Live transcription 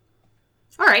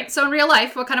All right. So in real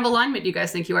life, what kind of alignment do you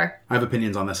guys think you are? I have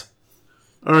opinions on this.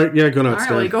 All right, yeah, go All nuts.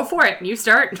 right, well, you go for it. You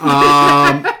start.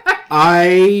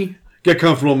 I Get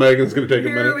comfortable, Megan. It's going to take a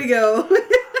Here minute. we go.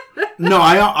 No,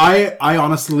 I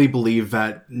honestly believe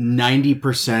that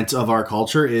 90% of our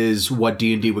culture is what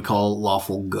D&D would call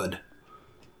lawful good.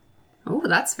 Oh,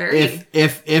 that's very...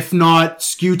 If not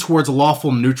skew towards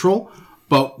lawful neutral,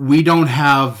 but we don't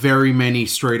have very many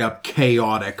straight up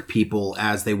chaotic people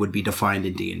as they would be defined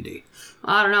in D&D.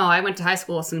 I don't know. I went to high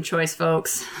school with some choice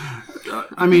folks.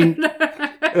 I mean,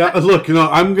 Look,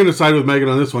 I'm going to side with Megan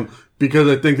on this one because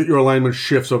I think that your alignment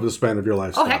shifts over the span of your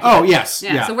life. Oh, heck oh yes,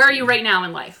 yeah. So where are you right now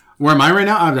in life? Where am I right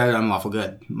now? I'm lawful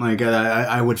good. Like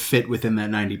I would fit within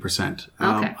that 90%.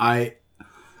 Okay.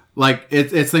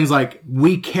 It's things like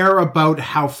we care about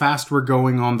how fast we're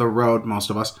going on the road. Most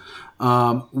of us,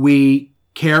 we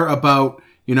care about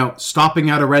stopping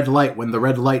at a red light when the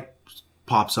red light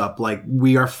pops up. Like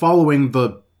we are following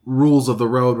the rules of the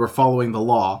road. We're following the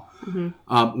law.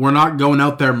 Mm-hmm. We're not going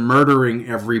out there murdering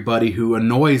everybody who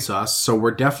annoys us. So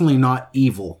we're definitely not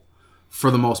evil for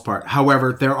the most part.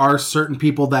 However, there are certain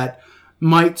people that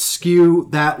might skew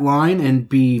that line and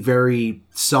be very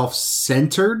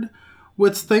self-centered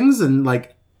with things. And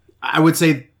like, I would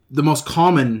say the most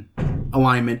common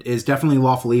alignment is definitely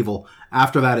lawful evil.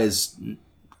 After that is,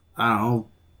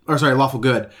 lawful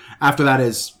good. After that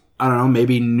is,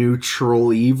 maybe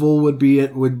neutral evil would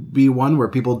be one where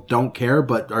people don't care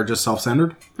but are just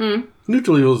self-centered.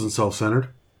 Neutral evil isn't self-centered.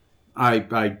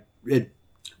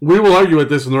 We will argue at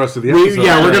this in the rest of the episode.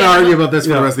 We're going to argue about this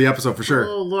for the rest of the episode for sure.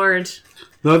 Oh, Lord.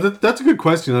 No, that's a good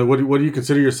question. What do you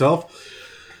consider yourself?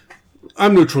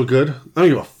 I'm neutral good. I don't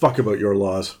give a fuck about your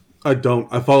laws. I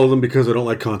don't. I follow them because I don't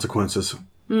like consequences.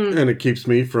 And it keeps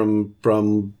me from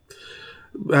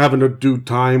having to do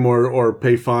time or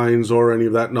pay fines or any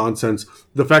of that nonsense.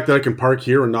 The fact that I can park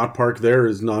here and not park there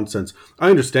is nonsense. I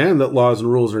understand that laws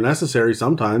and rules are necessary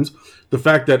sometimes. The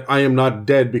fact that I am not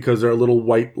dead because there are little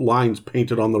white lines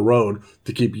painted on the road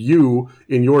to keep you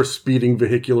in your speeding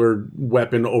vehicular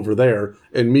weapon over there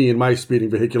and me in my speeding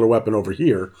vehicular weapon over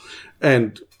here.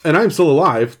 And I'm still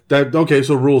alive.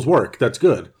 So rules work. That's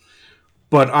good.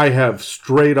 But I have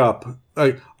straight up,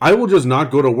 I will just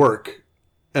not go to work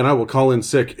and I will call in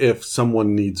sick if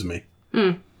someone needs me.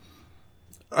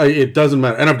 It doesn't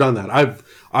matter. And I've done that.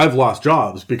 I've lost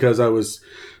jobs because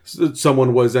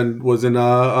someone was in a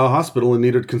hospital and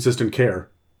needed consistent care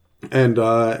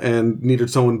and needed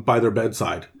someone by their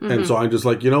bedside. Mm-hmm. And so I'm just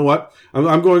like, you know what?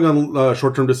 I'm going on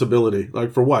short-term disability.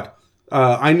 Like for what?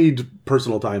 I need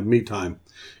personal time, me time.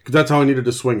 Because that's how I needed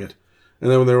to swing it. And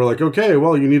then when they were like, okay,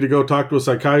 well, you need to go talk to a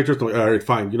psychiatrist. I'm like, all right,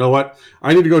 fine. You know what?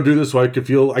 I need to go do this so I can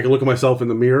look at myself in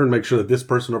the mirror and make sure that this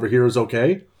person over here is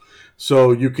okay.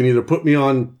 So you can either put me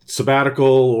on sabbatical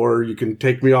or you can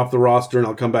take me off the roster and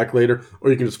I'll come back later. Or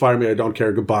you can just fire me. I don't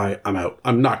care. Goodbye. I'm out.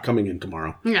 I'm not coming in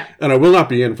tomorrow. Yeah. And I will not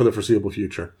be in for the foreseeable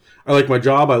future. I like my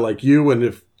job. I like you. And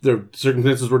if the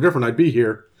circumstances were different, I'd be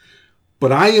here.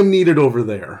 But I am needed over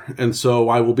there, and so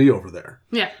I will be over there.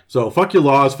 Yeah. So fuck your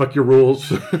laws, fuck your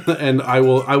rules, and I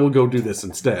will go do this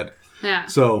instead. Yeah.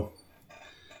 So,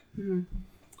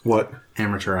 what?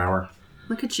 Amateur hour.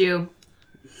 Look at you.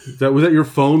 Was that your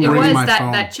phone? It was my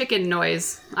phone. that chicken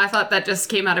noise. I thought that just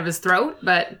came out of his throat,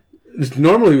 but...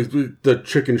 Normally, the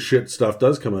chicken shit stuff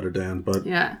does come out of Dan, but...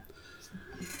 Yeah.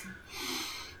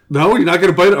 No, you're not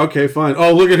going to bite it? Okay, fine.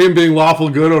 Oh, look at him being lawful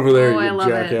good over there, I you love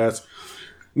jackass.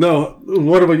 No,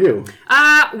 what about you?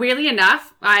 Weirdly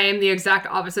enough, I am the exact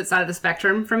opposite side of the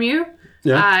spectrum from you.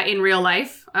 Yeah. In real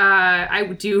life,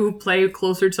 I do play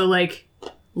closer to like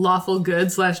lawful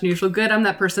good / neutral good. I'm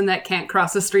that person that can't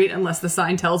cross the street unless the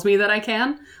sign tells me that I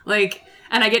can. Like,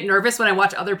 and I get nervous when I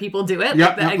watch other people do it.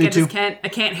 Yep, like, me I too.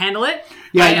 can't handle it.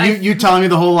 Yeah, you telling me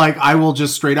the whole like I will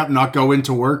just straight up not go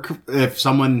into work if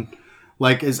someone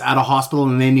like is at a hospital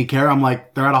and they need care. I'm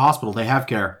like, they're at a hospital, they have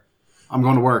care. I'm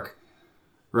going to work.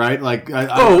 Right? Like,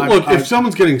 if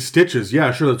someone's getting stitches,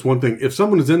 yeah, sure, that's one thing. If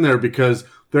someone is in there because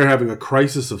they're having a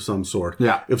crisis of some sort,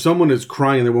 yeah. If someone is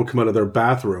crying and they won't come out of their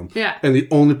bathroom, yeah. And the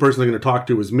only person they're going to talk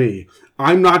to is me,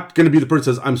 I'm not going to be the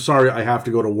person that says, I'm sorry, I have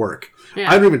to go to work.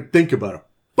 Yeah. I don't even think about it.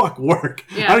 Fuck work.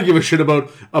 Yeah. I don't give a shit about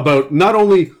not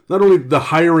only the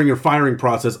hiring or firing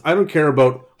process. I don't care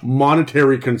about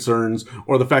monetary concerns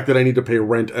or the fact that I need to pay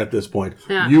rent at this point.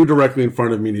 Yeah. You directly in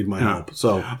front of me need my help.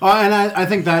 So, and I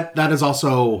think that is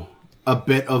also a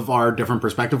bit of our different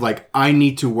perspective. Like, I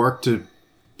need to work to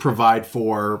provide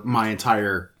for my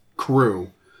entire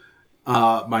crew,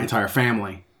 my entire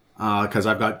family, because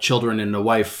I've got children and a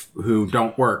wife who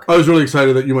don't work. I was really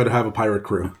excited that you might have a pirate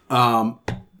crew.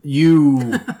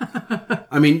 you,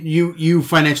 I mean, you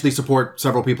financially support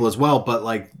several people as well, but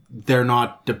like they're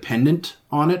not dependent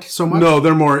on it so much. No,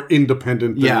 they're more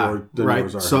independent than, Yeah, than right.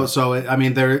 yours are. So I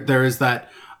mean, there is that.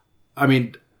 I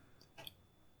mean,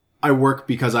 I work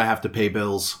because I have to pay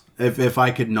bills. If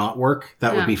I could not work,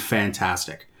 that would be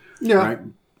fantastic. Yeah. Right?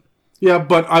 Yeah,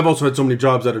 but I've also had so many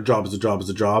jobs that a job is a job is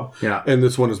a job. Yeah. And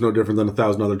this one is no different than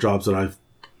 1,000 other jobs that I've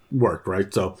worked,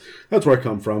 right? So that's where I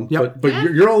come from. Yep.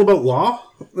 But you're all about law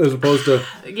as opposed to...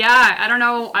 Yeah, I don't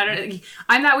know.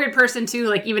 I'm that weird person too.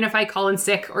 Like, even if I call in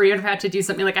sick or even if I have to do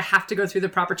something, like I have to go through the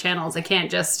proper channels. I can't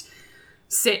just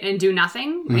sit and do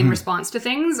nothing in response to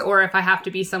things. Or if I have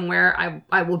to be somewhere,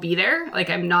 I will be there. Like,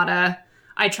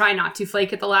 I try not to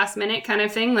flake at the last minute kind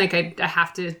of thing. Like, I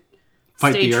have to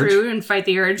Fight stay the urge. true and fight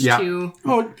the urge to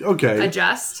Oh, okay.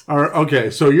 adjust. Okay,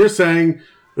 so you're saying,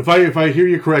 if I hear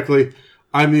you correctly,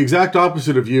 I'm the exact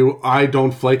opposite of you. I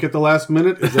don't flake at the last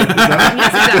minute. Is that That's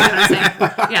exactly what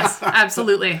I'm saying. Yes,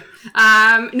 absolutely.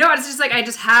 No, it's just like I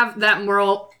just have that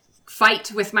moral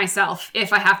fight with myself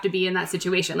if I have to be in that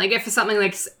situation. Like if something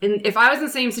like, if I was in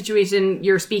the same situation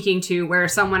you're speaking to where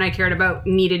someone I cared about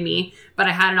needed me, but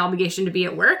I had an obligation to be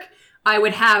at work, I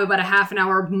would have about a half an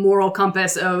hour moral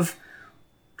compass of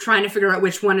trying to figure out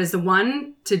which one is the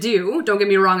one to do. Don't get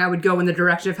me wrong, I would go in the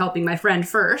direction of helping my friend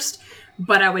first,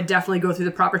 but I would definitely go through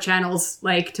the proper channels,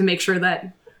 like to make sure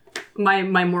that my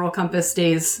moral compass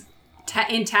stays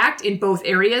intact in both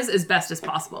areas as best as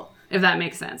possible, if that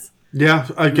makes sense. Yeah,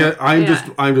 I get. I'm just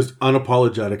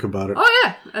unapologetic about it. Oh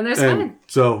yeah, and there's fine.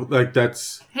 So like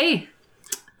that's Hey,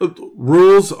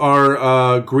 rules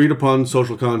are agreed upon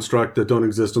social construct that don't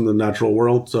exist in the natural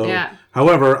world. So, Yeah.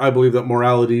 however, I believe that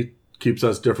morality keeps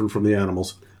us different from the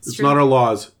animals. It's true. not our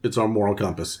laws; it's our moral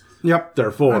compass. Yep.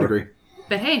 Therefore, I'd agree.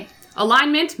 but hey,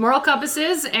 alignment, moral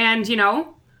compasses, and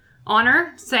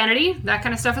honor, sanity, that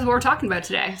kind of stuff is what we're talking about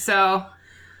today. So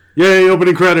Yay!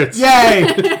 Opening credits. Yay!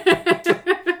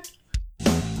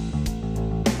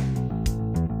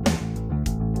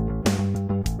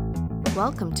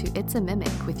 Welcome to It's a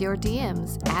Mimic with your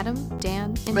DMs, Adam,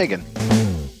 Dan, and Megan.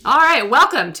 all right,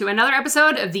 welcome to another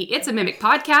episode of the It's a Mimic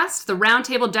podcast, the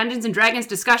roundtable Dungeons and Dragons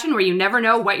discussion where you never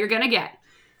know what you're going to get.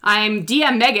 I'm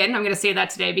DM Megan. I'm going to say that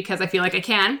today because I feel like I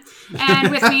can.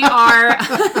 And with me are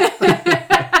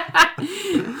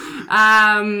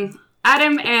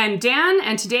Adam and Dan.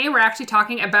 And today we're actually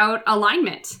talking about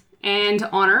alignment and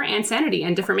honor and sanity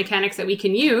and different mechanics that we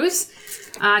can use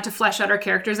to flesh out our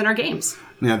characters in our games.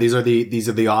 Yeah, these are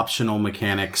the optional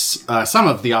mechanics. Some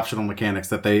of the optional mechanics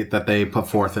that they put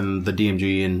forth in the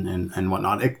DMG and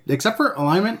whatnot. Except for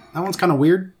alignment, that one's kind of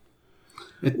weird.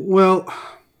 Well,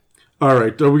 all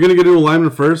right. Are we going to get into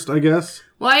alignment first? I guess.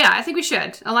 Well, yeah, I think we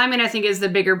should. Alignment, I think, is the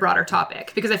bigger, broader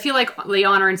topic because I feel like the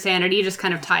honor and sanity just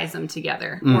kind of ties them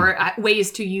together, or ways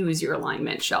to use your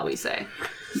alignment, shall we say?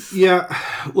 Yeah.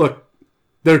 Look,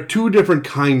 there are two different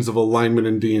kinds of alignment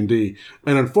in D&D,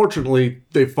 and unfortunately,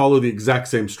 they follow the exact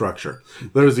same structure.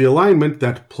 There's the alignment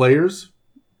that players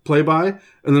play by,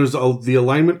 and there's the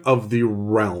alignment of the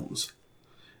realms.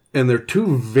 And they're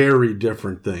two very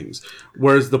different things.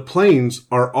 Whereas the planes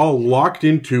are all locked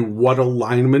into what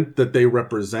alignment that they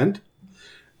represent.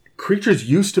 Creatures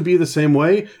used to be the same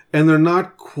way, and they're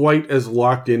not quite as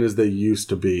locked in as they used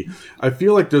to be. I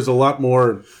feel like there's a lot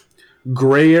more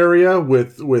gray area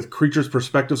with creatures'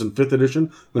 perspectives in 5th edition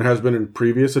than has been in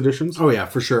previous editions. Oh yeah,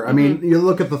 for sure. I mean, you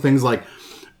look at the things like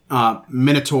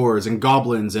minotaurs and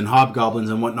goblins and hobgoblins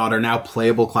and whatnot are now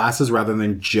playable classes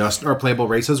or playable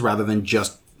races rather than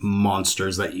just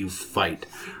monsters that you fight.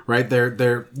 Right?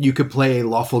 They're you could play a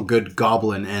lawful good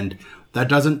goblin, and that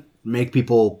doesn't make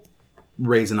people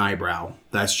raise an eyebrow.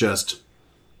 That's just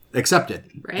accepted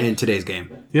in today's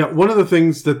game. Yeah, one of the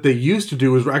things that they used to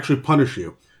do is actually punish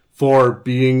you for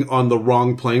being on the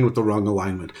wrong plane with the wrong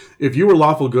alignment. If you were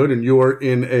lawful good and you were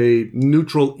in a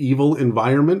neutral evil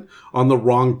environment on the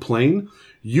wrong plane,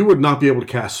 you would not be able to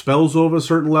cast spells over a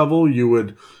certain level. You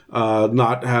would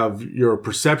not have your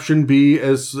perception be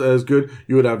as good.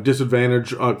 You would have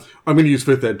disadvantage on, I'm going to use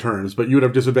 5th ed terms, but you would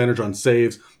have disadvantage on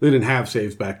saves. They didn't have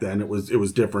saves back then. It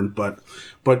was different,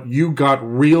 but you got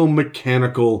real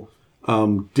mechanical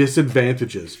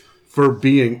disadvantages for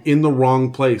being in the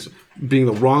wrong place, being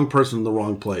the wrong person in the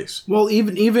wrong place. Well,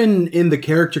 even in the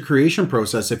character creation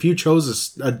process, if you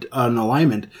chose an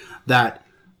alignment that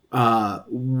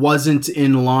wasn't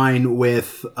in line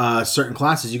with certain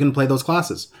classes, you can play those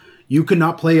classes. You could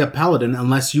not play a paladin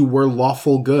unless you were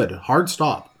lawful good. Hard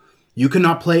stop. You could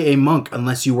not play a monk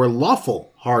unless you were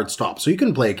lawful. Hard stop. So you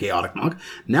can play a chaotic monk.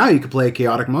 Now you can play a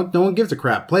chaotic monk. No one gives a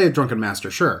crap. Play a drunken master,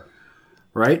 sure.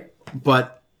 Right?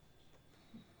 But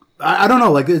I don't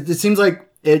know. Like, it seems like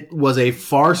it was a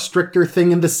far stricter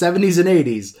thing in the 70s and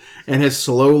 80s and has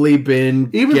slowly been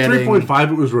Even getting...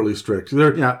 3.5, it was really strict. In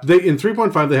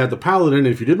 3.5, they had the paladin, and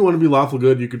if you didn't want to be lawful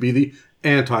good, you could be the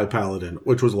anti-paladin,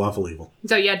 which was lawful evil.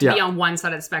 So you had to be on one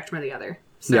side of the spectrum or the other.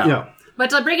 So. Yeah.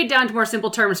 But to break it down to more simple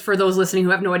terms for those listening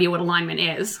who have no idea what alignment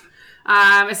is,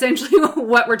 essentially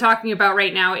what we're talking about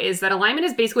right now is that alignment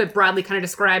is basically what broadly kind of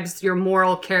describes your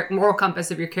moral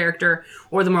compass of your character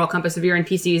or the moral compass of your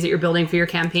NPCs that you're building for your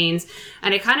campaigns.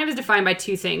 And it kind of is defined by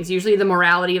two things, usually the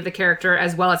morality of the character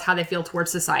as well as how they feel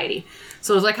towards society.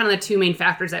 So those are kind of the two main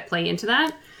factors that play into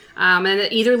that. And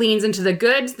it either leans into the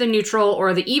good, the neutral,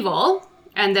 or the evil.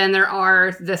 And then there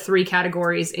are the three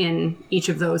categories in each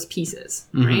of those pieces,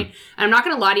 right? And I'm not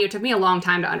going to lie to you, it took me a long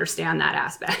time to understand that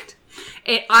aspect.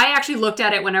 I actually looked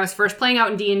at it when I was first playing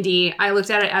out in D&D. I looked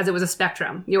at it as it was a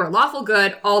spectrum. You were lawful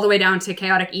good all the way down to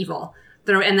chaotic evil.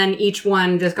 And then each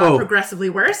one just got progressively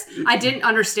worse. I didn't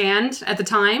understand at the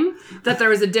time that there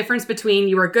was a difference between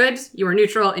you were good, you were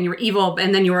neutral, and you were evil,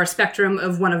 and then you were a spectrum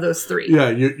of one of those three. Yeah,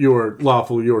 you were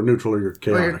lawful, you were neutral, or you're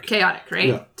chaotic. Or you're chaotic, right?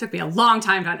 Yeah. Took me a long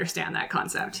time to understand that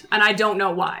concept. And I don't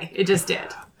know why. It just did.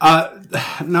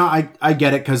 No, I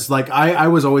get it, because like I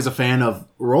was always a fan of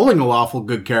rolling a lawful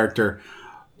good character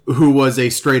who was a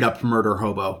straight up murder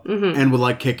hobo and would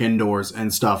like kick indoors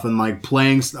and stuff, and like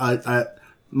playing...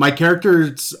 my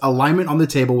character's alignment on the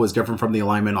table was different from the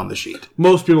alignment on the sheet.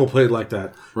 Most people played like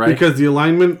that. Right. Because the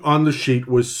alignment on the sheet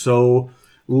was so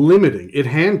limiting. It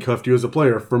handcuffed you as a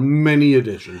player for many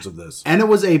editions of this. And it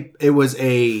was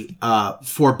a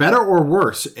for better or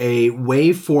worse, a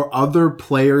way for other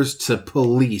players to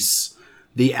police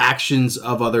the actions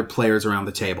of other players around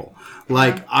the table.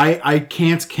 Like, I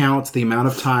can't count the amount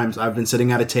of times I've been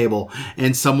sitting at a table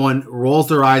and someone rolls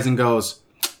their eyes and goes,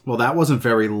 well, that wasn't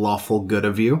very lawful good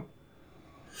of you.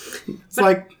 It's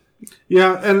like...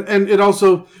 Yeah, and it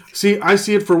also... See, I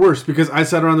see it for worse, because I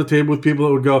sat around the table with people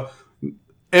that would go...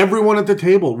 Everyone at the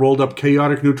table rolled up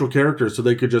chaotic neutral characters so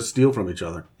they could just steal from each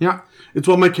other. Yeah. It's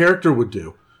what my character would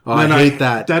do. Oh, I hate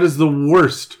that. That is the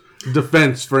worst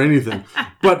defense for anything.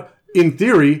 But in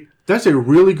theory, that's a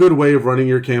really good way of running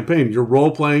your campaign. You're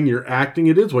role-playing, you're acting,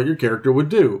 it is what your character would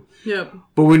do. Yep.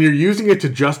 But when you're using it to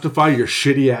justify your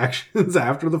shitty actions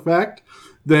after the fact,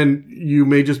 then you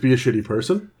may just be a shitty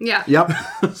person. Yeah. Yep.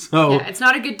 So yeah, it's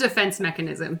not a good defense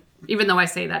mechanism, even though I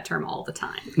say that term all the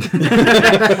time.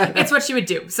 It's what she would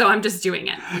do, so I'm just doing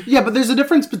it. Yeah, but there's a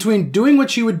difference between doing what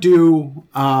she would do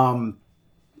and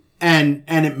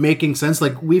it making sense.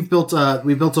 Like we built a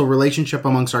relationship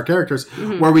amongst our characters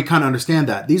where we kind of understand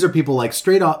that. These are people like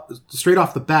straight off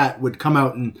the bat would come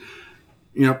out and,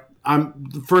 you know,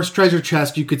 the first treasure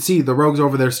chest, you could see the rogue's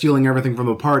over there stealing everything from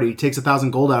the party, takes 1,000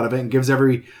 gold out of it and gives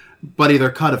everybody their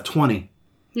cut of 20.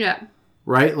 Yeah.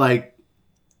 Right? Like,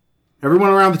 everyone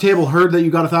around the table heard that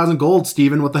you got 1,000 gold,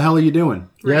 Steven. What the hell are you doing?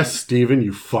 Right. Yes, Steven,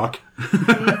 you fuck.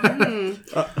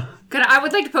 I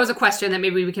would like to pose a question that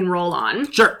maybe we can roll on.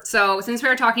 Sure. So, since we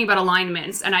are talking about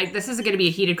alignments, and this is going to be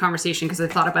a heated conversation because I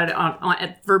thought about it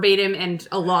on verbatim and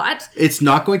a lot. It's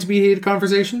not going to be a heated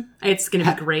conversation. It's going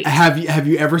to be great. Have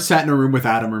you ever sat in a room with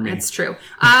Adam or me? It's true.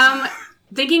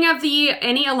 Thinking of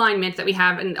any alignment that we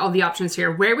have and all the options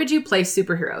here, where would you place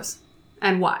superheroes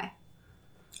and why?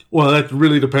 Well, that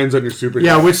really depends on your superhero.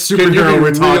 Yeah, which superhero Can you be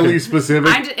we're talking? really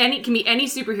specific? Can be any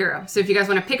superhero. So if you guys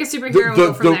want to pick a superhero, we'll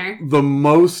go from there. The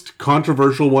most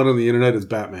controversial one on the internet is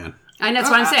Batman. And that's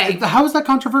what I'm saying. How is that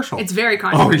controversial? It's very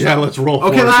controversial. Oh, yeah, let's roll for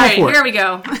Okay, it. let's All go for right, it. here we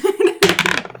go.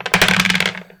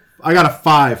 I got a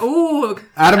 5. Ooh.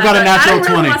 Adam got a natural Adam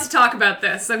really 20. wants to talk about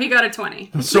this, so he got a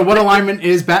 20. So what alignment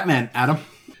is Batman, Adam?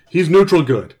 He's neutral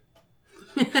good.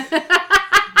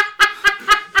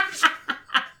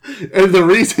 And the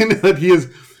reason that he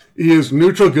is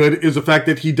neutral good is the fact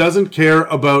that he doesn't care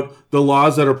about the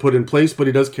laws that are put in place, but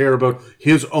he does care about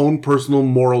his own personal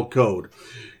moral code.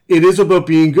 It is about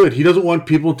being good. He doesn't want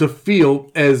people to feel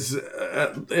as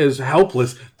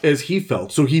helpless as he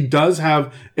felt. So he does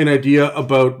have an idea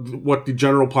about what the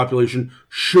general population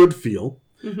should feel,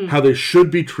 how they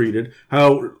should be treated,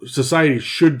 how society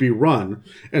should be run.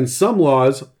 And some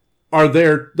laws are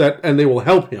there and they will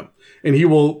help him. And he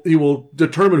will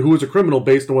determine who is a criminal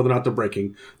based on whether or not they're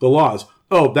breaking the laws.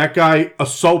 Oh, that guy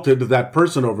assaulted that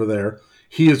person over there.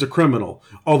 He is a criminal.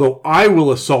 Although I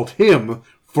will assault him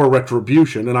for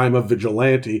retribution, and I'm a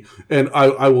vigilante, and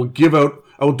I will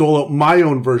dole out my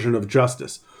own version of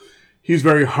justice. He's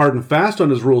very hard and fast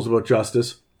on his rules about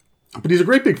justice, but he's a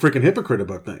great big freaking hypocrite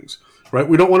about things, right?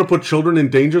 We don't want to put children in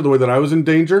danger the way that I was in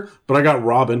danger, but I got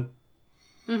Robin.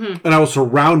 And I will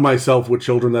surround myself with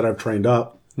children that I've trained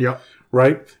up. Yep.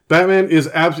 Right? Batman is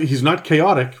he's not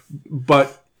chaotic,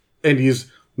 and he's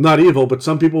not evil, but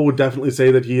some people would definitely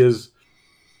say that he is.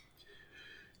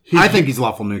 I think he's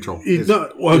lawful neutral. He's is-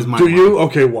 not. Well, is my do line. you?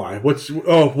 Okay, why? Where did you?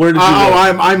 Oh, go?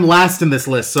 I'm last in this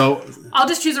list, so I'll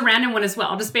just choose a random one as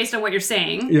well, just based on what you're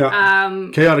saying. Yeah.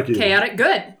 Chaotic evil. Chaotic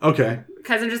good. Okay.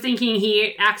 Because I'm just thinking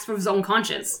he acts from his own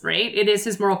conscience, right? It is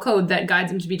his moral code that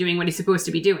guides him to be doing what he's supposed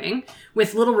to be doing,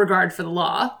 with little regard for the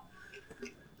law,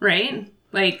 right?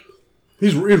 Like,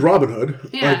 He's Robin Hood.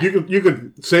 Yeah. Like you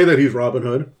could say that he's Robin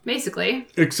Hood, basically.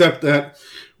 except that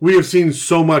we have seen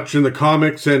so much in the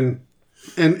comics and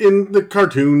in the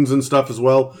cartoons and stuff as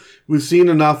well. We've seen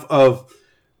enough of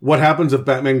what happens if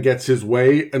Batman gets his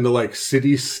way and the like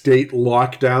city-state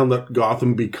lockdown that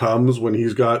Gotham becomes when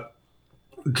he's got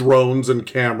drones and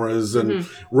cameras and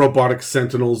robotic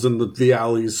sentinels in the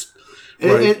alleys.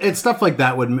 Right? it's stuff like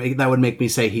that would make me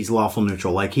say he's lawful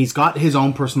neutral. Like he's got his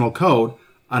own personal code.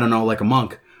 I don't know, like a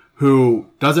monk who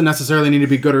doesn't necessarily need to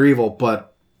be good or evil,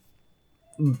 but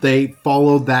they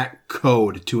follow that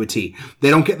code to a T. They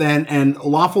don't get that, and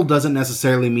lawful doesn't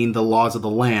necessarily mean the laws of the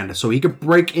land. So he could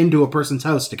break into a person's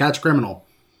house to catch a criminal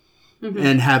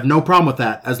and have no problem with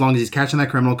that as long as he's catching that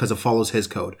criminal because it follows his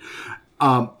code.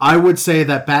 I would say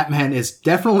that Batman is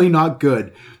definitely not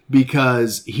good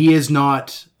because he is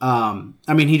not.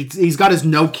 He's got his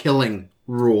no killing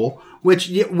rule, which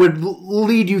would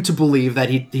lead you to believe that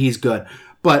he's good,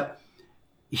 but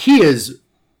he is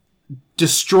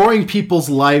destroying people's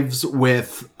lives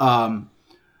with,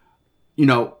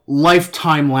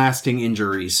 lifetime lasting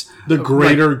injuries. The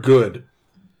greater good.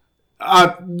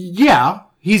 Yeah,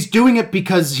 he's doing it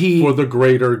because For the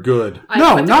greater good. I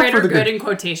No, put the not greater for the good good. in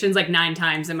quotations like 9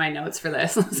 times in my notes for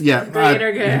this. Yeah,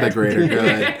 Greater good. The greater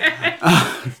good.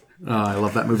 I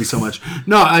love that movie so much.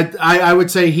 No, I would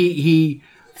say he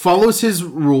follows his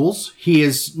rules. He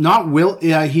is not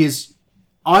he is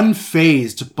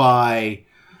unfazed by,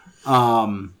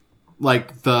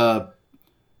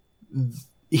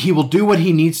 he will do what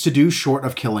he needs to do short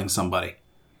of killing somebody.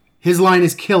 His line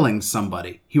is killing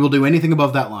somebody. He will do anything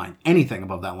above that line. Anything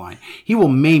above that line. He will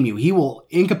maim you. He will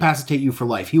incapacitate you for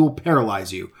life. He will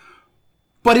paralyze you.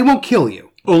 But he won't kill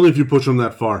you. Only if you push him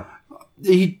that far.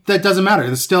 That doesn't matter.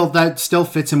 That still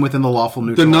fits him within the lawful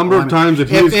neutral. The number of times that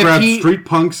he's grabbed he- street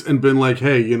punks and been like,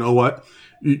 hey, you know what?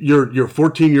 You're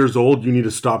 14 years old. You need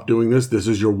to stop doing this. This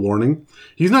is your warning.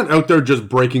 He's not out there just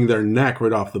breaking their neck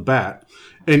right off the bat.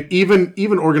 And even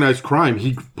organized crime,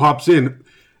 he pops in,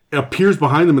 appears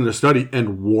behind them in the study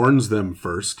and warns them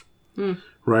first.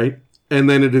 Right? And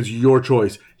then it is your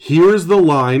choice. Here's the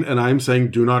line, and I'm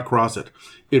saying do not cross it.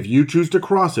 If you choose to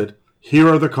cross it, here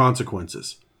are the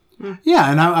consequences. Yeah,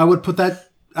 and I would put that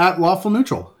at lawful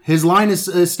neutral. His line is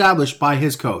established by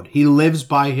his code. He lives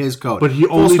by his code. But he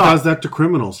only does that to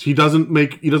criminals. He doesn't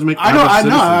make. I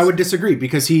know. I would disagree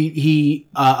because he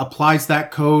applies that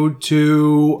code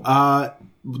to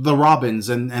the Robins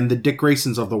and the Dick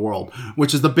Graysons of the world,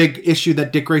 which is the big issue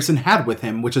that Dick Grayson had with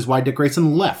him, which is why Dick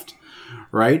Grayson left.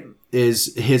 Right?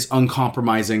 Is his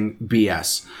uncompromising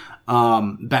BS.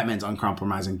 Batman's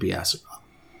uncompromising BS.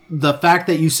 The fact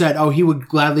that you said, he would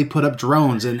gladly put up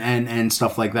drones and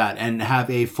stuff like that and have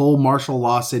a full martial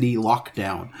law city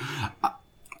lockdown.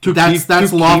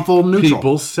 That's lawful neutral.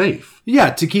 People safe.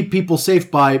 Yeah, to keep people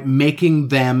safe by making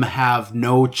them have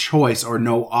no choice or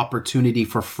no opportunity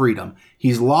for freedom.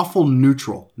 He's lawful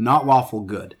neutral, not lawful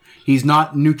good. He's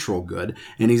not neutral good,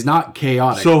 and he's not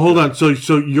chaotic. So hold on. So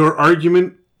your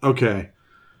argument, okay.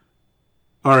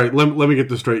 All right, let me get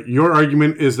this straight. Your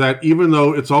argument is that even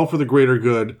though it's all for the greater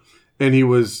good, and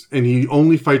he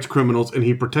only fights criminals and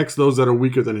he protects those that are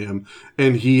weaker than him,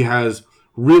 and he has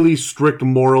really strict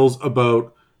morals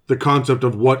about the concept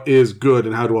of what is good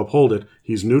and how to uphold it,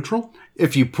 he's neutral?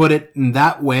 If you put it in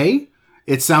that way,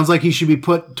 it sounds like he should be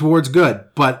put towards good,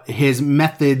 but his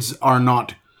methods are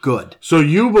not good. So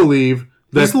you believe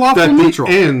that neutral.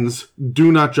 The ends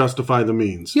do not justify the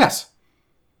means? Yes.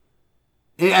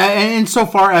 And so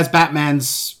far as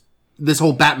this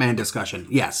whole Batman discussion,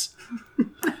 yes.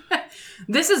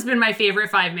 This has been my favorite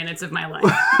 5 minutes of my life.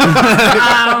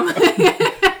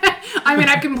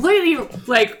 I completely,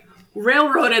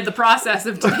 railroaded the process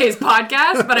of today's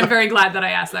podcast, but I'm very glad that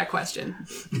I asked that question.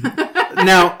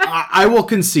 Now, I will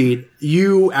concede,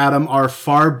 you, Adam, are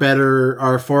far better,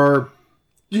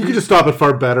 You can just stop it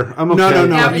far better. I'm okay. No.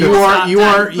 Yeah, You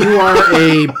are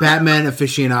a Batman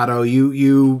aficionado.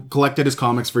 You collected his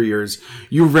comics for years.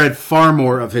 You've read far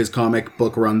more of his comic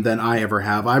book run than I ever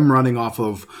have. I'm running off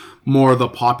of more the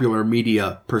popular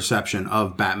media perception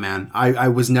of Batman. I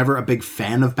was never a big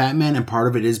fan of Batman, and part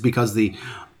of it is because the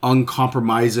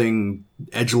uncompromising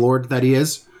edgelord that he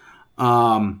is.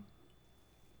 I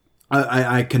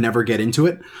can never get into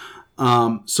it.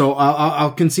 So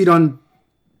I'll concede on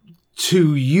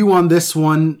to you on this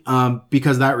one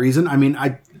because of that reason. I mean,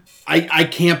 I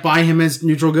can't buy him as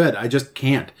neutral good. I just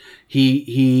can't.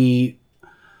 He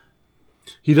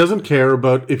doesn't care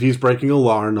about if he's breaking a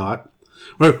law or not.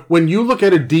 When you look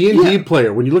at a D&D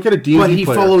player, but he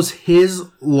follows his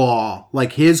law,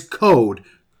 like his code,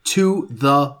 to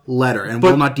the letter and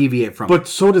will not deviate from it. But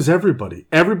so does everybody.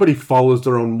 Everybody follows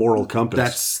their own moral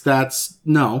compass. That's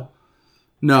no,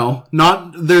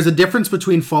 not. There's a difference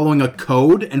between following a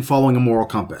code and following a moral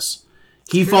compass.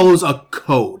 He follows a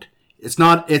code. It's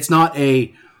not his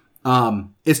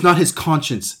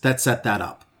conscience that set that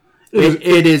up.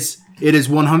 It is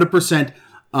 100%.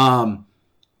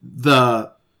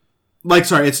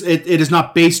 It is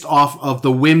not based off of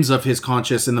the whims of his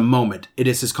conscience in the moment. It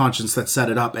is his conscience that set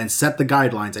it up and set the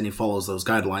guidelines, and he follows those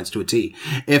guidelines to a T.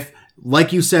 If,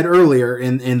 like you said earlier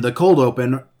in the cold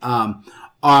open,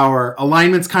 our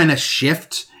alignments kind of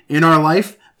shift in our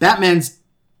life, Batman's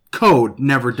code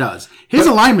never does. His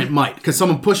alignment might, because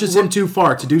someone pushes him too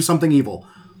far to do something evil.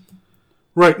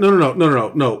 Right.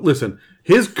 No. Listen,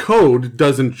 his code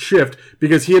doesn't shift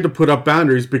because he had to put up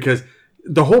boundaries, because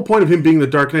the whole point of him being the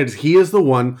Dark Knight is he is the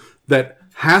one that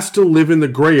has to live in the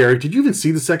gray area. Did you even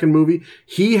see the second movie?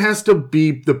 He has to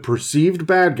be the perceived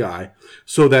bad guy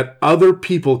so that other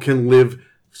people can live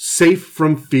safe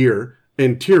from fear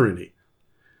and tyranny.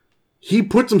 He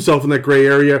puts himself in that gray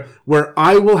area where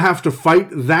I will have to fight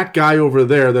that guy over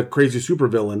there, that crazy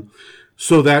supervillain,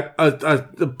 so that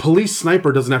a police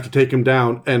sniper doesn't have to take him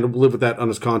down and live with that on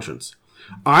his conscience.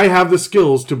 I have the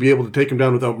skills to be able to take him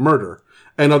down without murder,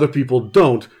 and other people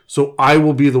don't, so I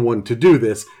will be the one to do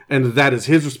this, and that is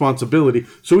his responsibility.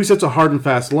 So he sets a hard and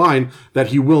fast line that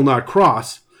he will not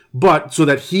cross, but so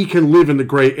that he can live in the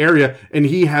gray area, and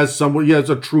he has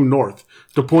a true north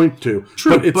to point to.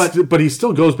 True, but he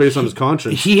still goes based on his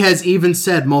conscience. He has even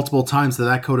said multiple times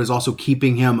that code is also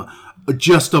keeping him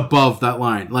just above that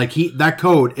line. Like that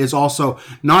code is also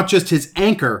not just his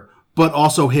anchor, but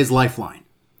also his lifeline.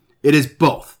 It is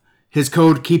both. His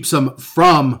code keeps him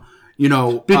from,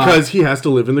 because he has to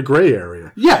live in the gray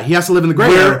area. Yeah, he has to live in the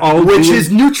gray area, which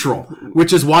is neutral,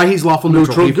 which is why he's lawful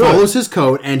neutral. He follows his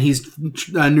code, and he's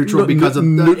neutral because of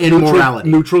the immorality.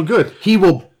 Neutral good. He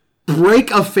will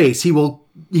break a face. He will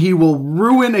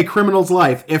ruin a criminal's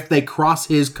life if they cross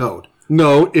his code.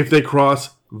 No, if they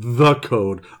cross the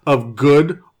code of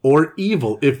good or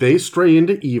evil. If they stray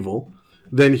into evil,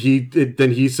 then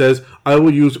he says, I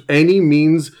will use any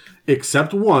means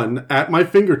except one at my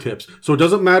fingertips. So it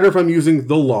doesn't matter if I'm using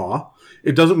the law.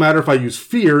 It doesn't matter if I use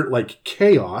fear, like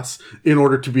chaos, in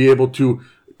order to be able to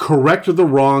correct the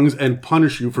wrongs and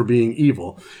punish you for being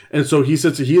evil. And so he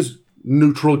says he is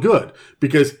neutral good,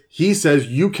 because he says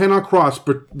you cannot cross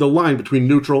the line between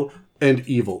neutral and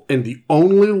evil. And the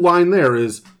only line there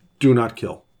is do not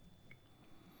kill.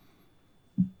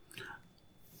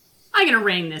 I'm going to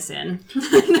rein this in.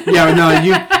 Yeah, no,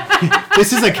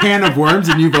 this is a can of worms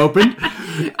and you've opened.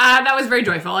 That was very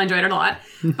joyful. I enjoyed it a lot.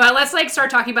 But let's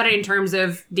start talking about it in terms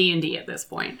of D&D at this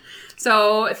point.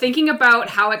 So thinking about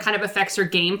how it kind of affects your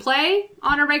gameplay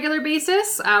on a regular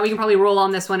basis, we can probably roll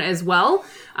on this one as well.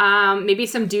 Maybe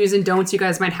some do's and don'ts you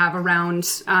guys might have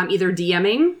around either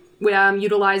DMing,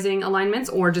 utilizing alignments,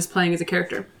 or just playing as a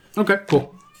character. Okay,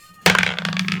 cool.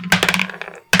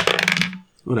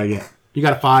 What'd I get? You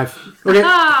got a 5. Okay.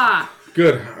 Ah!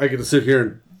 Good. I get to sit here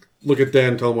and look at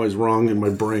Dan and tell him why he's wrong in my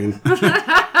brain.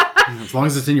 As long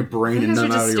as it's in your brain and not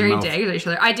out of your mouth. Daggers at each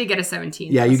other. I did get a 17.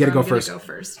 Yeah, you so got to go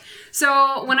first.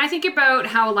 So when I think about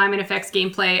how alignment affects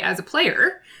gameplay as a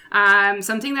player,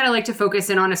 something that I like to focus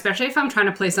in on, especially if I'm trying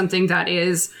to play something that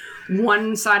is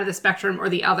one side of the spectrum or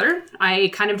the other, I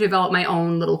kind of develop my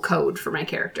own little code for my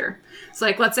character. So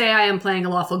let's say I am playing a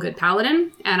lawful good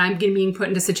paladin, and I'm being put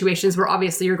into situations where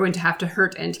obviously you're going to have to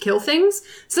hurt and kill things.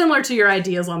 Similar to your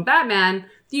ideas on Batman,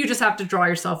 you just have to draw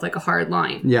yourself a hard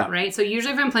line. Yeah. Right? So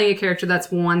usually if I'm playing a character that's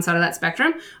one side of that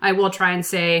spectrum, I will try and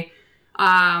say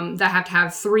that I have to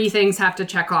have 3 things have to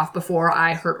check off before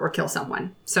I hurt or kill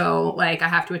someone. So I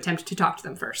have to attempt to talk to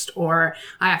them first, or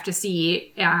I have to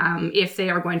see if they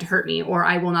are going to hurt me, or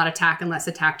I will not attack unless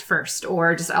attacked first,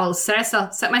 or just I'll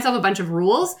set myself a bunch of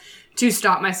rules to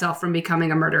stop myself from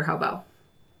becoming a murder hobo.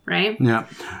 Right? Yeah.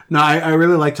 No, I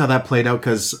really liked how that played out,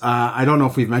 because I don't know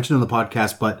if we've mentioned in the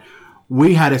podcast, but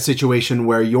we had a situation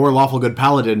where your lawful good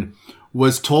paladin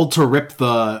was told to rip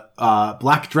the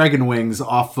black dragon wings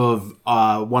off of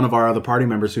one of our other party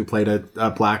members who played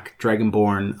a black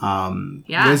dragonborn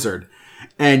wizard.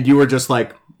 And you were just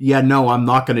like, yeah, no, I'm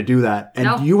not going to do that.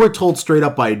 And you were told straight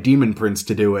up by a demon prince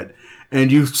to do it.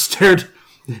 And you stared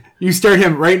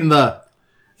him right in the...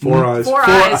 Four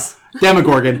eyes.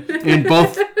 Demogorgon in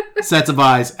both sets of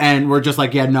eyes, and we're just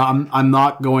like, yeah, no, I'm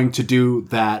not going to do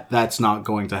that. That's not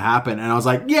going to happen. And I was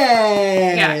like,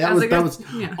 yay! Yeah, that was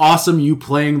yeah. awesome. You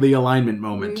playing the alignment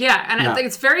moment. Yeah, and I think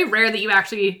it's very rare that you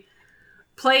actually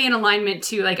play in alignment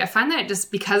too. Like, I find that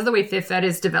just because of the way Fifth Ed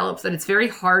is developed, that it's very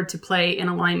hard to play in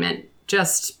alignment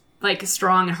just like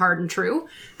strong and hard and true,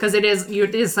 because it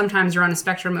is sometimes you're on a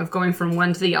spectrum of going from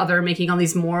one to the other, making all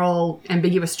these moral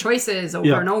ambiguous choices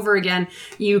over and over again.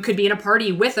 You could be in a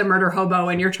party with a murder hobo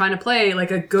and you're trying to play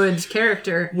like a good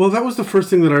character. Well, that was the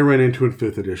first thing that I ran into in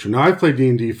 5th edition. Now, I've played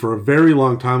D&D for a very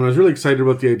long time, and I was really excited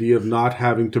about the idea of not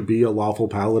having to be a lawful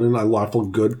paladin, a lawful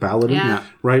good paladin,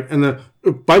 right? And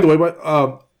by the way,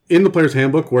 in the player's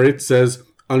handbook where it says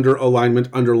under alignment,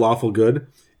 under lawful good,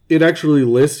 it actually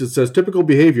lists, it says, typical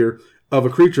behavior of a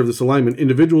creature of this alignment.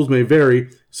 Individuals may vary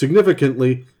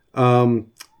significantly, but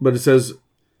it says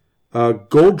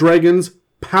gold dragons,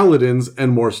 paladins,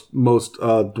 and most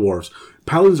dwarves.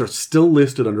 Paladins are still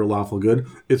listed under lawful good.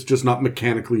 It's just not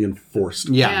mechanically enforced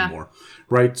anymore.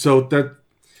 Right? So that,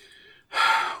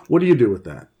 what do you do with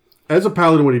that? As a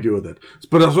paladin, what do you do with it?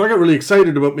 But so I got really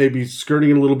excited about maybe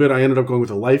skirting it a little bit. I ended up going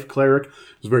with a life cleric. I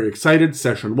was very excited.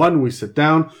 Session 1, we sit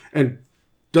down, and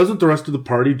doesn't the rest of the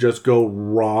party just go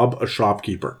rob a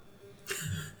shopkeeper?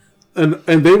 And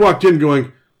they walked in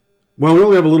going, well, we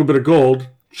only have a little bit of gold.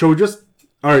 Shall we just...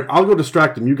 All right, I'll go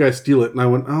distract them. You guys steal it. And I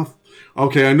went, oh,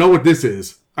 okay, I know what this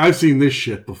is. I've seen this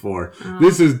shit before.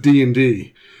 This is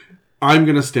D&D. I'm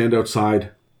going to stand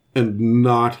outside and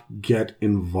not get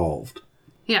involved.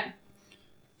 Yeah.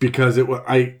 Because if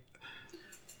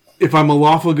I'm a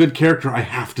lawful good character, I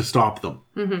have to stop them.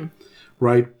 Mm-hmm.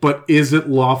 Right? But is it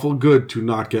lawful good to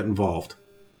not get involved?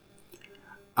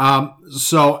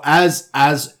 So as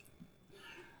I've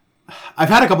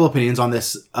had a couple opinions on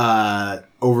this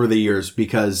over the years,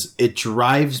 because it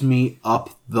drives me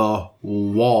up the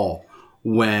wall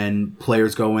when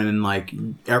players go in and like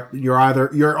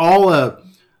you're all a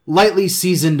lightly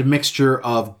seasoned mixture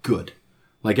of good.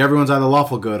 Like everyone's either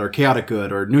lawful good or chaotic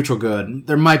good or neutral good.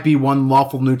 There might be one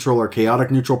lawful neutral or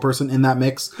chaotic neutral person in that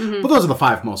mix, but those are the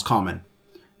 5 most common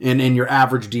in your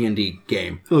average D&D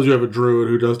game. Unless you have a druid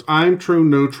who does, I'm true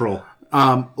neutral.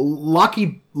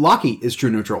 Locky is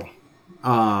true neutral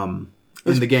in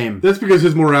the game. That's because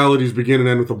his moralities begin and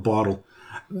end with a bottle.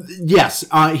 Yes,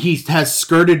 he has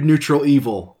skirted neutral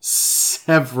evil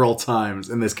several times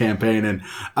in this campaign, and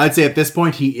I'd say at this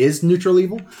point he is neutral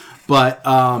evil, but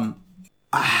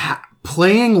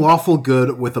playing lawful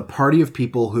good with a party of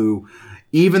people who,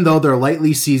 even though they're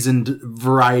lightly seasoned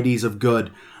varieties of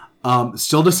good,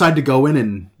 still decide to go in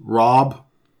and rob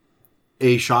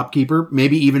a shopkeeper,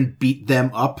 maybe even beat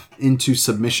them up into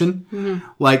submission. Mm-hmm.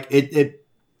 Like it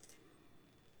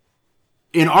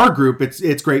in our group,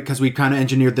 it's great because we kind of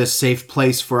engineered this safe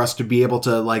place for us to be able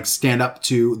to like stand up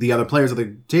to the other players at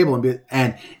the table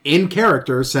and in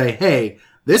character say, "Hey,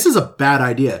 this is a bad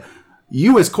idea.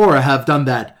 You as Cora have done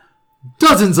that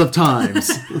dozens of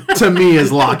times to me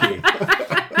as Locky."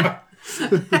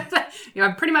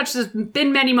 I've pretty much just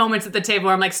been many moments at the table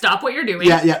where I'm like, stop what you're doing.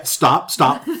 Yeah, stop,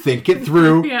 think it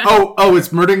through. Yeah. Oh,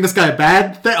 it's murdering this guy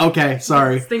bad? Okay,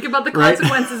 sorry. Think about the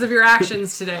consequences of your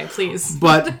actions today, please.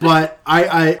 But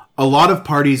I a lot of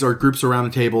parties or groups around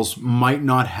the tables might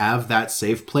not have that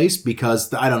safe place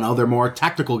because, I don't know, they're more a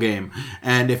tactical game.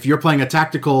 And if you're playing a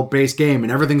tactical based game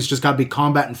and everything's just got to be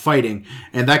combat and fighting,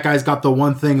 and that guy's got the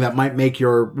one thing that might make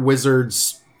your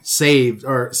wizard's saves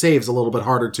a little bit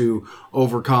harder to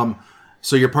overcome,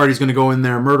 so your party's going to go in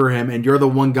there and murder him, and you're the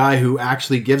one guy who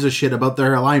actually gives a shit about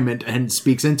their alignment and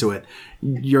speaks into it,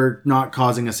 you're not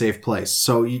causing a safe place.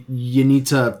 So you need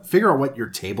to figure out what your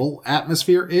table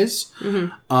atmosphere is,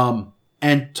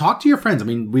 and talk to your friends. I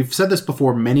mean, we've said this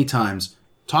before many times.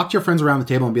 Talk to your friends around the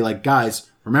table and be like, guys,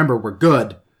 remember, we're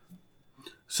good.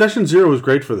 Session 0 is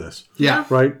great for this. Yeah.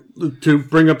 Right? To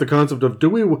bring up the concept of,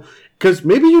 because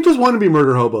maybe you just want to be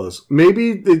murder hobos.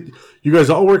 Maybe you guys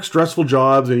all work stressful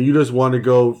jobs and you just want to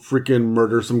go freaking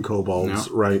murder some kobolds,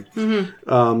 right?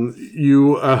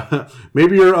 Mm-hmm.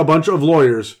 Maybe you're a bunch of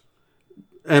lawyers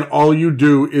and all you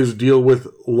do is deal with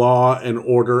law and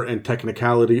order and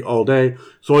technicality all day.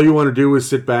 So all you want to do is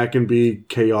sit back and be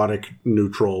chaotic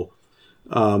neutral,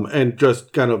 and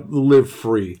just kind of live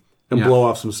free and blow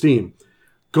off some steam.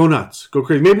 Go nuts. Go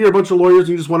crazy. Maybe you're a bunch of lawyers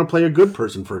and you just want to play a good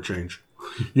person for a change.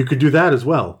 You could do that as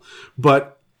well.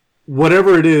 But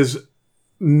whatever it is,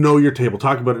 know your table.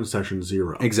 Talk about it in session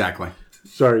 0. Exactly.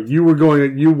 Sorry, you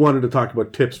wanted to talk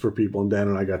about tips for people, and Dan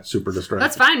and I got super distracted.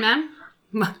 That's fine, man.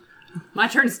 My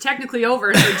turn's technically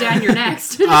over, so Dan, you're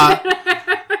next.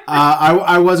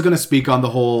 I was going to speak on the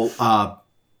whole...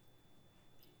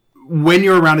 when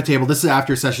you're around a table, this is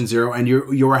after session 0, and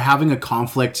you are having a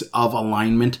conflict of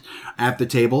alignment at the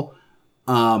table.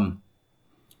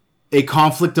 A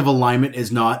conflict of alignment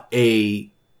is not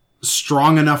a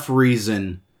strong enough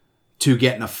reason to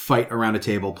get in a fight around a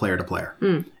table, player to player.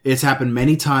 It's happened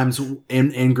many times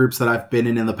in groups that I've been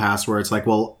in the past where it's like,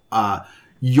 well,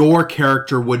 your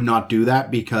character would not do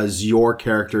that because your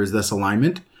character is this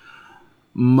alignment.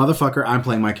 Motherfucker, I'm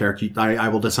playing my character. I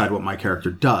will decide what my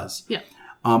character does. Yeah.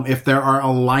 If there are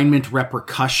alignment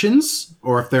repercussions,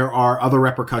 or if there are other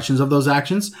repercussions of those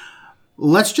actions,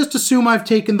 let's just assume I've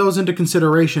taken those into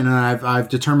consideration and I've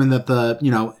determined that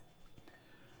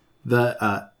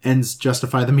the ends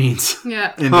justify the means.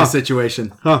 Yeah. In this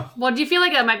situation. Well, do you feel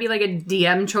like that might be like a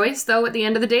DM choice, though, at the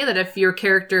end of the day? That if your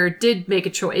character did make a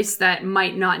choice that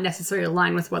might not necessarily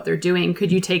align with what they're doing,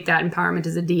 could you take that empowerment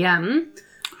as a DM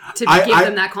to give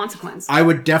them that consequence? I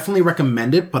would definitely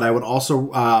recommend it, but I would also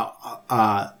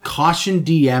caution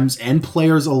DMs and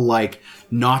players alike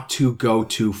not to go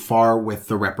too far with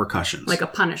the repercussions. Like a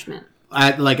punishment.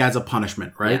 As a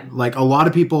punishment, right? Yeah. Like a lot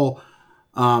of people...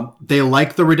 they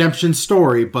like the redemption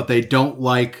story, but they don't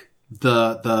like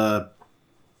the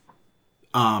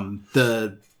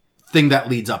thing that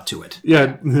leads up to it.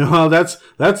 Yeah, well, that's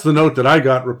the note that I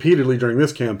got repeatedly during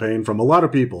this campaign from a lot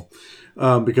of people,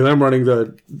 because I'm running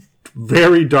the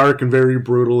very dark and very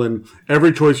brutal, and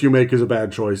every choice you make is a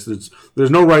bad choice.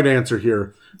 There's no right answer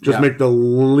here. Just make the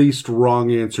least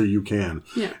wrong answer you can.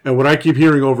 Yeah. And what I keep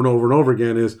hearing over and over and over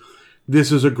again is,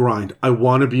 this is a grind. I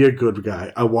want to be a good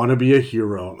guy. I want to be a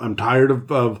hero. I'm tired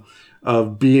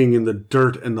of being in the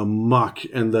dirt and the muck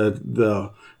and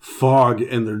the fog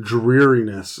and the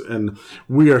dreariness. And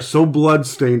we are so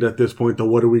bloodstained at this point that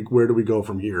where do we go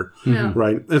from here? Yeah.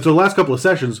 Right? And so the last couple of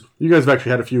sessions, you guys have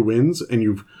actually had a few wins and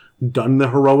you've done the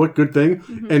heroic good thing.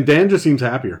 Mm-hmm. And Dan just seems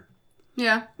happier.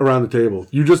 Yeah. Around the table.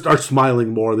 You just are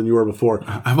smiling more than you were before.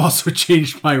 I've also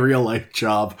changed my real life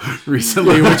job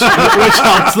recently, which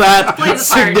helps that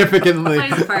significantly.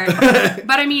 Plays a part.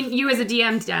 But I mean, you as a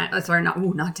DM, Dan, sorry, not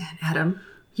Dan, Adam.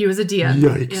 You as a DM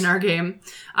Yikes. in our game,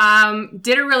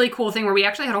 did a really cool thing where we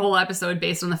actually had a whole episode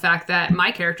based on the fact that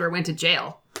my character went to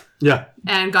jail. Yeah.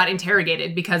 And got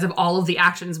interrogated because of all of the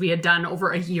actions we had done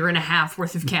over a year and a half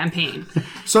worth of campaign.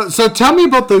 So tell me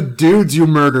about the dudes you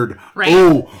murdered. Right.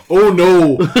 Oh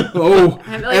no.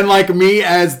 And like me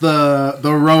as the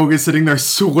rogue is sitting there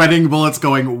sweating bullets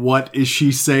going, what is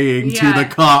she saying to the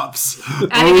cops?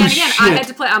 And again, I had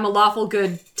to play, I'm a lawful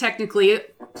good, technically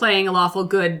playing a lawful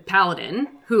good paladin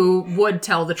who would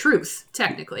tell the truth,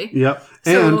 technically. Yep.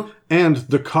 So, and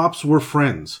the cops were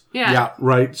friends. Yeah.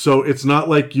 Right? So it's not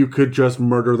like you could just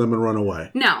murder them and run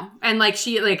away. No. And my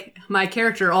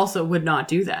character also would not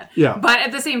do that. Yeah. But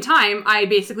at the same time, I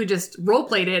basically just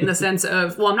role-played it in the sense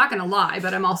of, well, I'm not going to lie,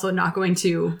 but I'm also not going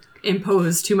to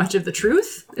impose too much of the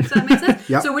truth, if that makes sense.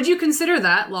 Yep. So would you consider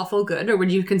that lawful good, or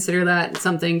would you consider that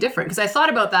something different? Because I thought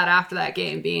about that after that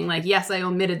game, being like, yes, I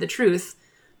omitted the truth,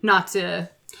 not to...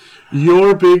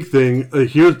 Your big thing,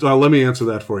 let me answer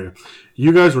that for you.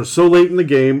 You guys were so late in the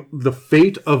game, the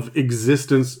fate of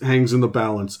existence hangs in the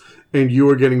balance, and you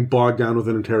are getting bogged down with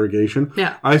an interrogation.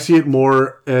 Yeah. I see it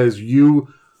more as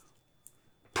you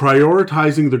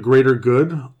prioritizing the greater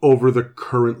good over the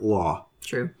current law.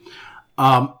 True.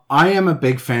 I am a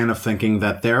big fan of thinking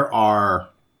that there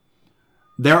are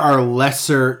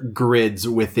lesser grids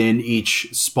within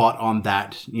each spot on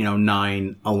that,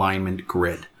 9 alignment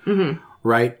grid. Mm-hmm.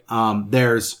 Right?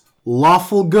 There's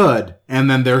lawful good, and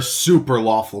then there's super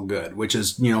lawful good, which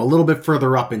is, a little bit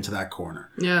further up into that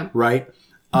corner. Yeah. Right?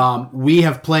 We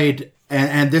have played,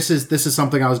 and this is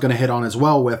something I was going to hit on as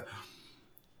well with,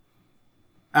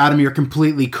 Adam, you're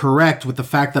completely correct with the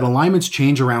fact that alignments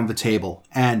change around the table,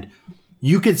 and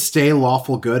you could stay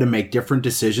lawful good and make different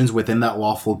decisions within that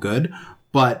lawful good,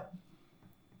 but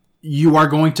you are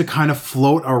going to kind of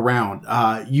float around.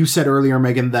 You said earlier,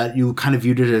 Megan, that you kind of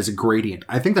viewed it as a gradient.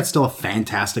 I think that's still a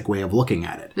fantastic way of looking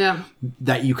at it. Yeah.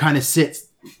 That you kind of sit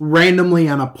randomly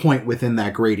on a point within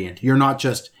that gradient. You're not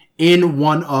just in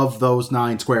one of those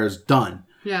 9 squares done.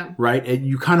 Yeah. Right?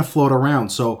 You kind of float around.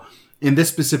 So in this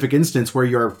specific instance where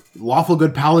your lawful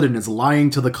good paladin is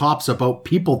lying to the cops about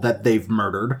people that they've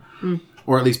murdered,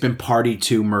 or at least been party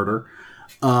to murder,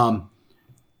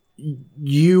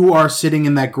 you are sitting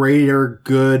in that greater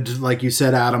good, like you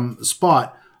said, Adam,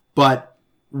 spot. But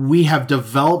we have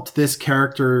developed this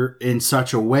character in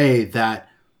such a way that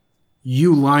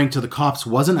you lying to the cops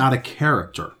wasn't out of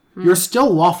character. You're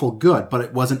still lawful good, but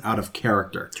it wasn't out of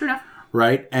character. True enough.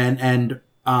 Right? And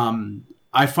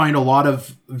I find a lot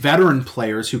of veteran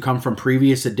players who come from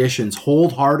previous editions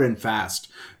hold hard and fast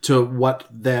to what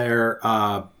their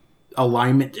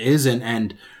alignment is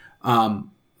and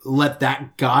let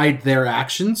that guide their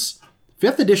actions.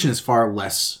 5th edition is far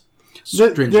less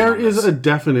stringent. There on is this. a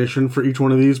definition for each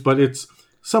one of these, but it's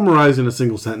summarized in a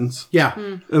single sentence. Yeah.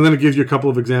 And then it gives you a couple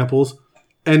of examples.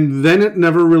 And then it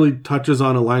never really touches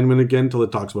on alignment again until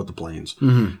it talks about the planes.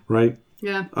 Right?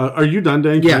 Yeah. Are you done,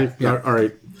 Dan? Yeah. All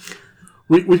right.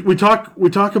 We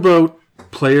talk about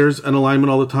players and alignment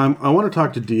all the time. I want to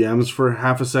talk to DMs for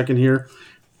half a second here,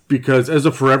 because as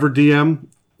a forever DM,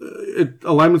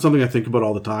 alignment's something I think about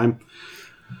all the time.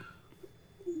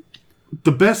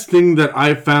 The best thing that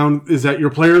I've found is that your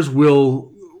players,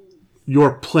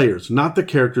 not the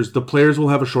characters, the players will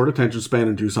have a short attention span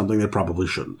and do something they probably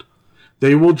shouldn't.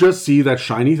 They will just see that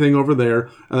shiny thing over there,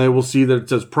 and they will see that it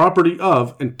says property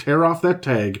of, and tear off that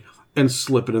tag and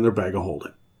slip it in their bag of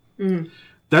holding.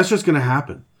 That's just going to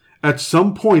happen. At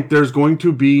some point, there's going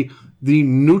to be the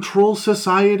neutral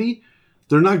society.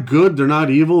 They're not good, they're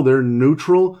not evil, they're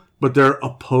neutral, but they're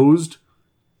opposed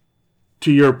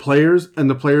to your players, and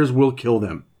the players will kill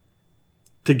them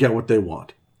to get what they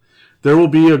want. There will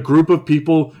be a group of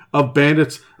people, of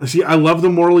bandits. See, I love the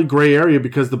morally gray area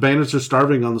because the bandits are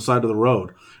starving on the side of the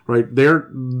road, right? They're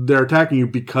attacking you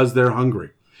because they're hungry.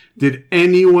 Did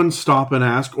anyone stop and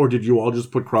ask, or did you all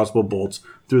just put crossbow bolts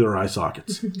through their eye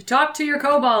sockets? Talk to your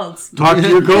kobolds. Talk to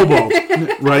your kobolds,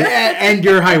 right? And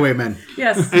your highwaymen.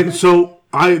 Yes. And so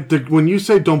when you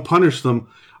say don't punish them,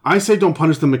 I say don't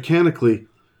punish them mechanically.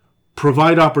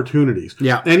 Provide opportunities.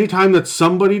 Yeah. Anytime that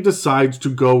somebody decides to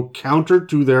go counter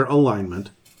to their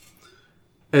alignment,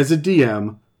 as a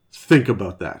DM, think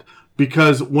about that.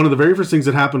 Because one of the very first things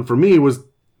that happened for me was,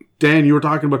 Dan, you were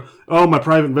talking about, my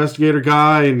private investigator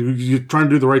guy, and he's trying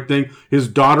to do the right thing. His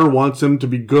daughter wants him to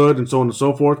be good, and so on and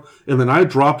so forth. And then I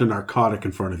dropped a narcotic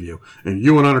in front of you, and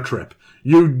you went on a trip.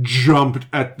 You jumped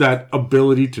at that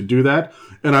ability to do that.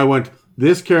 And I went,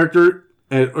 this character,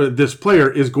 this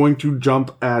player is going to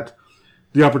jump at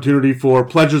the opportunity for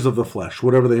pleasures of the flesh,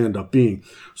 whatever they end up being.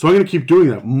 So I'm going to keep doing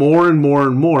that more and more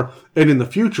and more. And in the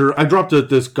future, I dropped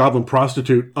this goblin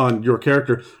prostitute on your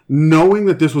character, knowing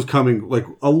that this was coming like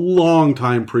a long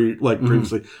time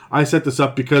previously. I set this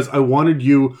up because I wanted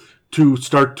you to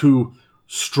start to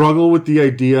struggle with the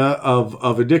idea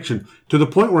of addiction, to the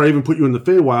point where I even put you in the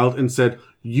Feywild and said,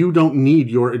 you don't need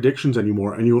your addictions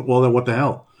anymore. And you went, well, then what the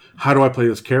hell? How do I play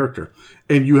this character?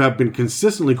 And you have been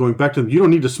consistently going back to them. You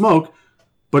don't need to smoke.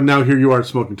 But now here you are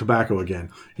smoking tobacco again.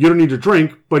 You don't need to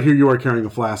drink, but here you are carrying a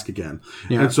flask again.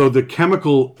 Yeah. And so the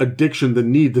chemical addiction,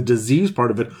 the disease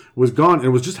part of it was gone. And it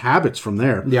was just habits from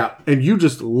there. Yeah. And you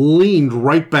just leaned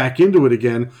right back into it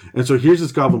again. And so here's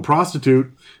this goblin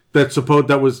prostitute there was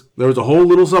a whole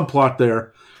little subplot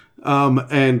there.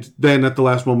 And then at the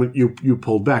last moment you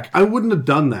pulled back. I wouldn't have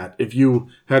done that if you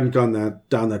hadn't gone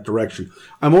down that direction.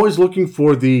 I'm always looking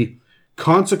for the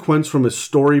consequence from a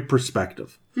story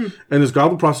perspective. And this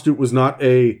goblin prostitute was not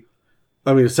it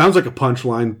sounds like a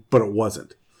punchline, but it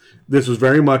wasn't. This was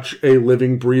very much a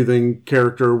living, breathing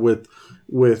character with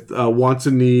wants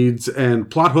and needs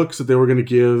and plot hooks that they were going to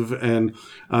give, and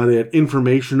they had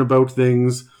information about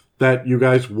things that you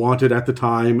guys wanted at the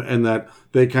time and that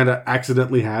they kind of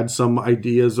accidentally had some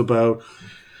ideas about.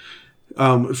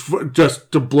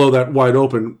 Just to blow that wide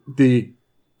open, the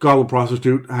goblin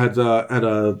prostitute had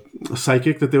a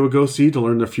psychic that they would go see to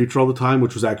learn their future all the time,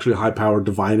 which was actually a high-powered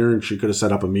diviner, and she could have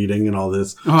set up a meeting and all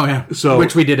this. Oh, yeah. So,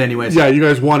 which we did anyways. Yeah, you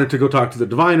guys wanted to go talk to the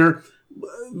diviner,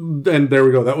 and there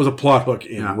we go. That was a plot hook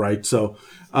right? So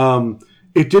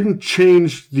it didn't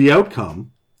change the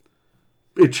outcome.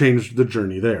 It changed the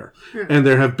journey there. And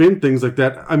there have been things like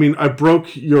that. I mean, I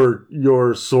broke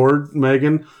your sword,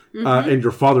 Megan, and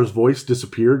your father's voice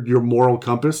disappeared. Your moral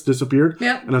compass disappeared.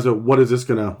 Yep. And I said, what is this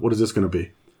gonna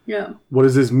be? Yeah. What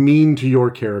does this mean to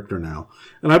your character now?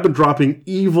 And I've been dropping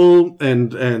evil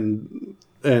and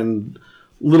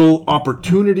little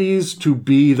opportunities to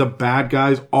be the bad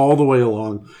guys all the way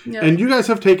along. Yep. And you guys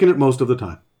have taken it most of the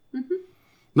time.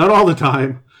 Not all the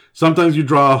time. Sometimes you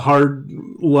draw a hard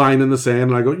line in the sand,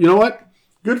 and I go, you know what?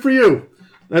 Good for you.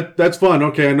 That's fun.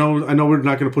 Okay, I know we're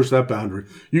not going to push that boundary.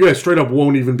 You guys straight up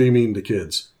won't even be mean to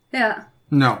kids. Yeah.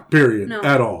 No. Period. No.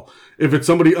 At all. If it's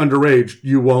somebody underage,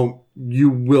 you won't. You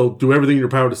will do everything in your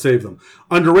power to save them.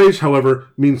 Underage, however,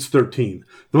 means 13.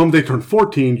 The moment they turn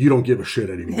 14, you don't give a shit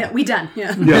anymore. Yeah, we done.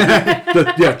 Yeah.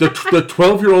 The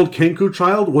 12-year-old Kenku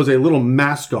child was a little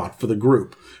mascot for the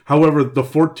group. However, the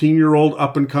 14-year-old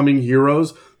up-and-coming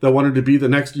heroes that wanted to be the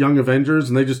next young Avengers,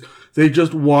 and they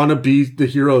just want to be the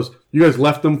heroes. You guys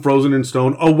left them frozen in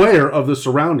stone, aware of the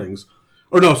surroundings.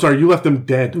 Or no, sorry, you left them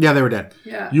dead. Yeah, they were dead.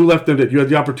 Yeah. You left them dead. You had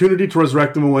the opportunity to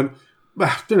resurrect them and went,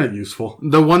 They're not useful.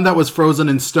 The one that was frozen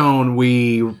in stone,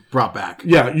 we brought back.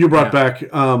 Yeah, you brought back.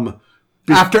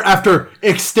 After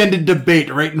extended debate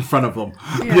right in front of them.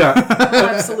 Yeah. Oh,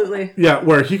 absolutely. Yeah,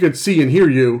 where he could see and hear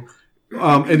you.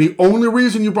 And the only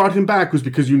reason you brought him back was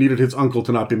because you needed his uncle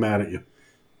to not be mad at you.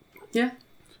 Yeah.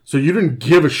 So you didn't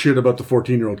give a shit about the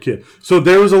 14-year-old kid. So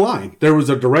there was a line. There was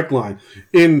a direct line.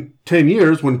 In 10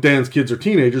 years, when Dan's kids are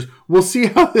teenagers, we'll see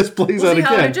how this plays out See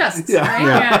how it again. adjusts, Yeah. right?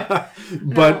 Yeah.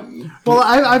 But Well,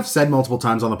 I've said multiple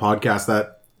times on the podcast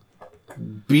that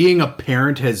being a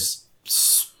parent has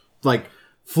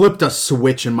flipped a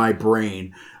switch in my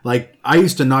brain. Like, I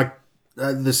used to not.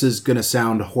 This is gonna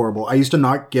sound horrible. I used to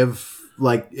not give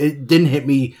it didn't hit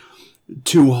me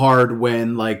too hard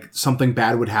when something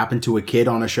bad would happen to a kid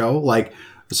on a show. Like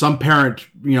some parent,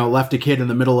 left a kid in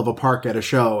the middle of a park at a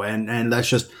show, and that's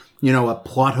just a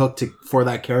plot hook for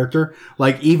that character.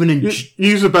 Like even in you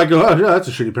use it back and go, oh, yeah, that's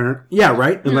a shitty parent. yeah,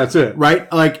 right, And that's it.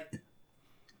 right. Like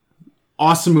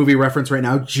awesome movie reference right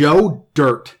now. Joe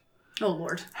Dirt Oh,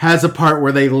 Lord. has a part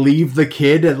where they leave the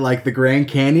kid at the Grand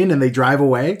Canyon and they drive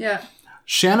away. Yeah.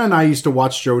 Shannon and I used to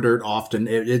watch Joe Dirt often.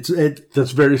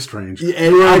 That's very strange.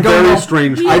 I don't know.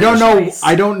 Strange. We- I don't know. choice.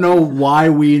 I don't know why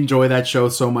we enjoy that show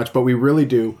so much, but we really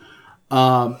do.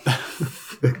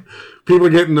 People are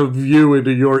getting a view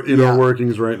into your inner Yeah.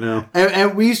 workings right now.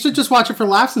 And we used to just watch it for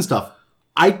laughs and stuff.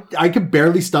 I could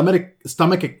barely stomach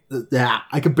it.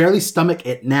 I could barely stomach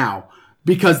it now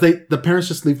because the parents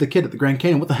just leave the kid at the Grand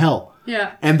Canyon. What the hell?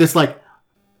 Yeah. And this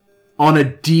on a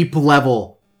deep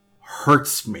level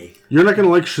hurts me. You're not going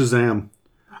to like Shazam.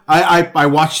 I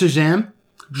watched Shazam.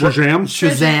 Shazam?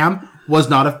 Shazam was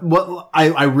not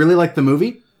I really like the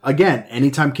movie. Again,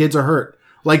 anytime kids are hurt.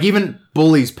 Like even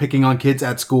bullies picking on kids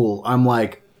at school. I'm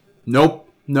like, nope,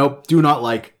 do not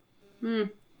like.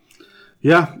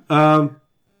 Yeah.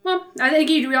 Well, I think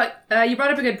you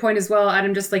brought up a good point as well,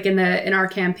 Adam. Just in our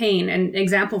campaign, an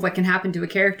example of what can happen to a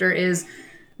character is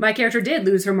my character did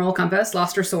lose her moral compass,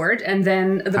 lost her sword, and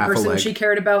then the Half a person leg. she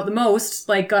cared about the most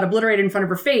got obliterated in front of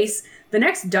her face. The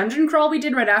next dungeon crawl we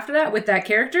did right after that with that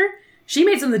character, she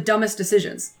made some of the dumbest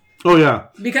decisions. Oh, yeah.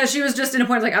 Because she was just in a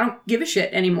point I don't give a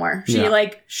shit anymore. She Yeah.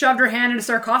 shoved her hand in a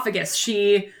sarcophagus.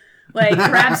 She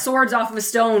grabbed swords off of a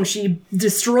stone. She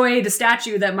destroyed a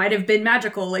statue that might have been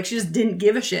magical. She just didn't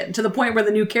give a shit. To the point where the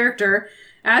new character,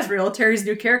 Asriel, Terry's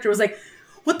new character, was like,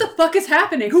 what the fuck is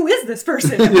happening? Who is this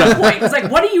person? At one point, it was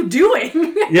what are you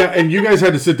doing? Yeah, and you guys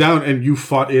had to sit down and you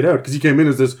fought it out because you came in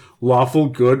as this lawful,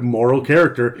 good, moral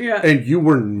character, Yeah. and you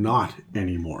were not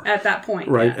anymore. At that point,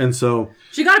 Right? yeah. And so,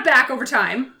 She got it back over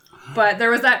time, but there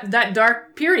was that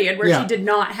dark period where Yeah. she did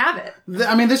not have it.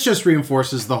 I mean, this just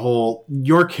reinforces the whole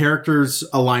your character's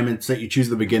alignments that you choose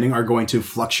at the beginning are going to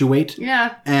fluctuate.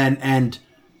 Yeah. And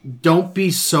don't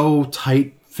be so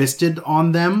tight-fisted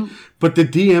on them. but the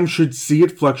DM should see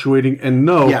it fluctuating and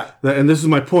know Yeah. that, and this is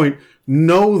my point,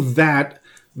 know that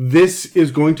this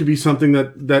is going to be something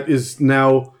that is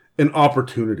now an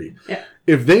opportunity. Yeah.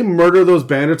 If they murder those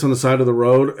bandits on the side of the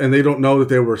road and they don't know that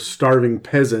they were starving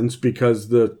peasants because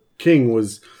the king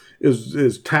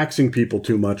is taxing people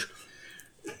too much,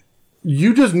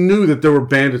 you just knew that there were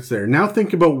bandits there. Now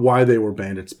think about why they were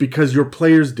bandits, because your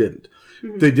players didn't.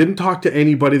 Mm-hmm. They didn't talk to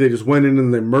anybody. They just went in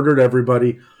and they murdered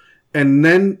everybody. And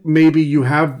then maybe you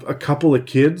have a couple of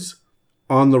kids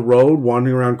on the road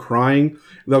wandering around crying.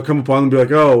 They'll come upon them and be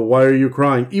like, oh, why are you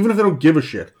crying? Even if they don't give a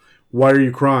shit. Why are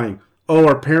you crying? Oh,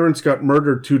 our parents got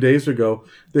murdered 2 days ago.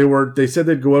 They said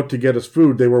they'd go out to get us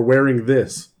food. They were wearing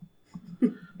this.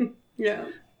 Yeah.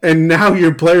 And now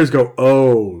your players go,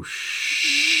 oh,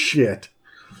 shit.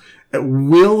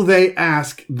 Will they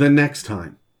ask the next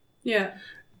time? Yeah.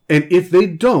 And if they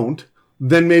don't,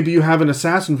 then maybe you have an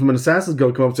assassin from an Assassin's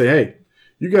Guild come up and say, hey,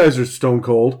 you guys are stone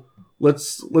cold.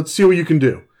 Let's see what you can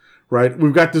do, right?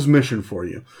 We've got this mission for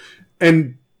you.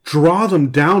 And draw them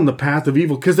down the path of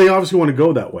evil, because they obviously want to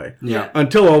go that way. Yeah.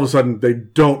 Until all of a sudden they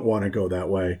don't want to go that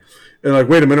way. And like,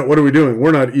 wait a minute, what are we doing?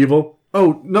 We're not evil.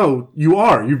 Oh, no, you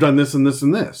are. You've done this and this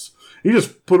and this. You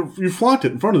just you flaunt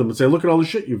it in front of them and say, look at all the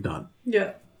shit you've done.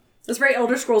 Yeah. That's very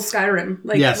Elder Scrolls Skyrim.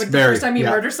 Yes, with very, the first time you yeah.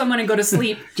 murder someone and go to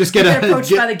sleep, Just get get a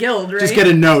approached by the guild, right? Just get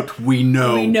a note. We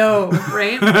know. We know,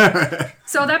 right?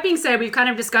 So that being said, we've kind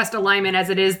of discussed alignment as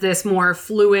it is this more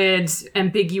fluid,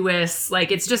 ambiguous,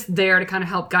 it's just there to kind of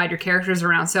help guide your characters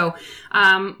around. So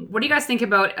what do you guys think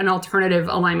about an alternative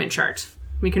alignment chart?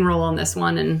 We can roll on this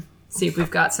one and see if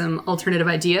we've got some alternative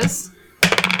ideas.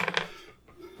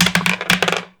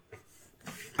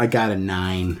 I got a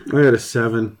 9. I got a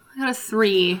 7. I got a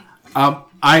 3.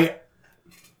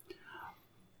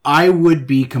 I would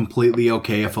be completely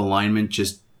okay if alignment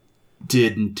just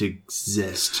didn't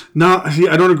exist. No, see,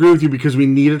 I don't agree with you because we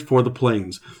need it for the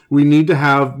planes. We need to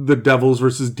have the devils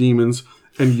versus demons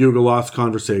and Yugoloth's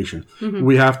conversation.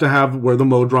 We have to have where the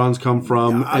Modrons come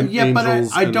from and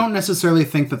angels. But I don't necessarily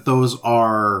think that those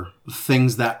are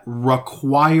things that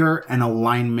require an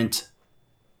alignment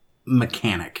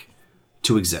mechanic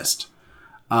to exist.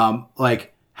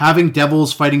 Like having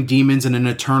devils fighting demons in an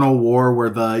eternal war where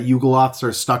the Yugoloths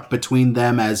are stuck between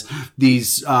them as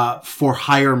these for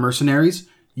hire mercenaries.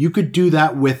 You could do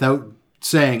that without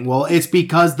saying, well, it's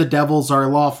because the devils are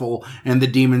lawful and the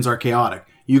demons are chaotic.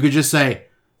 You could just say,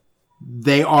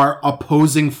 they are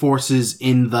opposing forces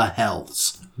in the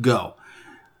hells. Go.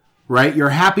 Right? Your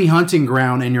happy hunting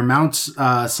ground and your Mount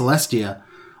Celestia,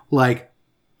 like,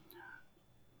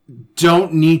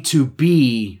 don't need to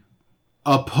be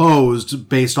opposed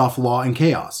based off law and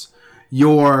chaos.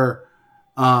 Your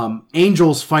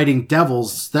angels fighting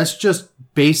devils, that's just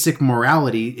basic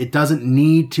morality. It doesn't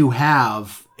need to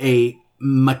have a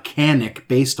mechanic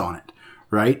based on it.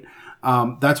 Right?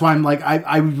 That's why I'm like,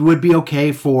 I would be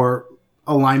okay for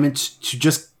alignment to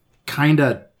just kind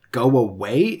of go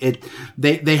away.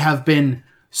 They have been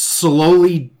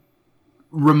slowly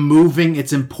removing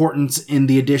its importance in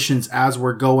the editions as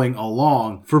we're going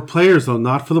along. For players, though,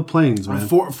 not for the planes, man.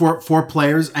 For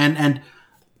players, and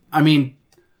I mean,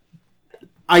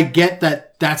 I get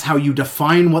that that's how you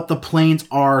define what the planes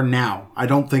are now. I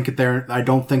don't think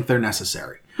they're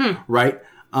necessary. Right?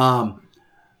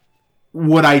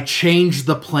 Would I change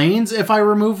the planes if I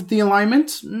removed the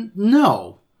alignment?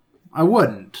 No, I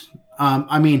wouldn't.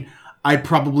 I mean, I'd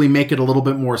probably make it a little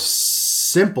bit more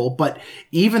simple, but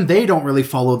even they don't really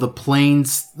follow the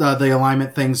planes, the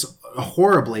alignment things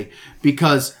horribly,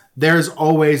 because there's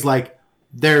always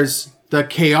there's the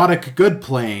chaotic good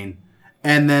plane,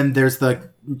 and then there's the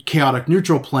chaotic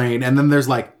neutral plane, and then there's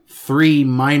 3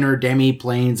 minor demi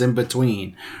planes in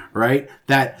between, right?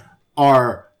 That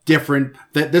are different.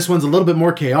 That this one's a little bit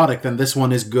more chaotic than this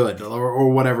one is good, or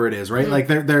whatever it is, right?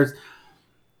 There's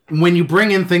when you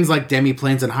bring in things like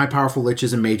demi-planes and high powerful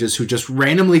liches and mages who just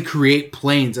randomly create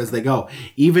planes as they go,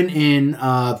 even in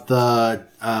the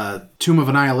Tomb of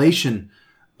Annihilation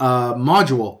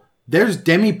module, there's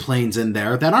demi-planes in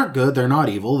there that aren't good, they're not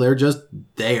evil, they're just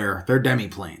there. They're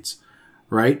demi-planes,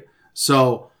 right?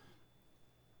 So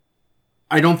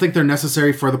I don't think they're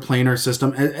necessary for the planar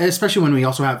system, especially when we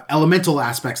also have elemental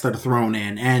aspects that are thrown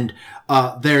in, and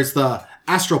there's the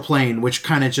astral plane, which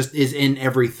kind of just is in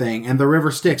everything, and the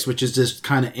river Styx, which is just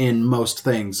kind of in most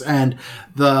things, and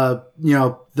the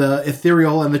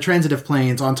ethereal and the transitive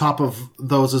planes on top of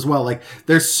those as well.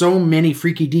 There's so many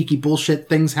freaky deaky bullshit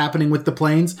things happening with the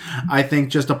planes. I think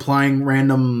just applying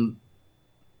random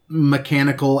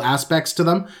mechanical aspects to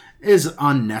them is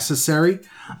unnecessary.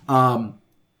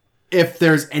 If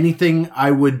there's anything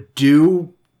I would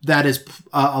do that is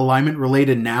alignment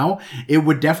related now, it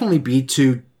would definitely be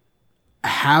to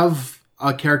have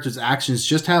a character's actions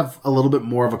just have a little bit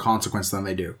more of a consequence than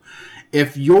they do.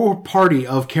 If your party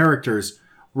of characters,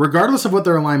 regardless of what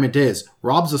their alignment is,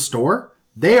 robs a store,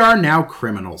 they are now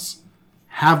criminals.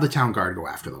 Have the town guard go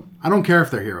after them. I don't care if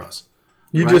they're heroes.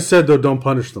 You just said, though, don't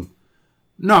punish them.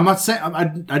 No, I'm not saying... I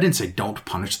didn't say don't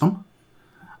punish them.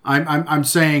 I'm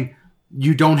saying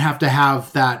you don't have to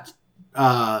have that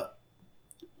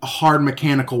hard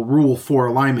mechanical rule for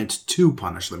alignment to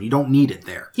punish them. You don't need it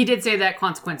there. He did say that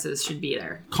consequences should be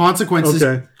there.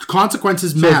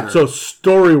 Consequences matter. So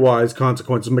story-wise,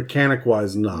 consequences,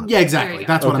 mechanic-wise, not. Yeah, exactly.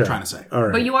 That's what I'm trying to say. All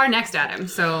right. But you are next, Adam,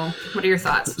 so what are your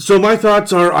thoughts? So my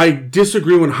thoughts are I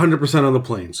disagree 100% on the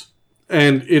planes.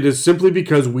 And it is simply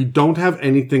because we don't have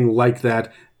anything like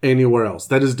that anywhere else.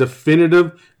 That is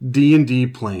definitive D&D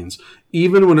planes.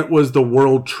 Even when it was the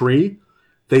world tree,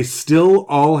 they still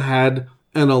all had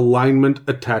an alignment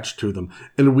attached to them.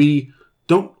 And we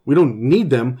don't need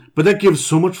them, but that gives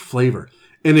so much flavor.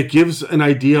 And it gives an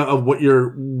idea of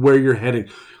where you're heading.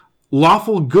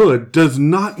 Lawful good does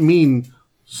not mean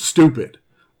stupid.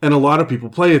 And a lot of people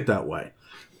play it that way.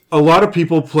 A lot of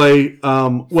people play,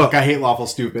 Look, I hate lawful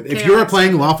stupid. If you're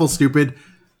playing lawful stupid,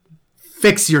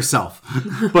 fix yourself.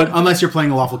 But unless you're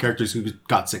playing a lawful character who's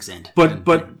got 6 int.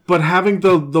 But having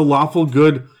the lawful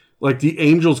good, like the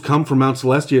angels come from Mount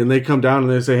Celestia and they come down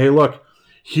and they say, hey, look,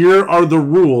 here are the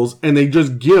rules. And they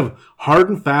just give hard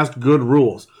and fast good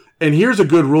rules. And here's a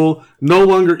good rule. No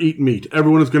longer eat meat.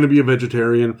 Everyone is going to be a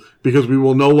vegetarian because we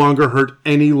will no longer hurt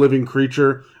any living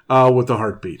creature with a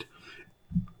heartbeat.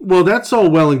 Well, that's all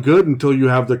well and good until you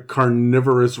have the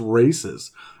carnivorous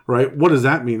races, right? What does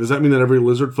that mean? Does that mean that every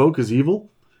lizard folk is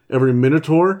evil? Every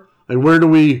minotaur? Like, where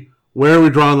are we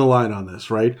drawing the line on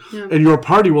this, right? Yeah. And your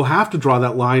party will have to draw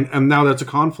that line, and now that's a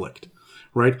conflict,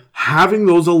 right? Having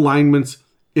those alignments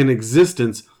in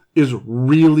existence is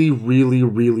really, really,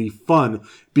 really fun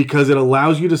because it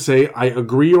allows you to say, I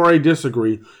agree or I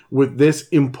disagree with this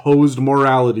imposed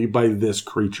morality by this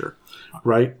creature,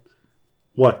 right?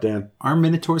 What, Dan? Are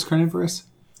minotaurs carnivorous?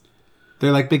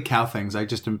 They're like big cow things.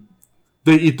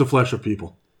 They eat the flesh of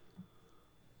people.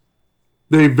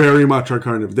 They very much are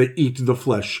carnivore. They eat the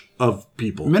flesh of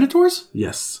people. Minotaurs?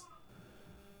 Yes.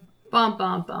 Bum,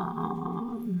 bum,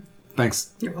 bum.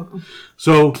 Thanks. You're welcome.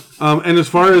 So, and as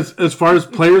far as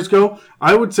players go,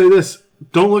 I would say this: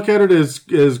 don't look at it as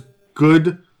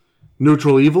good,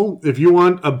 neutral, evil. If you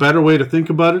want a better way to think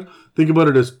about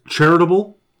it as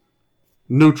charitable,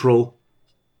 neutral,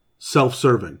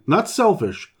 self-serving. Not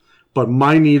selfish, but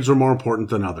my needs are more important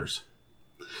than others.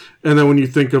 And then when you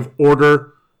think of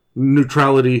order,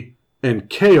 neutrality, and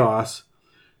chaos,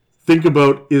 think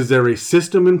about, is there a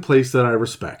system in place that I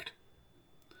respect?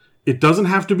 It doesn't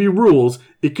have to be rules.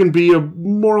 It can be a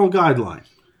moral guideline.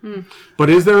 But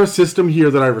is there a system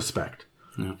here that I respect?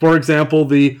 Yeah. For example,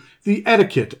 the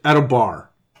etiquette at a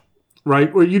bar,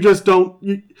 right? Where you just don't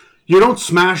you don't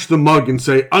smash the mug and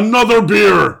say another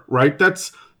beer, right?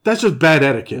 That's just bad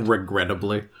etiquette.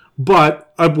 Regrettably.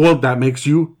 But well, that makes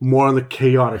you more on the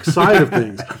chaotic side of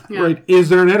things, yeah. Right? Is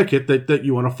there an etiquette that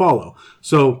you want to follow?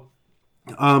 So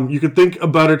you can think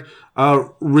about it: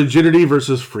 rigidity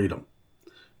versus freedom.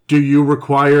 Do you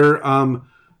require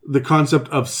the concept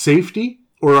of safety,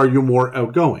 or are you more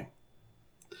outgoing?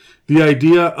 The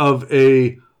idea of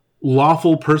a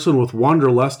lawful person with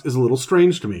wanderlust is a little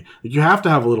strange to me. You have to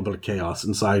have a little bit of chaos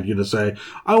inside you to say,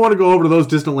 I want to go over to those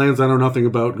distant lands I know nothing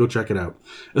about, go check it out.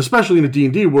 Especially in a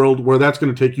D&D world where that's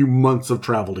going to take you months of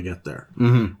travel to get there.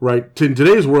 Mm-hmm. Right? In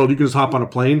today's world, you can just hop on a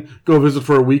plane, go visit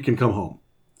for a week, and come home.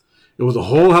 It was a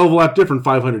whole hell of a lot different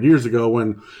 500 years ago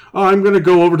when I'm going to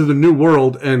go over to the new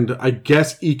world and I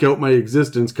guess eke out my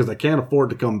existence because I can't afford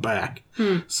to come back.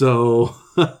 So,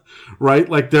 right?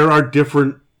 Like there are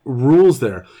different rules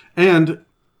there. And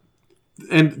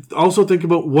also think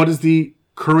about what is the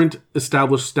current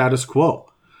established status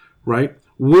quo, right?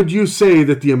 Would you say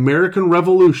that the American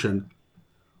Revolution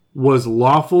was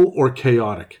lawful or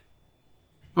chaotic?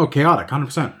 Oh, chaotic,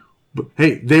 100%. But,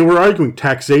 hey, they were arguing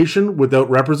taxation without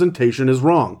representation is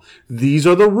wrong. These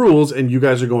are the rules, and you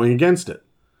guys are going against it.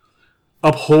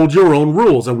 Uphold your own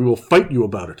rules, and we will fight you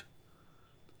about it.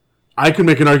 I could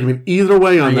make an argument either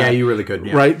way on that. Yeah, you really could.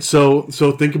 Yeah. Right? So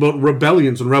think about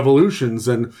rebellions and revolutions,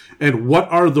 and what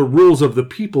are the rules of the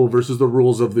people versus the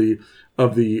rules of the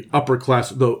upper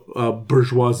class, the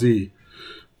bourgeoisie.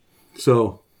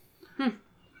 So.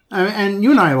 And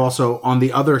you and I are also on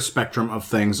the other spectrum of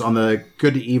things, on the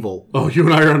good to evil. Oh, you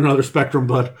and I are on another spectrum,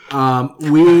 bud.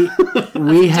 We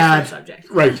had subject.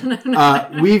 Right.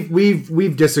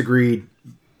 We've disagreed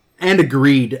and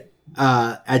agreed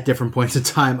at different points in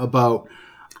time about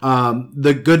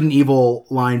the good and evil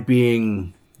line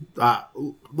being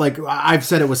like I've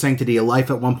said it was sanctity of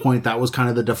life at one point. That was kind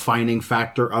of the defining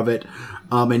factor of it,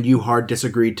 and you hard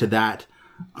disagreed to that.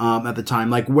 At the time,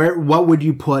 like what would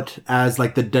you put as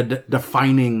like the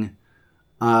defining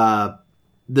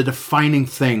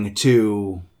thing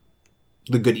to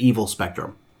the good evil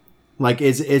spectrum? Like,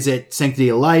 is it sanctity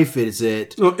of life? Is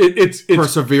it it's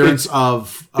perseverance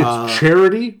of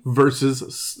charity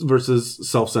versus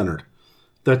self-centered?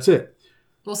 That's it.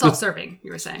 Well, self-serving,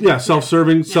 you were saying. Yeah,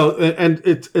 self-serving. Yeah. So and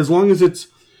it's as long as it's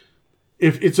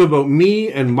if it's about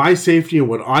me and my safety and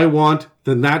what I want,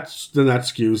 then that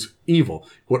skews evil.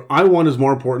 What I want is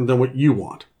more important than what you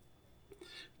want.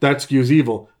 That skews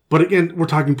evil. But again, we're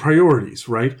talking priorities,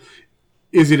 right?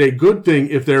 Is it a good thing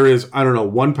if there is,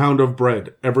 1 pound of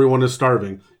bread, everyone is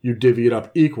starving, you divvy it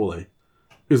up equally?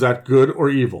 Is that good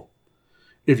or evil?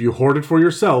 If you hoard it for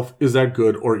yourself, is that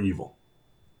good or evil?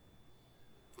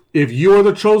 If you are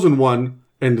the chosen one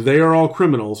and they are all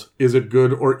criminals, is it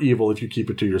good or evil if you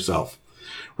keep it to yourself?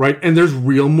 Right? And there's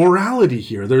real morality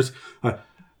here. There's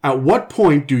at what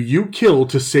point do you kill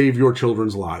to save your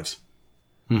children's lives?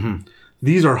 Mm-hmm.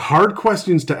 These are hard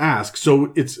questions to ask.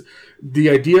 So it's the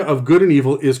idea of good and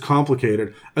evil is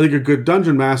complicated. I think a good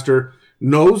dungeon master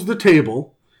knows the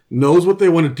table, knows what they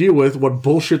want to deal with, what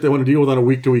bullshit they want to deal with on a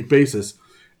week-to-week basis,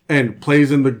 and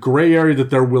plays in the gray area that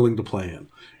they're willing to play in.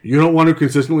 You don't want to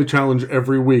consistently challenge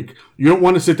every week. You don't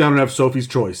want to sit down and have Sophie's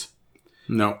Choice.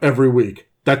 No. Every week.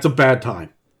 That's a bad time.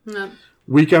 No.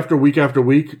 Week after week after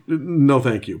week, no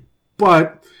thank you.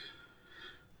 But,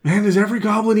 man, is every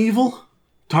goblin evil?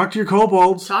 Talk to your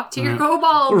kobolds. Talk to your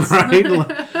kobolds. Right?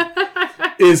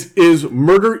 Is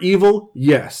murder evil?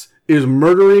 Yes. Is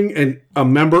murdering a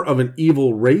member of an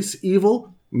evil race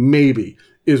evil? Maybe.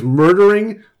 Is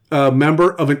murdering a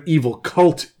member of an evil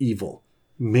cult evil?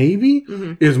 maybe?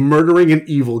 Is murdering an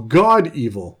evil god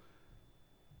evil?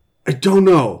 I don't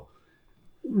know.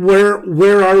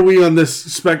 Where are we on this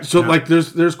spec? So, like,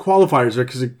 there's qualifiers there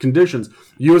because conditions.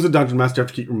 You as a dungeon master have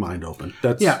to keep your mind open.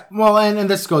 That's Well, and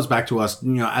this goes back to us,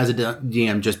 as a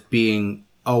DM, just being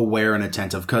aware and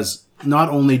attentive, because not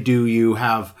only do you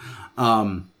have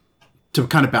to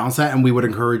kind of balance that, and we would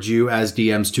encourage you as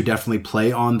DMs to definitely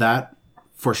play on that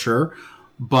for sure.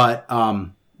 But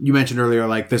you mentioned earlier,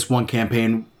 like, this one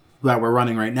campaign that we're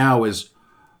running right now is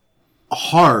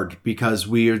hard because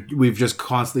we've just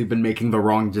constantly been making the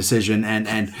wrong decision,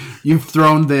 and you've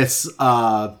thrown this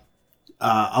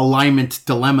alignment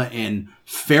dilemma in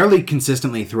fairly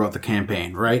consistently throughout the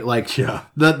campaign, right? Like,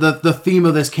 the theme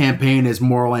of this campaign is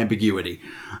moral ambiguity.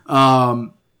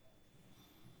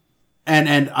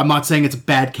 And I'm not saying it's a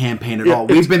bad campaign at all.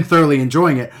 We've been thoroughly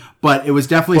enjoying it, but it was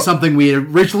definitely something we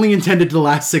originally intended to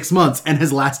last 6 months and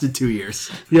has lasted 2 years.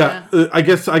 I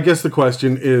guess the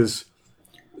question is,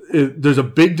 there's a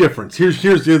big difference. Here's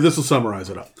this will summarize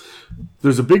it up.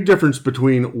 There's a big difference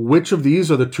between which of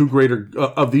these are the two greater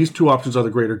of these two options are the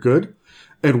greater good,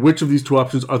 and which of these two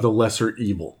options are the lesser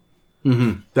evil.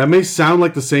 That may sound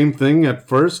like the same thing at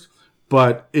first,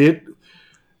 but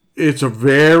it's a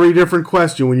very different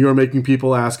question when you're making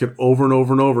people ask it over and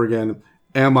over and over again.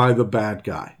 Am I the bad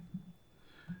guy?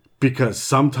 Because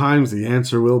sometimes the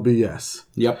answer will be yes.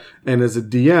 Yep. And as a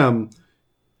DM,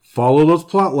 follow those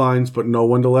plot lines, but know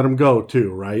when to let them go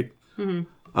too, right? Megan,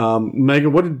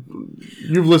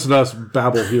 you've listened to us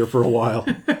babble here for a while.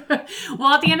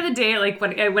 Well, at the end of the day, like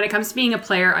when it comes to being a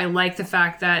player, I like the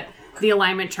fact that the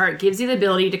alignment chart gives you the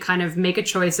ability to kind of make a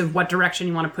choice of what direction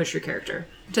you want to push your character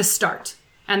to start.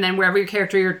 And then wherever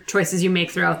your choices you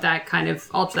make throughout that kind of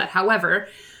alter that. However,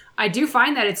 I do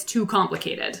find that it's too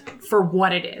complicated for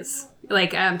what it is.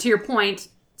 Like, to your point,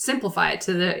 simplify it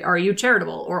to are you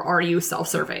charitable or are you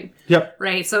self-serving? Yep.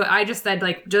 Right? So I just said,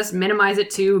 like, just minimize it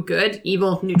to good,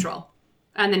 evil, neutral.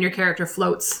 And then your character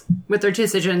floats with their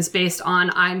decisions based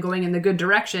on I'm going in the good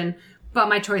direction, but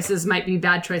my choices might be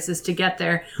bad choices to get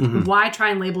there. Why try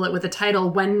and label it with a title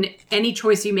when any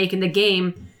choice you make in the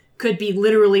game could be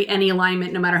literally any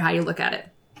alignment, no matter how you look at it?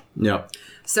 Yep.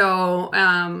 So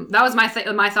that was my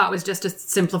thought was just to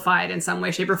simplify it in some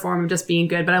way, shape, or form of just being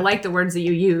good. But I like the words that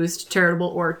you used, charitable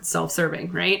or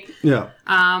self-serving, right? Yeah.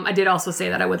 I did also say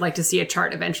that I would like to see a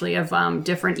chart eventually of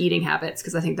different eating habits,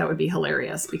 because I think that would be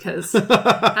hilarious. Because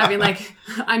having like,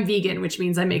 I'm vegan, which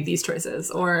means I make these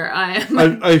choices, or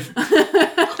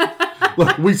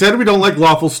Look, we said we don't like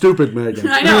lawful stupid, Megan.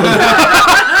 I know.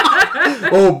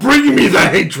 Oh, bring me the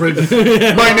hatred.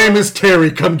 My name is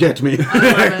Terry. Come get me.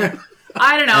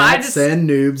 I don't know. I just send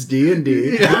noobs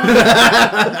D&D.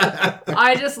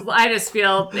 I just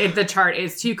feel the chart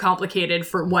is too complicated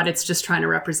for what it's just trying to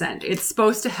represent. It's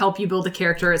supposed to help you build a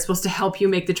character. It's supposed to help you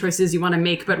make the choices you want to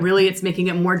make, but really it's making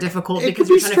it more difficult because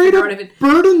you're trying to figure out if it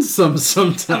burdensome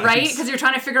sometimes. Right? Because you're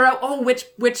trying to figure out,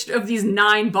 which of these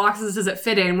 9 boxes does it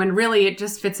fit in, when really it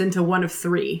just fits into one of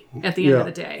 3 at the end of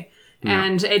the day.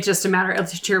 And it's just a matter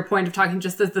of, to your point of talking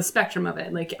just the spectrum of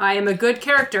it. Like, I am a good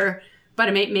character, but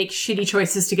I may make shitty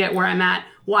choices to get where I'm at.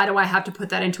 Why do I have to put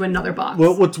that into another box?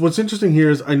 Well, what's interesting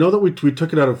here is I know that we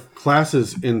took it out of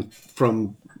classes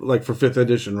from like for 5th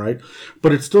edition, right?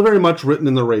 But it's still very much written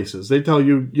in the races. They tell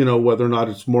you, whether or not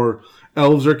it's more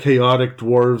elves are chaotic,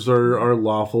 dwarves are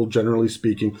lawful, generally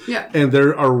speaking. Yeah. And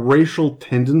there are racial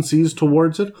tendencies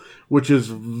towards it, which is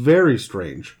very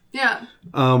strange. Yeah.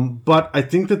 But I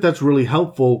think that that's really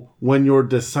helpful when you're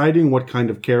deciding what kind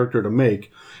of character to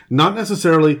make. Not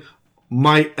necessarily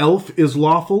my elf is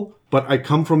lawful, but I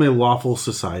come from a lawful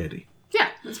society. Yeah,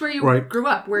 that's where you Right. grew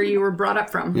up, where you were brought up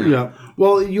from. Yeah.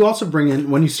 Well, you also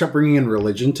when you start bringing in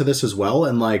religion to this as well,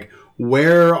 and like,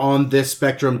 where on this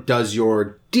spectrum does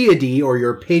your deity or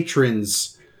your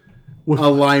patron's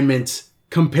alignment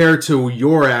compare to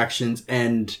your actions?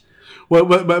 And Well,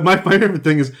 but my favorite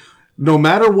thing is, no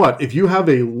matter what, if you have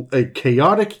a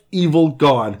chaotic, evil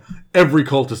god, every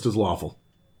cultist is lawful.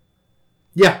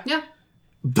 yeah. Yeah.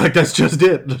 Like, that's just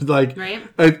it. Like, Right.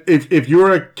 if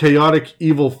you're a chaotic,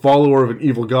 evil follower of an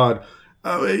evil god,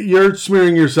 you're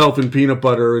smearing yourself in peanut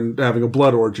butter and having a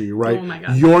blood orgy, right? Oh my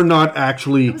God. You're not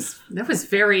actually... That was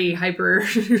very hyper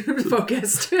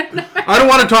focused. I don't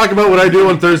want to talk about what I do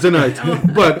on Thursday nights,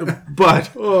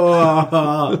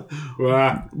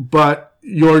 but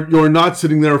you're not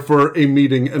sitting there for a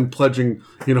meeting and pledging,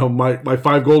 my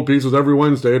 5 gold pieces every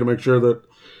Wednesday to make sure that,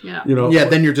 Yeah. Yeah,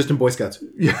 then you're just in Boy Scouts.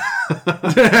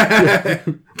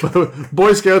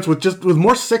 Boy Scouts with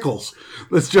more sickles.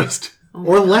 It's just...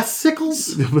 Or less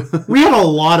sickles? We had a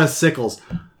lot of sickles.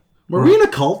 Were we in a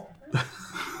cult?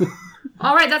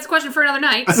 All right, that's a question for another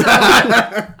night. So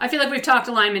I feel like we've talked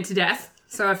alignment to death.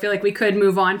 So I feel like we could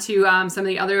move on to some of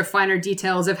the other finer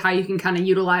details of how you can kind of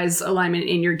utilize alignment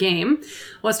in your game.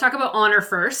 Let's talk about honor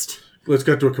first. Let's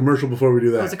get to a commercial before we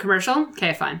do that. That was a commercial?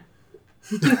 Okay, fine.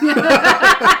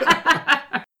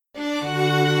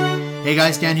 Hey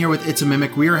guys, Dan here with It's a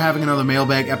Mimic. We are having another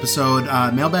mailbag episode,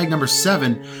 mailbag number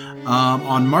 7,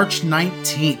 on March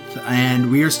 19th,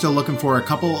 and we are still looking for a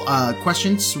couple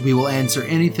questions. We will answer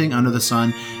anything under the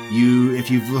sun. If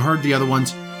you've heard the other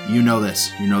ones, you know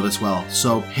this well.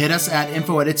 So hit us at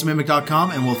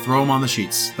info@itsamimic.com and we'll throw them on the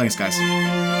sheets. Thanks, guys.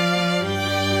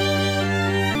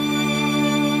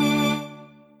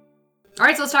 All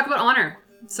right, so let's talk about honor.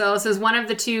 So this is one of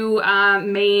the two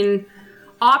main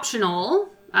optional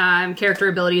character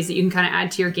abilities that you can kind of add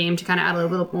to your game to kind of add a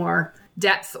little bit more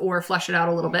depth or flesh it out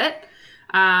a little bit.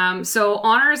 So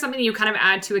honor is something that you kind of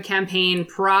add to a campaign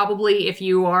probably if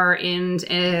you are in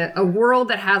a world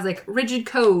that has like rigid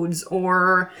codes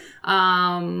or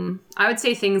I would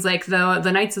say things like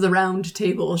the Knights of the Round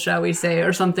Table, shall we say,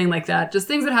 or something like that. Just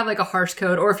things that have like a harsh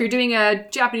code. Or if you're doing a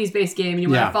Japanese-based game and you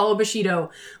want to follow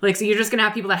Bushido, like so you're just going to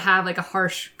have people that have like a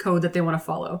harsh code that they want to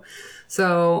follow.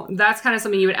 So that's kind of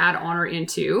something you would add honor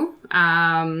into.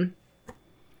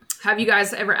 Have you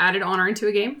guys ever added honor into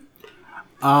a game?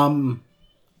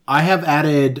 I have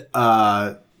added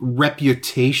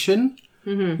reputation,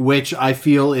 which I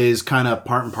feel is kind of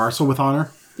part and parcel with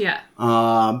honor. Yeah.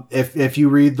 If you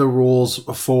read the rules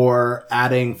for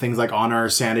adding things like honor,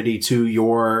 sanity to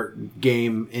your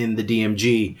game in the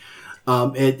DMG,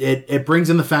 it brings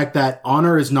in the fact that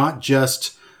honor is not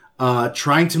just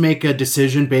trying to make a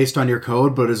decision based on your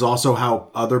code, but is also how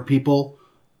other people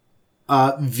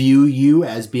view you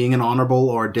as being an honorable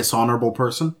or dishonorable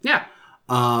person. Yeah.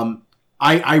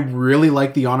 I really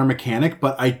like the honor mechanic,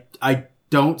 but I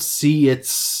don't see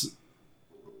its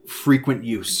frequent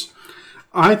use.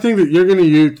 I think that you're going to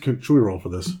use... Should we roll for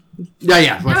this?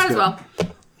 Yeah. Might as well.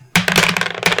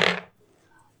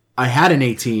 I had an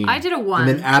 18. I did a 1. And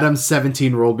then Adam's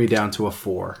 17 rolled me down to a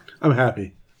 4. I'm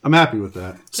happy with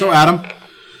that. So, Adam?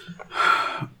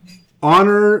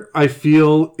 Honor, I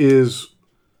feel, is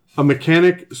a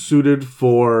mechanic suited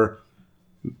for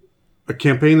a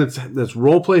campaign that's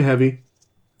roleplay heavy,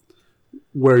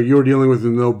 where you're dealing with the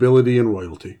nobility and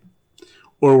royalty,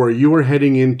 or where you are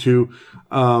heading into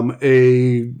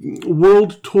a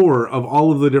world tour of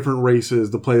all of the different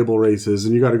races, the playable races,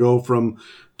 and you got to go from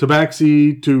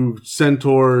tabaxi to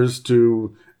centaurs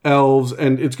to elves,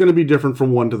 and it's going to be different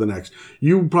from one to the next.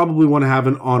 You probably want to have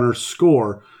an honor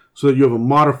score so that you have a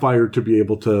modifier to be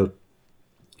able to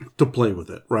play with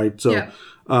it, right? So yeah.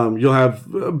 You'll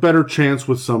have a better chance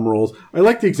with some rolls. I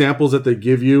like the examples that they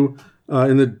give you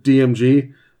in the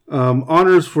DMG.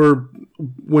 Honors for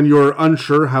when you're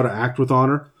unsure how to act with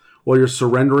honor, while you're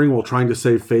surrendering while trying to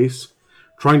save face,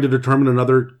 trying to determine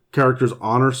another character's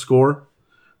honor score,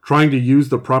 trying to use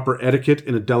the proper etiquette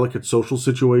in a delicate social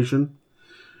situation,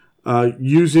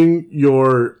 using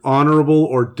your honorable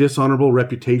or dishonorable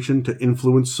reputation to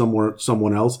influence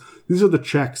someone else. These are the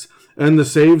checks. And the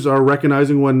saves are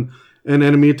recognizing when an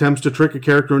enemy attempts to trick a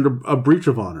character into a breach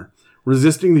of honor,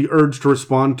 resisting the urge to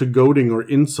respond to goading or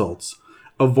insults,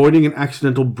 avoiding an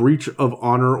accidental breach of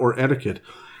honor or etiquette.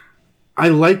 I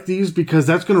like these because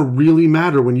that's going to really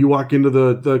matter when you walk into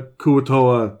the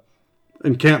Kuo-toa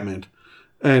encampment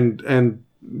and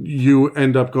you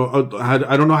end up going, I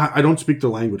don't know how, I don't speak the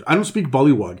language. I don't speak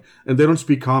Bullywug and they don't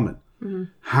speak Common. Mm-hmm.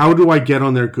 How do I get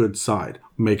on their good side?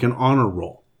 Make an honor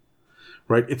roll.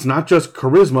 Right? It's not just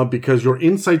charisma because your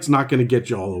insight's not going to get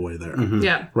you all the way there. Mm-hmm.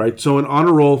 Yeah. Right? So an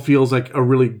honor roll feels like a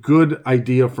really good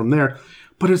idea from there,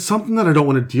 but it's something that I don't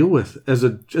want to deal with as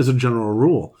a general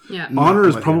rule. Yeah. Honor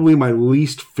is probably my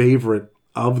least favorite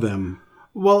of them.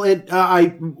 Well, I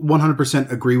 100%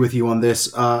 agree with you on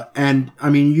this. And I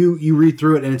mean, you read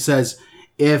through it and it says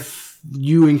if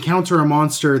you encounter a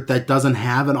monster that doesn't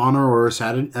have an honor or a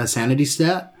sanity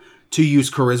stat, to use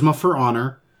charisma for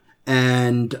honor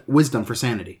and wisdom for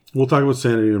sanity. We'll talk about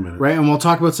sanity in a minute. Right, and we'll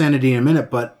talk about sanity in a minute,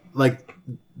 but like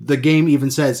the game even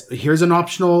says, here's an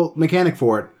optional mechanic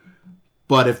for it.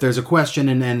 But if there's a question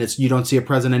and it's you don't see it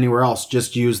present anywhere else,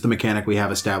 just use the mechanic we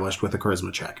have established with a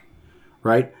charisma check.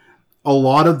 Right? A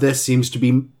lot of this seems to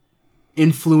be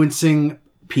influencing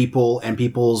people and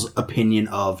people's opinion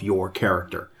of your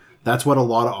character. That's what a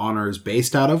lot of honor is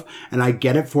based out of. And I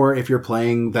get it for if you're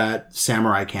playing that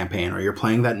samurai campaign or you're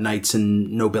playing that knights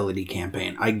and nobility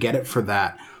campaign. I get it for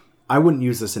that. I wouldn't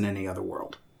use this in any other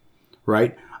world.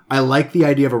 Right? I like the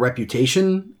idea of a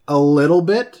reputation a little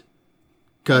bit.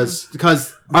 But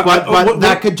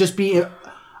that could just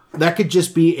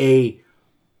be a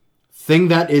thing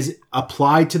that is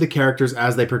applied to the characters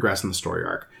as they progress in the story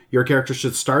arc. Your character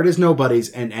should start as nobodies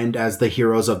and end as the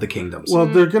heroes of the kingdoms. Well,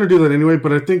 they're going to do that anyway,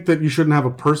 but I think that you shouldn't have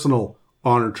a personal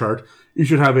honor chart. You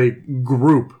should have a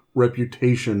group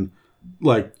reputation,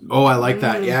 like, oh, I like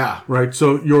that. Yeah. right?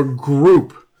 So your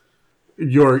group,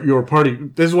 your party.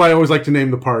 This is why I always like to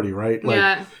name the party, right? Like,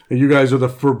 Yeah. you guys are the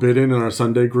Forbidden in our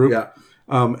Sunday group. Yeah.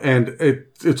 And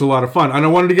it's a lot of fun. And I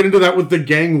wanted to get into that with the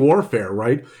gang warfare,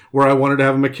 right? Where I wanted to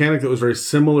have a mechanic that was very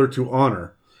similar to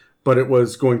honor, but it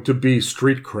was going to be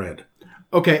street cred.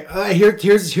 Okay,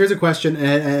 here's a question,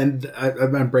 and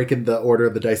I'm breaking the order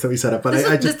of the dice that we set up, but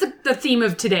This is the theme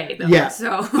of today, though. Yeah.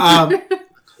 So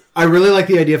I really like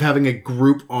the idea of having a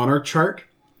group honor chart,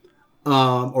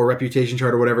 or reputation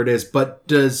chart, or whatever it is. But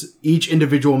does each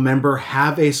individual member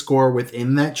have a score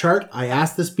within that chart? I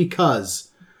ask this because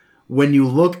when you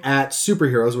look at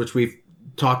superheroes, which we've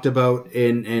talked about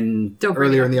in Don't bring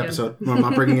earlier it in the up episode, well, I'm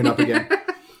not bringing it up again.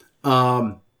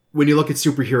 When you look at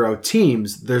superhero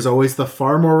teams, there's always the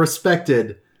far more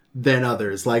respected than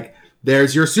others. Like,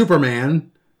 there's your Superman,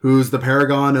 who's the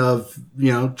paragon of,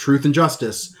 truth and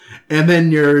justice. And then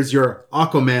there's your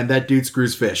Aquaman, that dude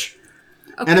screws fish.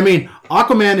 Okay. And I mean,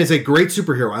 Aquaman is a great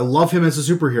superhero. I love him as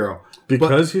a superhero.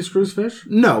 Because he screws fish?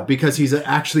 No, because he's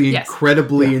actually an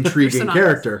incredibly intriguing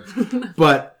character.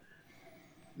 But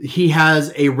he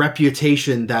has a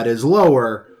reputation that is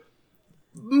lower,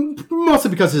 mostly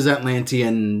because his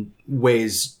Atlantean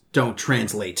ways don't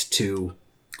translate to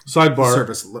Sidebar,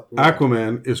 surface.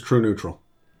 Aquaman is true neutral.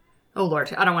 oh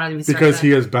Lord, I don't want to even start Because that.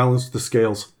 he has balanced the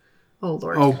scales. Oh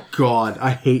Lord. Oh God, I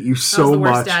hate you That was so the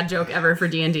worst much. dad joke ever for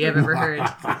D&D I've ever heard.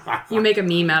 You make a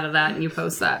meme out of that and you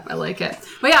post that. I like it.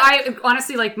 But yeah, I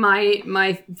honestly, like,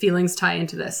 my feelings tie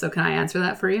into this. So can I answer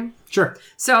that for you? Sure.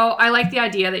 So I like the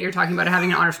idea that you're talking about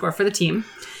having an honor score for the team.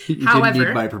 You However, didn't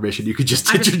need my permission. You could just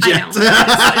I interject. know.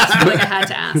 I just feel like I had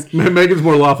to ask. Megan's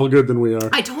more lawful good than we are.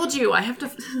 I told you. I have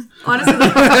to. Honestly,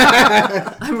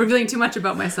 I'm revealing too much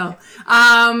about myself.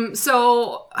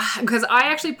 So, because I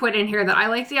actually put in here that I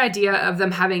like the idea of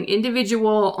them having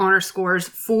individual honor scores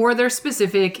for their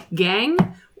specific gang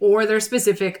or their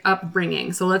specific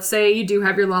upbringing. So let's say you do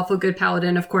have your lawful good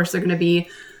paladin. Of course, they're going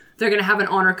to have an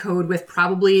honor code with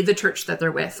probably the church that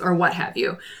they're with or what have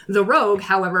you. The rogue,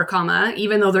 however,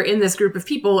 even though they're in this group of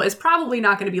people, is probably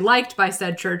not going to be liked by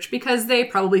said church because they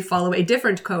probably follow a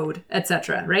different code,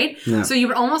 etc., right? Yeah. So you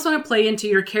would almost want to play into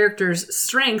your character's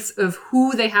strengths of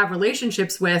who they have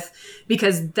relationships with,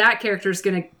 because that character is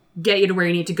going to get you to where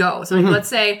you need to go. So let's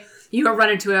say you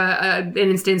run into an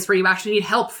instance where you actually need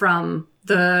help from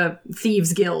the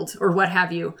Thieves Guild or what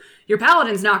have you. Your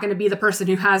paladin's not going to be the person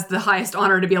who has the highest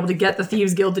honor to be able to get the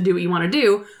Thieves Guild to do what you want to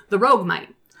do. The rogue might.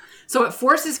 So it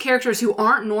forces characters who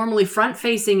aren't normally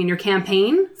front-facing in your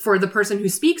campaign for the person who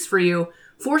speaks for you,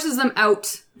 forces them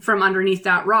out from underneath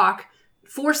that rock,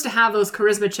 forced to have those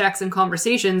charisma checks and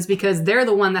conversations because they're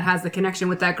the one that has the connection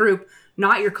with that group,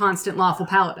 not your constant lawful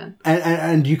paladin.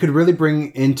 And you could really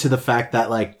bring into the fact that,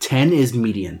 like, 10 is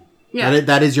median. Yeah.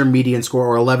 That is your median score,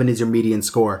 or 11 is your median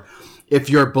score. If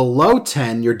you're below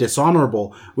 10, you're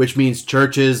dishonorable, which means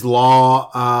churches,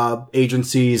 law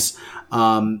agencies,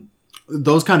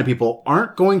 those kind of people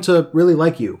aren't going to really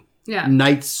like you. Yeah.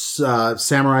 Knights,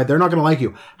 samurai, they're not going to like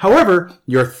you. However,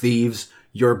 your thieves,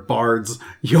 your bards,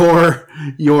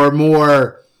 your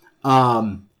more,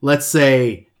 let's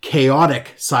say,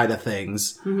 chaotic side of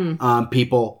things,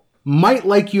 people might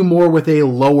like you more with a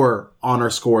lower honor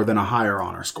score than a higher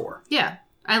honor score. Yeah.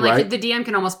 And like Right? the DM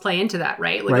can almost play into that,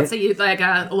 right? Like Right. let's say you like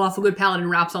a lawful good paladin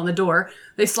raps on the door,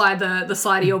 they slide the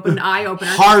slidey open eye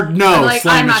opener. Hard no, And like,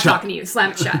 slam I'm it not shut. talking to you,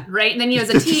 slam it shut, right? And then you as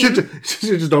a team,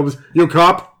 She just opens. You a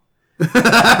cop? you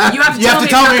have to You have to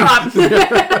tell me tell if you're a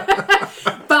cop.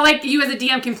 But like you as a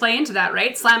DM can play into that,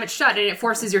 right? Slam it shut, and it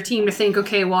forces your team to think,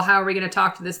 okay, well, how are we going to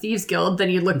talk to this Thieves Guild? Then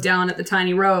you look down at the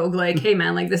tiny rogue, like, hey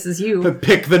man, like this is you.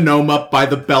 Pick the gnome up by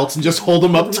the belt and just hold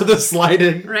him up to the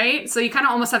sliding. Right? So you kind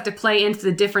of almost have to play into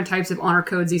the different types of honor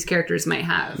codes these characters might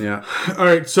have. Yeah. All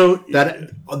right, so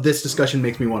This discussion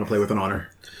makes me want to play with an honor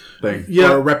thing.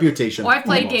 Yeah. Or a reputation. Well, I've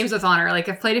played almost. games with honor. Like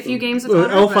I've played a few games with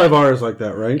honor. but- L5R is like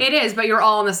that, right? It is, but you're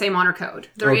all in the same honor code.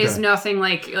 There is Okay. nothing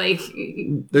like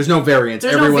There's no variance.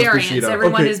 there's Everyone's no variance. Bushido.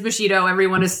 Everyone Okay. is Bushido.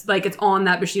 Everyone is like it's on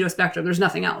that Bushido spectrum. There's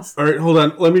nothing else. All right, hold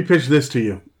on. Let me pitch this to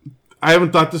you. I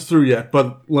haven't thought this through yet,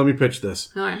 but let me pitch this.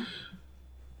 All right.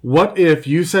 What if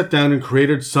you sat down and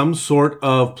created some sort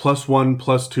of +1,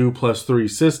 +2, +3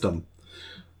 system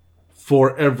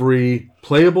for every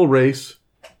playable race,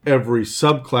 every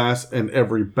subclass, and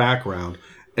every background,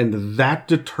 and that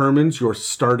determines your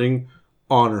starting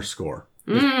honor score?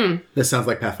 This sounds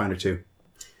like Pathfinder 2.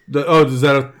 Is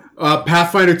that a...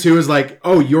 Pathfinder 2 is like,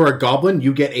 oh, you're a goblin,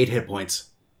 you get 8 hit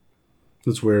points.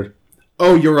 That's weird.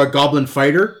 Oh, you're a goblin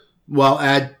fighter? Well,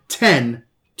 add 10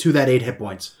 to that 8 hit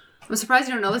points. I'm surprised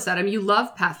you don't know this, Adam. You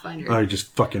love Pathfinder. I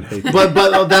just fucking hate it. But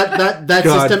that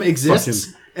God, system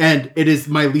exists, and it is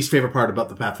my least favorite part about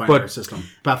the Pathfinder system.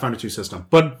 Pathfinder 2 system.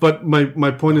 But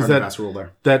my point is that rule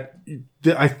there. that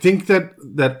I think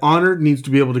that honor needs to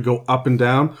be able to go up and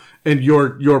down, and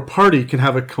your party can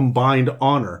have a combined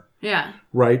honor. Yeah.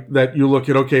 Right? That you look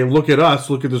at, okay, look at us,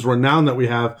 look at this renown that we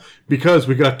have, because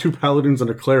we got 2 paladins and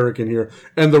a cleric in here,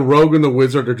 and the rogue and the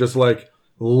wizard are just like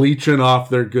leeching off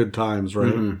their good times,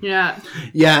 right? Mm-hmm. Yeah.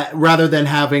 Yeah, rather than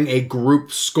having a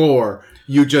group score,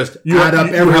 you add up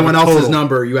everyone else's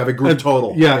number, you have a group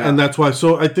total. Yeah, and that's why.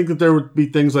 So I think that there would be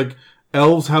things like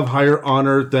elves have higher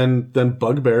honor than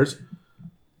bugbears.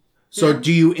 So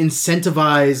do you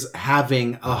incentivize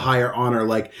having a higher honor?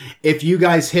 Like, if you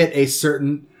guys hit a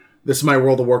certain... This is my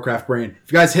World of Warcraft brain.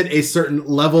 If you guys hit a certain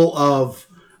level of...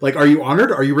 Like, are you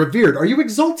honored? Are you revered? Are you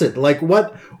exalted? Like,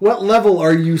 what level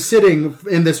are you sitting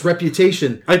in this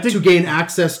reputation to gain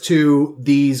access to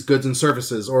these goods and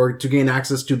services, or to gain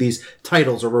access to these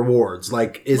titles or rewards?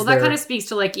 Like, that kind of speaks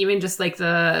to, like, even just, like,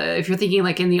 if you're thinking,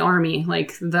 like, in the army,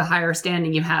 like, the higher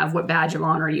standing you have, what badge of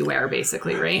honor you wear,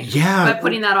 basically, right? Yeah. But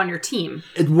putting that on your team.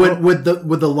 Would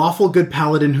the lawful good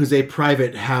paladin who's a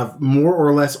private have more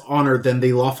or less honor than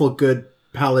the lawful good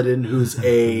paladin who's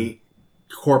a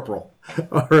corporal?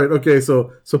 All right, okay,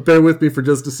 so bear with me for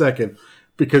just a second,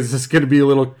 because this is going to be a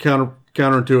little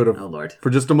counterintuitive. Oh, Lord. For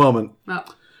just a moment. Oh.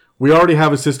 We already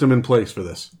have a system in place for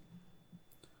this.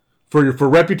 For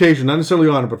reputation, not necessarily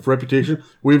honor, but for reputation,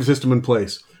 we have a system in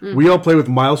place. We all play with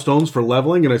milestones for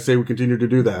leveling, and I say we continue to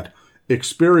do that.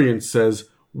 Experience says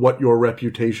what your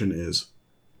reputation is.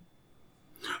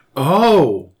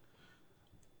 Oh.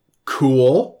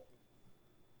 Cool.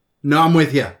 No, I'm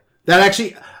with you. That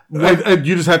actually...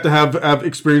 You just have to have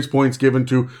experience points given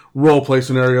to role play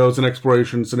scenarios and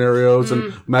exploration scenarios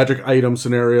and magic item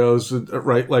scenarios,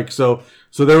 right? Like, so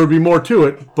there would be more to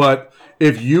it, but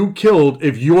if you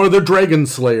are the Dragon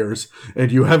Slayers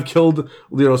and you have killed,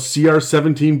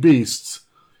 CR-17 beasts,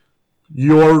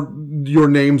 your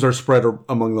names are spread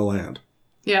among the land.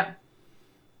 Yeah.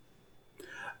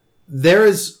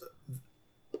 There's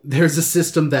a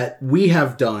system that we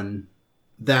have done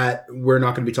that we're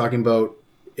not going to be talking about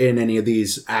in any of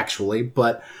these actually,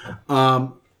 but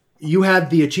you had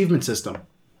the achievement system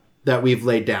that we've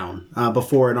laid down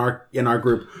before in our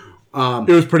group.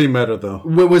 It was pretty meta though.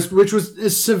 Which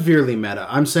was severely meta.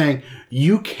 I'm saying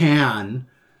you can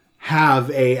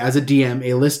have as a DM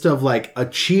a list of like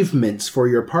achievements for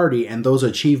your party, and those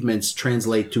achievements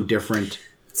translate to different.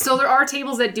 So there are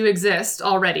tables that do exist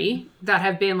already that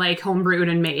have been like homebrewed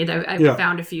and made. I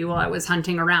found a few while I was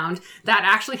hunting around that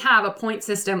actually have a point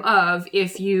system of,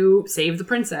 if you save the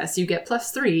princess, you get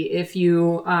 +3. If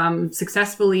you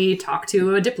successfully talk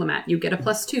to a diplomat, you get a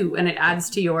 +2, and it adds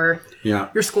to your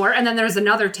score. And then there's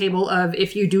another table of,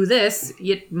 if you do this,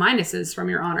 you get minuses from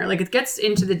your honor. Like, it gets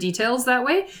into the details that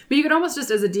way, but you could almost just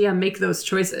as a DM make those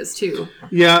choices too.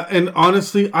 Yeah, and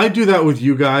honestly, I do that with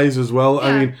you guys as well. Yeah.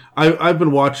 I mean, I've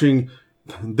been watching.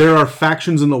 There are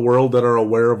factions in the world that are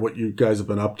aware of what you guys have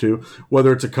been up to,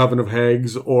 whether it's a Coven of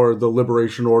Hags or the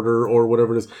Liberation Order or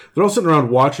whatever it is. They're all sitting around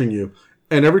watching you,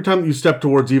 and every time you step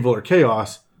towards evil or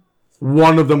chaos,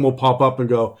 one of them will pop up and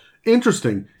go,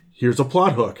 interesting, here's a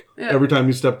plot hook. Yeah. Every time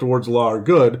you step towards law or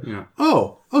good,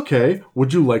 oh, okay,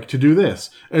 would you like to do this?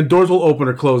 And doors will open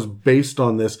or close based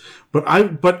on this. But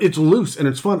it's loose and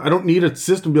it's fun. I don't need a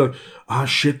system to be like,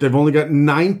 shit, they've only got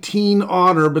 19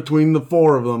 honor between the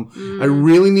 4 of them. I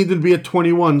really need to be at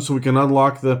 21 so we can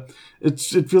unlock it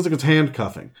feels like it's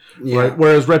handcuffing. Yeah. Right?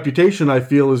 Whereas reputation, I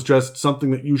feel, is just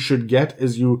something that you should get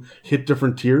as you hit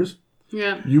different tiers.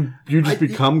 Yeah. You just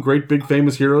become great big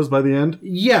famous heroes by the end?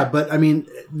 Yeah, but I mean,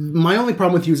 my only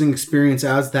problem with using experience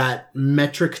as that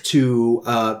metric to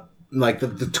to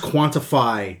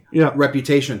quantify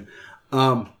reputation.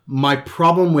 My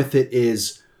problem with it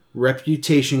is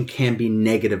reputation can be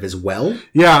negative as well.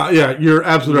 Yeah, you're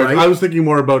absolutely right. I was thinking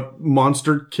more about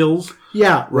monster kills.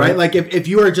 Yeah, right? Like if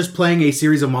you are just playing a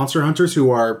series of monster hunters who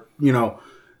are,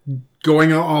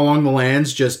 going along the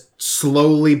lands, just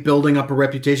slowly building up a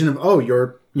reputation of,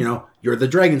 you're the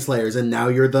Dragon Slayers, and now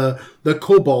you're the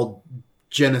Kobold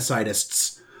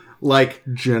genocidists. Like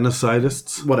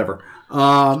genocidists? Whatever.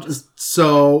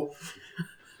 So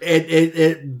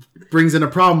it brings in a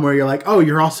problem where you're like,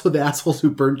 you're also the assholes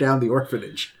who burned down the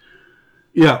orphanage.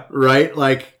 Yeah. Right?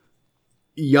 Like,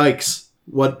 yikes.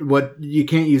 What you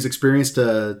can't use experience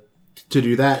to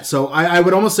do that. So I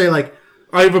would almost say, like,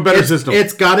 I have a better system.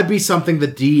 It's got to be something the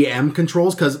DM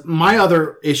controls, because my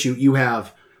other issue, you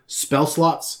have spell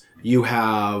slots, you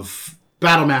have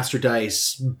Battlemaster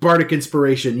dice, Bardic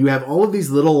Inspiration, you have all of these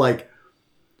little, like,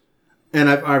 and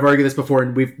I've argued this before,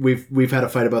 and we've had a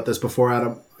fight about this before,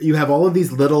 Adam. You have all of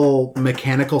these little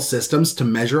mechanical systems to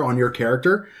measure on your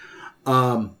character.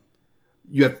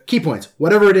 You have key points,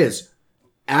 whatever it is.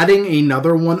 Adding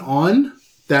another one on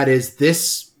that is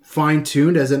this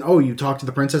fine-tuned, as in, oh, you talk to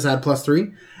the princess, add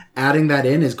 +3. Adding that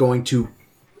in is going to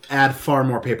add far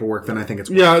more paperwork than I think it's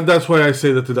worth. Yeah, that's why I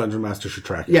say that the Dungeon Master should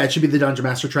track it. Yeah, it should be the Dungeon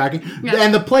Master tracking. Yeah.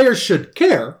 And the players should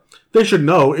care. They should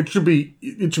know. It should be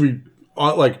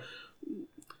like,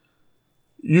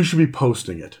 you should be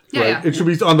posting it. Yeah, right? yeah. It should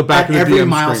be on the back of the every DM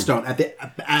milestone. screen.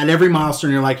 At every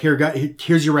milestone, you're like,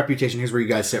 here's your reputation. Here's where you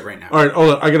guys sit right now. All right,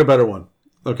 hold on. I got a better one.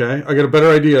 Okay? I got a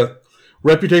better idea.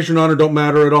 Reputation, honor don't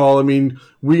matter at all. I mean,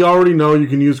 we already know you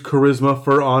can use charisma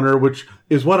for honor, which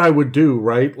is what I would do,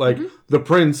 right? Like, the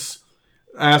prince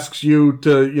asks you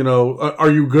to, are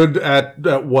you good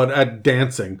at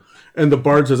dancing? And the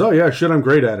bard says, oh, yeah, shit, I'm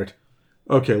great at it.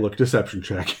 Okay, look, deception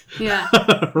check. Yeah.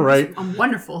 Right? I'm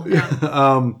wonderful.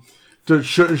 Yeah. To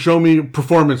show me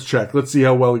performance check. Let's see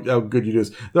how good you do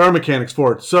this. There are mechanics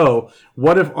for it. So,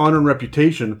 what if honor and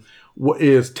reputation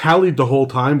is tallied the whole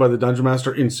time by the Dungeon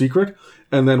Master in secret,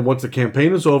 and then once the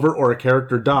campaign is over or a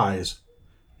character dies,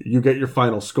 you get your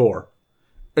final score.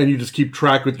 And you just keep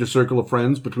track with your circle of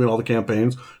friends between all the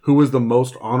campaigns. Who is the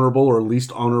most honorable or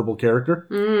least honorable character?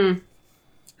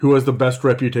 Who has the best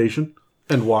reputation,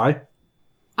 and why?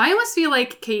 I almost feel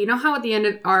like, okay, you know how at the end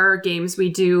of our games we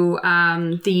do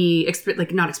not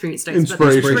experience dice, but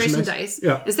the inspiration dice.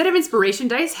 Yeah. Instead of inspiration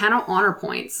dice, hand out honor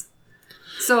points.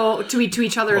 So to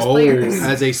each other as players.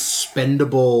 As a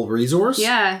spendable resource?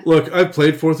 Yeah. Look, I've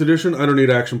played 4th edition. I don't need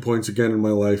action points again in my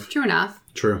life. True enough.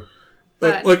 True.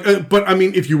 But I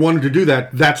mean, if you wanted to do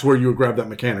that, that's where you would grab that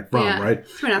mechanic from, right?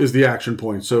 True enough. Is the action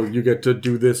point. So you get to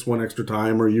do this one extra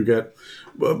time, or you get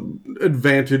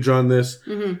advantage on this.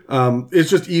 It's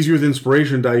just easier with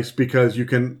inspiration dice because you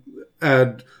can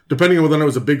add, depending on whether or not it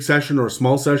was a big session or a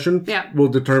small session, will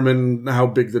determine how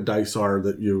big the dice are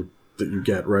that you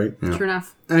get, right? Yeah. True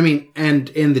enough. I mean, and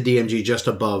in the DMG, just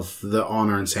above the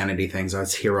honor and sanity things,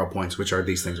 that's hero points, which are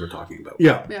these things we're talking about.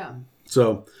 Yeah. Yeah.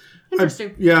 So,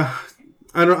 interesting.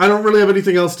 I don't really have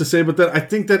anything else to say, but that I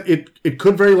think that it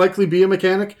could very likely be a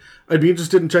mechanic. I'd be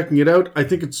interested in checking it out. I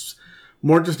think it's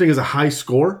more interesting as a high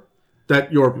score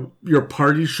that your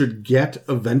party should get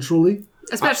eventually.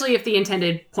 Especially if the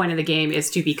intended point of the game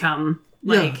is to become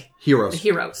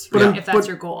heroes, right? If that's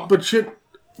your goal.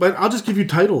 But I'll just give you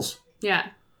titles. Yeah.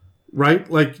 Right?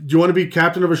 Like, do you want to be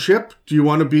captain of a ship? Do you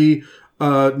want to be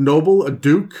noble, a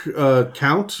duke, a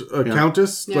count, a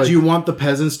countess? Yeah. Like, do you want the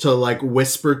peasants to like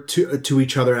whisper to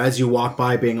each other as you walk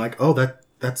by, being like, "Oh,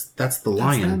 that's the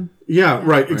lion." Yeah,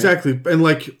 right, exactly. And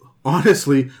like,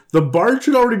 honestly, the bard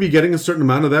should already be getting a certain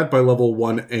amount of that by level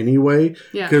 1 anyway,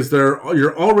 because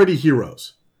you're already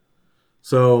heroes.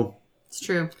 So it's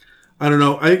true. I don't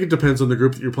know. I think it depends on the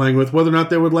group that you're playing with, whether or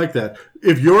not they would like that.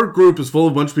 If your group is full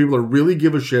of a bunch of people that really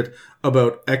give a shit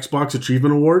about Xbox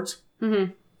Achievement Awards,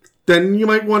 then you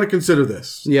might want to consider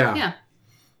this. Yeah.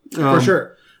 For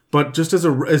sure. But just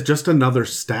as just another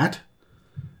stat,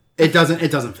 it doesn't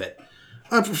fit.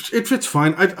 It fits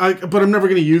fine. But I'm never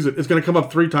going to use it. It's going to come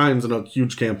up 3 times in a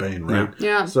huge campaign, right?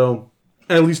 Yeah. So,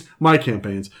 at least my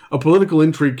campaigns. A political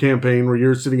intrigue campaign where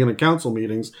you're sitting in a council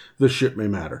meetings, this shit may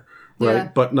matter, right?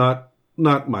 Yeah. But not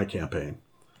my campaign.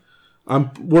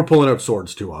 We're pulling out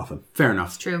swords too often. Fair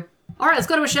enough. It's true. All right, let's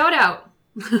go to a shout out.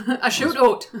 A shout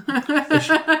out. A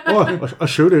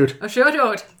shootout. A shout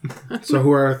out. So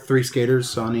who are 3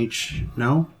 skaters on each?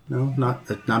 No, not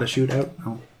a shootout.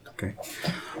 No, okay.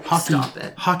 Stop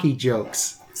it. Hockey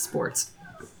jokes. Sports.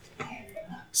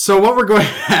 So what we're going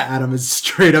Adam is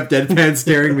straight up deadpan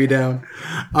staring me down.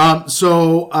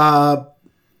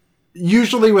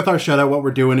 Usually with our shutout, what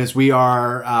we're doing is we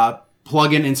are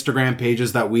plug in Instagram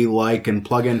pages that we like and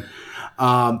plug in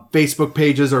Facebook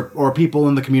pages or people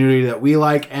in the community that we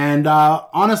like. And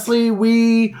honestly,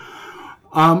 we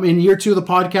in year 2 of the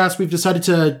podcast, we've decided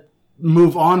to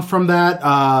move on from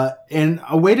that in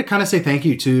a way to kind of say thank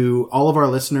you to all of our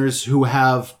listeners who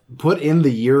have put in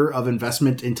the year of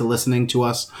investment into listening to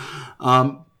us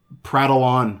prattle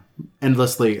on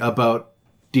endlessly about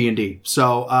D&D.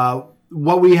 So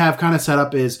what we have kind of set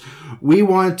up is we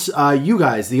want you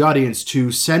guys, the audience,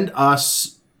 to send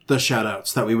us the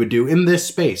shout-outs that we would do in this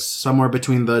space, somewhere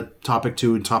between the topic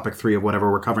 2 and topic 3 of whatever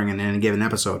we're covering in any given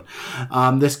episode.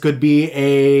 This could be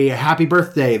a happy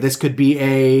birthday. This could be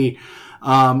a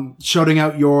shouting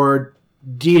out your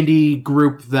D&D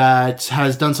group that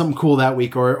has done something cool that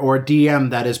week, or a DM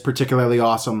that is particularly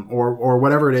awesome, or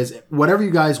whatever it is, whatever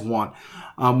you guys want.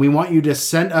 We want you to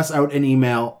send us out an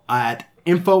email at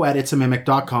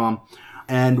info@itsamimic.com,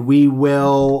 and we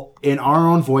will, in our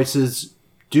own voices,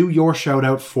 do your shout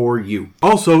out for you.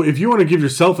 Also, if you want to give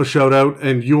yourself a shout out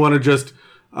and you want to just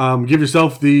give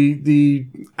yourself the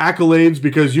accolades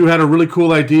because you had a really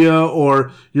cool idea,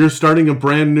 or you're starting a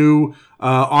brand new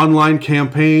online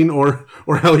campaign, or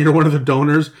hell, you're one of the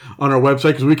donors on our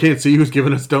website because we can't see who's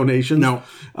giving us donations. No.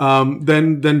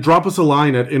 Then drop us a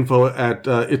line at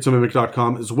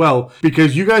info@itsamimic.com as well,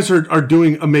 because you guys are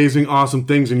doing amazing, awesome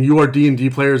things, and you are D&D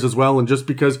players as well. And just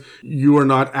because you are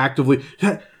not actively,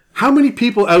 how many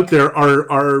people out there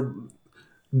are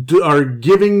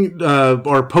giving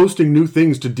or posting new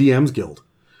things to DM's Guild?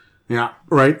 Yeah.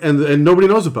 Right? And nobody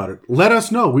knows about it. Let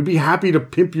us know. We'd be happy to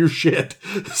pimp your shit.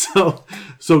 So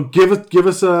give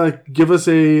us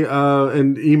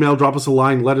an email, drop us a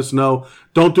line, let us know.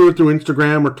 Don't do it through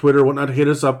Instagram or Twitter or whatnot. Hit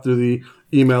us up through the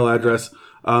email address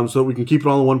so that we can keep it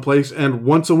all in one place. And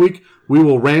once a week, we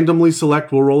will randomly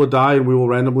select, we'll roll a die, and we will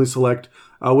randomly select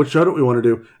which shout out we want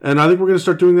to do. And I think we're going to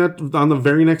start doing that on the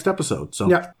very next episode. So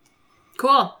Yeah.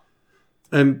 Cool.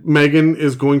 And Megan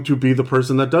is going to be the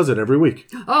person that does it every week.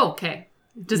 Oh, okay.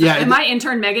 Am I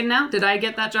intern Megan now? Did I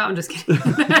get that job? I'm just kidding.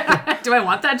 Do I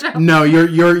want that job? No,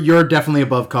 you're definitely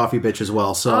above Coffee Bitch as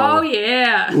well. So Oh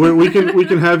yeah. we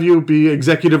can have you be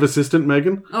executive assistant,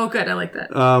 Megan. Oh, good. I like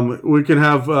that. We can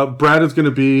have Brad is going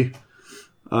to be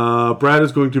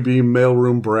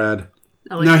mailroom Brad.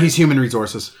 I like no, that. he's human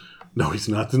resources. No, he's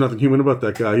not. There's nothing human about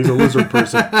that guy. He's a lizard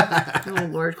person. Oh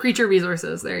Lord, creature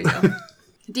resources. There you go.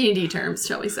 D&D terms,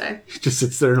 shall we say? He just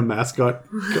sits there in a mascot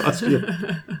costume.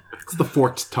 It's the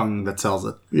forked tongue that sells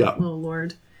it. Yeah. Oh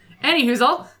Lord.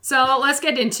 Anywhoozle, so let's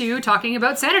get into talking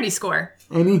about sanity score.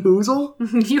 Any hoozle?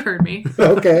 You heard me.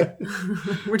 Okay.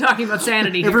 We're talking about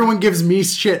sanity here. Everyone gives me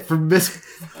shit for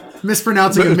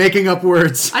mispronouncing and making up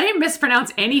words. I didn't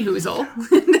mispronounce any hoozle.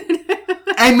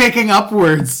 And making up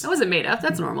words. That wasn't made up.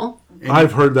 That's normal.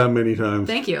 I've heard that many times.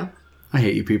 Thank you. I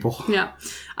hate you people. Yeah.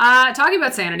 Talking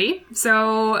about sanity.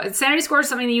 So, sanity score is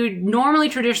something that you normally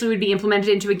traditionally would be implemented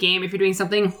into a game if you're doing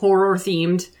something horror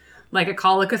themed, like a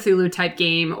Call of Cthulhu type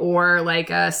game, or like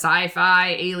a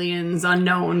sci-fi aliens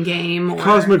unknown game. Or...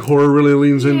 Cosmic horror really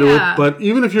leans into Yeah. it, but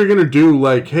even if you're going to do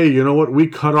like, hey, you know what? We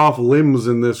cut off limbs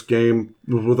in this game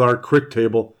with our crit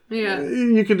table. Yeah.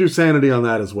 You can do sanity on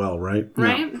that as well, right?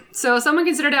 Right? So someone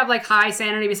considered to have like high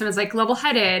sanity, be someone's like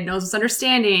level-headed, knows what's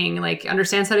understanding, like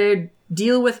understands how to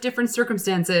deal with different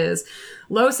circumstances.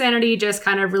 Low sanity just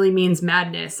kind of really means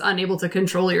madness, unable to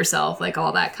control yourself, like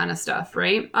all that kind of stuff,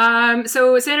 right?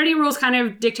 So sanity rules kind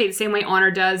of dictate the same way honor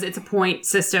does. It's a point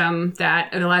system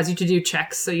that it allows you to do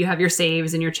checks. So you have your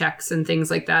saves and your checks and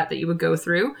things like that you would go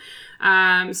through.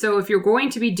 So if you're going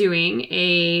to be doing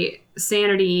a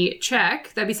sanity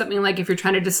check, that'd be something like if you're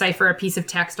trying to decipher a piece of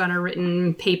text on a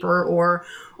written paper, or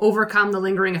overcome the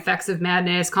lingering effects of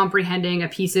madness, comprehending a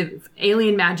piece of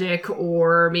alien magic,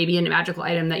 or maybe a magical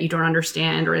item that you don't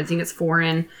understand, or anything that's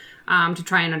foreign, to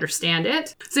try and understand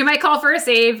it. So you might call for a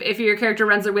save if your character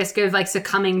runs the risk of like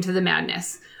succumbing to the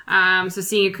madness. So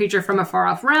seeing a creature from a far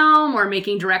off realm, or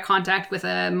making direct contact with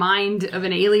a mind of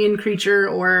an alien creature,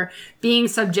 or being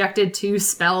subjected to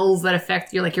spells that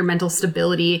affect your mental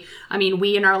stability. I mean,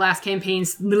 we in our last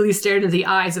campaigns literally stared into the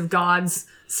eyes of gods.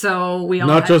 So we all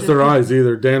Not had just to- their eyes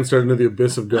either. Dan started into the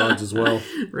abyss of gods as well.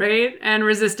 right? And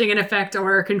resisting an effect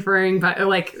or conferring,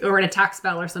 or an attack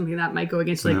spell or something that might go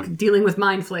against, dealing with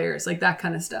mind flayers, like that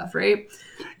kind of stuff, right?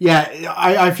 Yeah,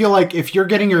 I feel like if you're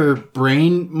getting your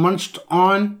brain munched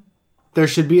on, there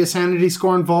should be a sanity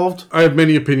score involved. I have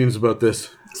many opinions about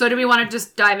this. So do we want to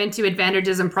just dive into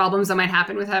advantages and problems that might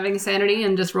happen with having sanity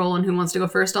and just roll on who wants to go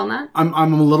first on that?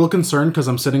 I'm a little concerned because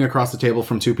I'm sitting across the table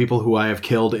from two people who I have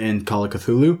killed in Call of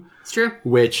Cthulhu, It's true.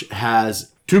 which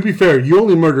has... To be fair, you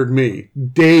only murdered me.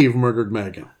 Dave murdered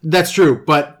Megan. That's true,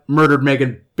 but murdered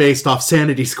Megan based off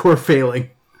sanity score failing.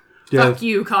 Yeah. Fuck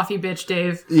you, coffee bitch,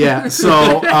 Dave. Yeah,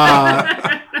 so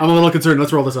I'm a little concerned.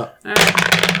 Let's roll this up.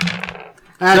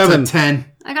 That's 7. a 10.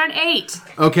 I got an 8.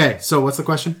 Okay, so what's the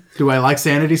question? Do I like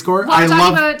sanity score? Well, I'm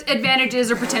talking about advantages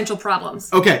or potential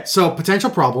problems. Okay, so potential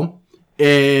problem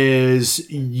is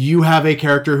you have a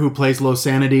character who plays low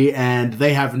sanity and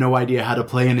they have no idea how to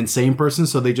play an insane person,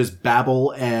 so they just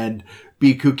babble and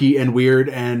be kooky and weird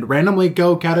and randomly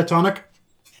go catatonic.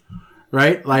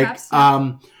 Right? Like, Perhaps,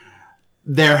 yeah.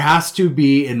 there has to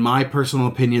be, in my personal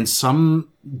opinion, some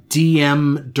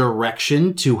DM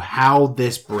direction to how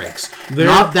this breaks.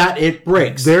 Not that it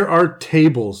breaks. There are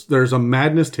tables. There's a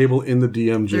madness table in the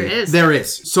DMG. There is. There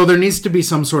is. So there needs to be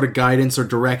some sort of guidance or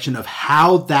direction of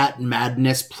how that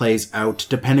madness plays out,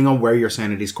 depending on where your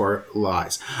sanity score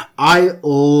lies. I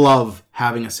love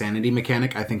having a sanity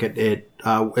mechanic. I think it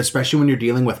especially when you're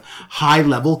dealing with high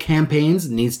level campaigns,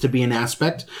 needs to be an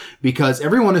aspect, because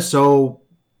everyone is so,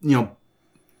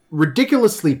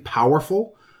 ridiculously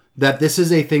powerful that this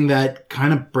is a thing that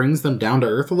kind of brings them down to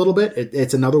earth a little bit.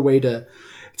 It's another way for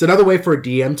a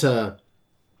DM to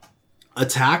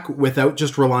attack without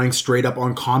just relying straight up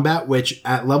on combat, which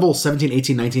at level 17,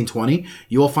 18, 19, 20,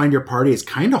 you will find your party is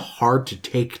kind of hard to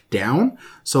take down.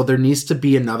 So there needs to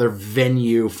be another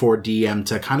venue for DM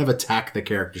to kind of attack the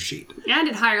character sheet. And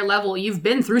at higher level, you've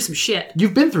been through some shit.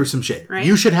 You've been through some shit. Right?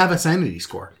 You should have a sanity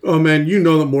score. Oh man, you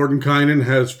know that Mordenkainen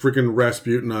has freaking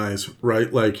Rasputin eyes,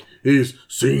 right? Like, he's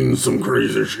seen some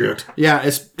crazy shit. Yeah,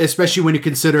 especially when you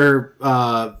consider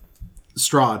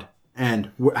Strahd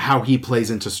and how he plays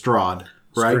into Strahd,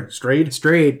 right?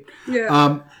 Strayed.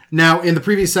 Yeah. Now, in the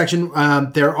previous section,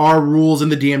 there are rules in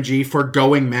the DMG for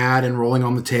going mad and rolling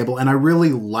on the table, and I really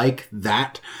like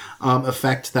that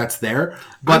effect that's there.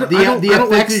 But I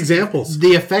don't like the examples.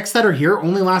 The effects that are here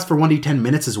only last for 1d10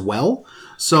 minutes as well.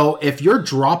 So if you're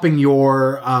dropping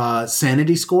your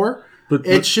sanity score,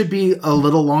 it should be a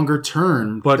little longer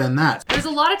turn than that. There's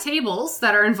a lot of tables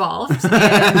that are involved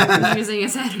in using a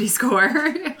sanity score.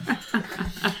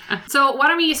 So why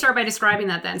don't we start by describing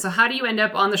that then? So how do you end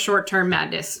up on the short-term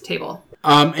madness table?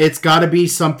 It's got to be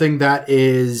something that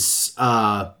is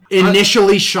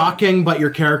initially shocking, but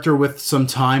your character with some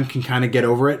time can kind of get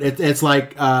over it. It's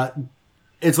like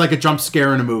a jump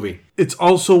scare in a movie. It's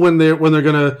also when they're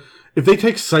gonna, if they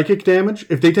take psychic damage,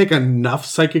 if they take enough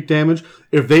psychic damage,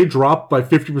 if they drop by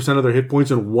 50% of their hit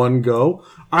points in one go,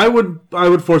 I would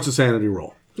force a sanity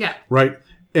roll. Yeah. Right?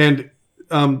 And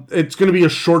it's going to be a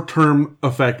short-term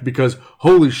effect because,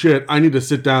 holy shit, I need to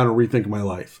sit down and rethink my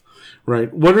life.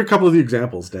 Right? What are a couple of the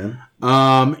examples, Dan?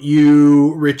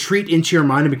 You retreat into your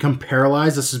mind and become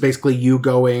paralyzed. This is basically you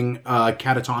going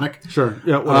catatonic. Sure.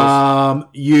 Yeah. What else?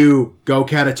 You go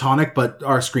catatonic but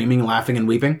are screaming, laughing, and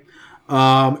weeping.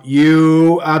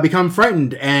 You become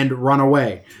frightened and run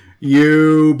away.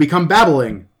 You become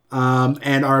babbling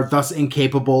and are thus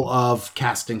incapable of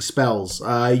casting spells.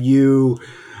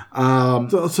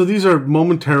 So these are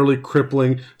momentarily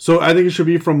crippling. So I think it should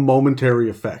be from momentary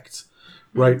effects,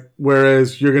 right?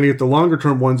 Whereas you're going to get the longer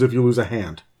term ones if you lose a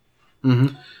hand,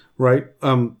 right?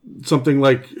 Something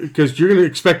like, because you're going to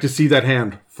expect to see that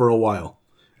hand for a while,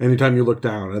 anytime you look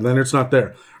down, and then it's not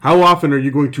there. How often are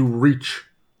you going to reach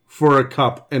for a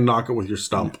cup and knock it with your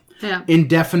stump? Yeah.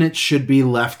 Indefinite should be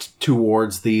left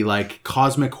towards the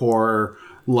cosmic horror,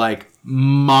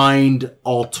 mind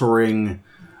altering,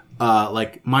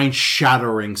 mind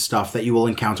shattering stuff that you will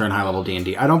encounter in high level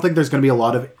D&D. I don't think there's going to be a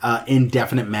lot of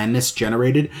indefinite madness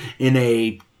generated in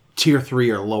a tier 3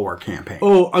 or lower campaign.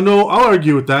 Oh no, I'll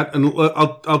argue with that, and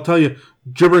I'll tell you,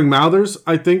 gibbering mouthers.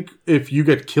 I think if you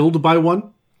get killed by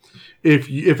one,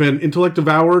 if an intellect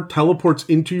devourer teleports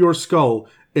into your skull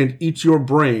and eats your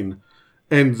brain,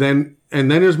 and then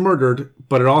is murdered,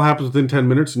 but it all happens within 10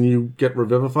 minutes and you get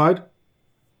revivified,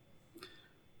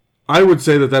 I would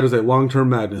say that is a long-term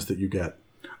madness that you get.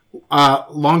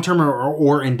 Long-term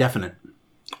or indefinite?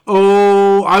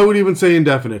 Oh, I would even say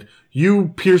indefinite. You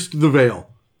pierced the veil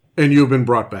and you have been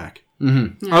brought back.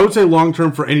 Mm-hmm. Yeah. I would say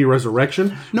long-term for any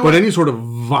resurrection, but any sort of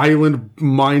violent,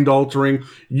 mind-altering,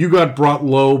 you got brought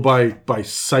low by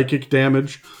psychic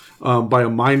damage, by a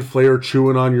mind flayer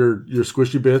chewing on your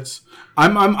squishy bits.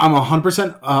 I'm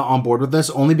 100% on board with this,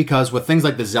 only because with things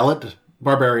like the Zealot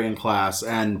Barbarian class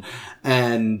and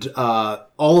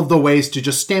all of the ways to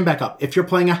just stand back up. If you're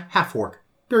playing a half-orc,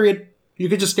 period, you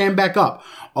could just stand back up.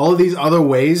 All of these other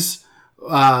ways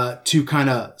to kind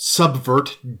of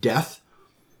subvert death.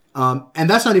 And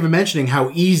that's not even mentioning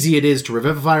how easy it is to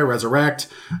revivify, resurrect,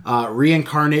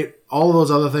 reincarnate, all of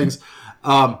those other things.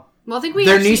 Well, I think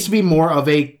there needs to be more of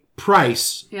a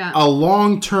price, a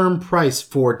long-term price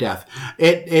for death.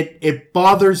 It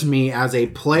bothers me as a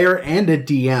player and a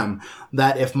DM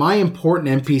that if my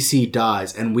important NPC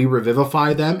dies and we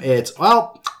revivify them, it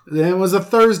was a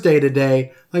Thursday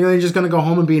today. Like, are they just going to go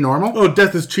home and be normal? Oh,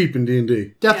 death is cheap in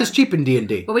D&D. Death is cheap in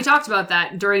D&D. Well, we talked about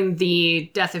that during the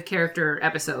Death of Character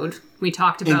episode. We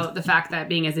talked about the fact that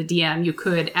being as a DM, you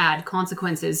could add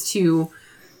consequences to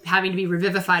having to be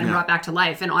revivified and brought back to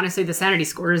life. And honestly, the sanity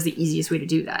score is the easiest way to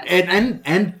do that.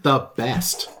 And the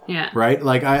best. Yeah. Right?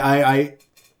 Like, I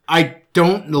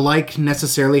don't like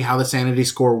necessarily how the sanity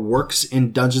score works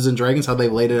in Dungeons and Dragons, how they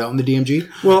laid it out in the DMG.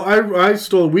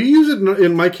 Well, we use it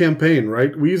in my campaign,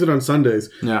 right? We use it on Sundays.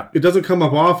 Yeah. It doesn't come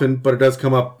up often, but it does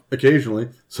come up occasionally.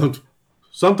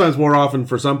 Sometimes more often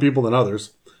for some people than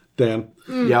others, Dan.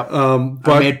 Yep. But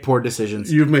I made poor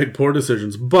decisions. You've made poor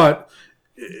decisions, but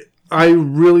I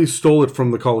really stole it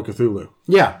from the Call of Cthulhu.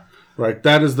 Yeah. Right,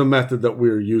 that is the method that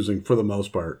we're using for the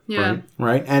most part. Yeah.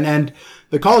 Right? And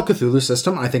the Call of Cthulhu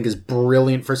system, I think, is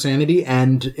brilliant for sanity,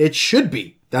 and it should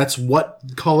be. That's what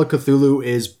Call of Cthulhu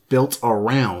is built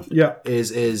around. Yeah.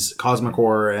 Is cosmic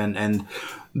horror and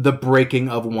the breaking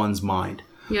of one's mind.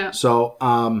 Yeah. So,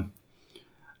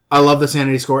 I love the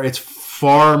sanity score. It's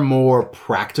far more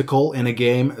practical in a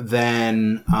game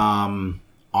than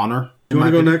Honor. Do you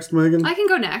want to go next, Megan? I can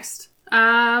go next.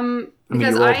 I mean,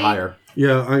 you rolled higher.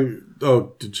 Yeah,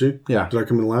 Oh, did she? Yeah. Did I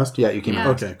come in last? Yeah, you came in.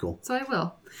 Okay, cool. So I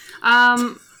will.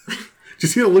 Did you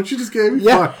see the look she just gave me?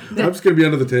 Yeah. Fuck. I'm just going to be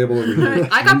under the table over here.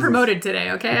 I got promoted today,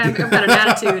 okay? I've got an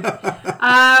attitude.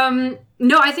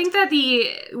 No, I think that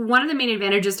one of the main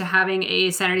advantages to having a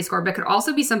sanity score, but could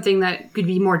also be something that could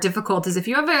be more difficult, is if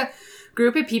you have a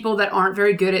group of people that aren't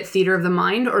very good at theater of the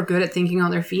mind or good at thinking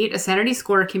on their feet, a sanity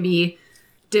score can be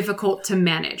difficult to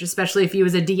manage, especially if you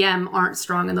as a DM aren't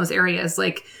strong in those areas.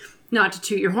 Like, not to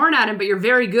toot your horn at him, but you're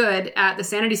very good at the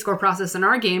sanity score process in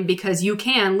our game because you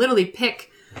can literally pick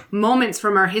moments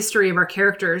from our history of our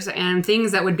characters and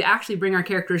things that would actually bring our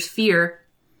characters fear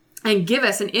and give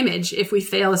us an image if we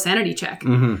fail a sanity check.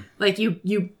 Mm-hmm. Like you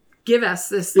give us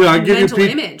this mental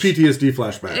image. PTSD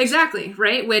flashbacks. Exactly,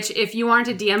 right? Which if you aren't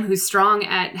a DM who's strong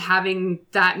at having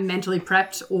that mentally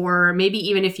prepped, or maybe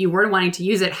even if you were wanting to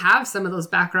use it, have some of those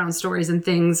background stories and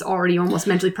things already almost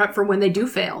mentally prepped for when they do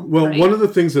fail. Well, right? one of the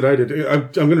things that I did,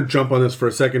 I'm going to jump on this for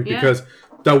a second because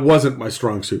that wasn't my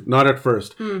strong suit, not at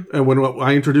first. And when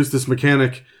I introduced this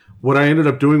mechanic, what I ended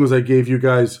up doing was I gave you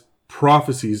guys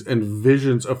prophecies and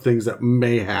visions of things that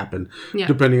may happen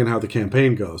depending on how the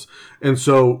campaign goes. And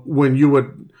so when you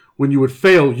would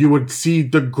fail, you would see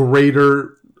the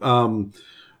greater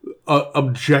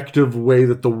objective way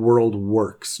that the world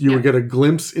works. You would get a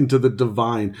glimpse into the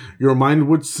divine. Your mind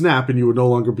would snap and you would no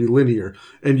longer be linear.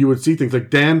 And you would see things like,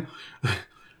 Dan,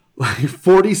 like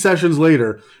 40 sessions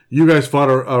later, you guys fought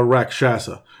a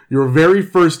Rakshasa. Your very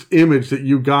first image that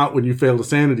you got when you failed a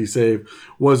sanity save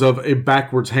was of a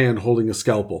backwards hand holding a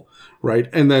scalpel, right?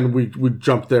 And then we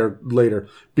jumped there later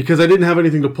because I didn't have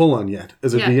anything to pull on yet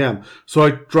as a DM. So I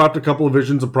dropped a couple of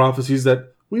visions and prophecies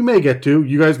that we may get to.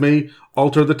 You guys may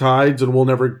alter the tides and we'll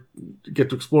never get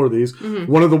to explore these. Mm-hmm.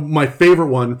 One of my favorite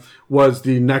one was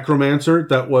the necromancer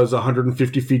that was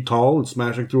 150 feet tall and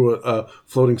smashing through a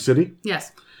floating city.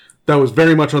 Yes. That was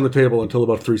very much on the table until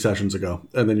about 3 sessions ago.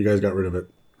 And then you guys got rid of it.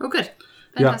 Oh, good.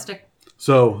 Fantastic.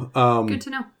 So, good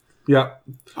to know. Yeah.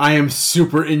 I am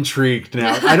super intrigued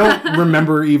now. I don't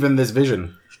remember even this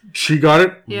vision. She got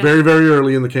it very, very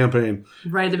early in the campaign.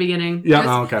 Right at the beginning.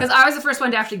 Yeah. Okay. Because I was the first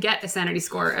one to actually get a sanity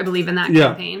score, I believe, in that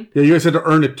campaign. Yeah, you guys had to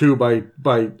earn it too by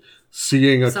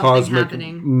seeing a Something cosmic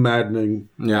happening. maddening.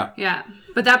 Yeah. Yeah.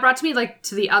 But that brought me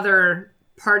to the other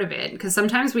part of it, because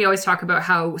sometimes we always talk about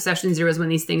how session 0 is when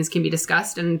these things can be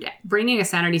discussed, and bringing a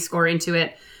sanity score into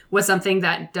it was something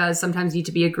that does sometimes need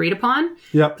to be agreed upon.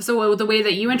 Yep. So the way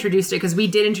that you introduced it, because we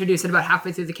did introduce it about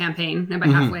halfway through the campaign, and by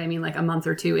halfway I mean like a month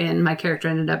or two in, my character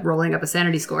ended up rolling up a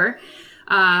sanity score.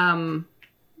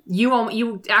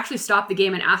 You actually stopped the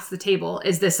game and asked the table,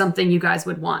 is this something you guys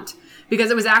would want? Because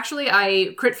it was actually,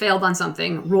 I crit failed on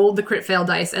something, rolled the crit fail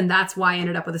dice, and that's why I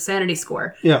ended up with a sanity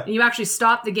score. Yeah. And you actually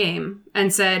stopped the game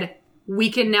and said, we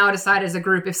can now decide as a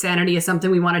group if sanity is something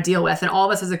we want to deal with. And all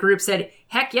of us as a group said,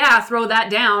 heck yeah, throw that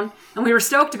down. And we were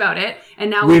stoked about it. And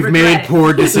now we've made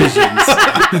poor decisions.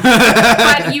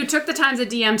 But you took the time as a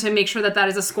DM to make sure that that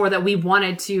is a score that we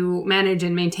wanted to manage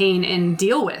and maintain and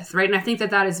deal with, right? And I think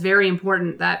that that is very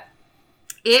important, that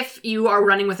if you are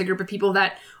running with a group of people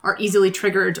that are easily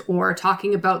triggered or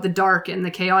talking about the dark and the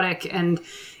chaotic, and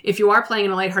if you are playing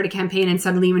in a lighthearted campaign and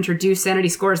suddenly you introduce sanity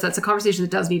scores, that's a conversation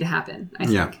that does need to happen, I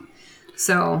think. Yeah.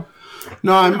 So,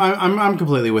 no, I'm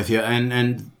completely with you,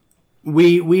 and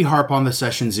we harp on the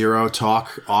session 0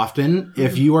 talk often. Mm-hmm.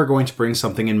 If you are going to bring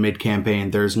something in mid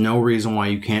campaign, there's no reason why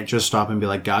you can't just stop and be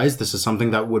like, guys, this is something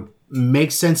that would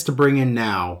make sense to bring in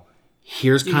now.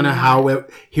 Here's kind of how it.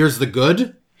 Here's the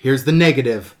good. Here's the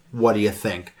negative. What do you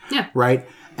think? Yeah. Right.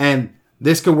 And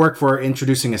this could work for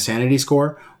introducing a sanity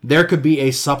score. There could be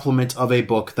a supplement of a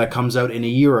book that comes out in a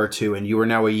year or two, and you are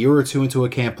now a year or two into a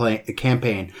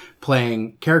campaign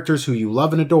playing characters who you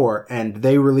love and adore, and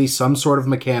they release some sort of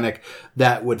mechanic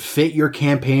that would fit your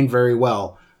campaign very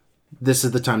well. This is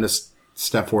the time to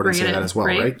step forward and Bring say it that in, as well,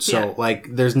 right? right? So, Yeah.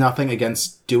 like, there's nothing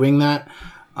against doing that.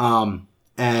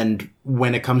 And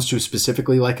when it comes to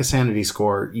specifically like a sanity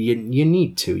score, you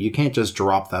need to. You can't just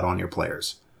drop that on your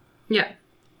players. Yeah.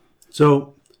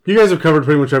 So you guys have covered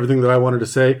pretty much everything that I wanted to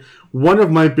say. One of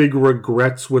my big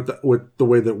regrets with the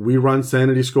way that we run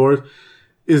sanity scores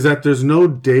is that there's no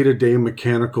day-to-day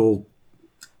mechanical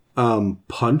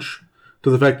punch to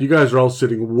the fact you guys are all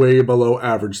sitting way below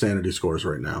average sanity scores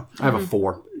right now. I have a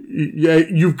 4. Yeah,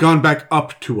 you've gone back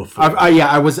up to a 4.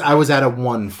 I was at a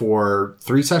 1 for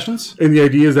 3 sessions. And the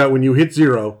idea is that when you hit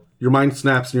 0, your mind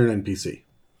snaps and you're an NPC.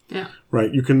 Yeah.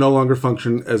 Right? You can no longer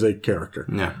function as a character.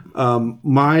 Yeah.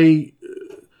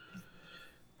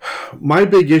 My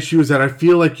big issue is that I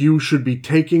feel like you should be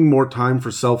taking more time for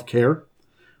self-care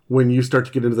when you start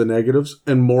to get into the negatives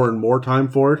and more time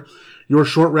for it. Your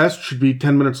short rest should be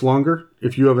 10 minutes longer.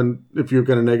 If you've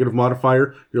got a negative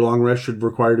modifier, your long rest should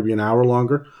require to be an hour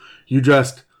longer. You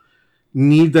just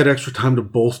need that extra time to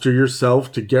bolster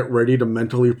yourself to get ready to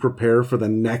mentally prepare for the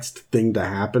next thing to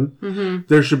happen. Mm-hmm.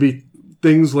 There should be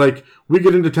things like, we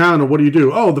get into town and what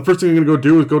do? Oh, the first thing I'm going to go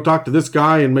do is go talk to this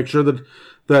guy and make sure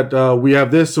that we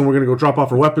have this, and we're going to go drop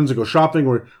off our weapons and go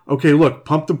shopping. Okay, look,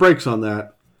 pump the brakes on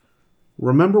that.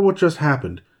 Remember what just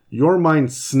happened. Your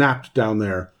mind snapped down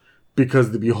there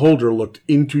because the beholder looked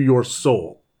into your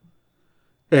soul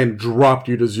and dropped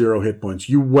you to 0 hit points.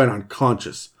 You went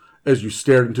unconscious as you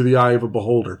stared into the eye of a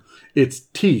beholder. Its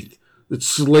teeth, its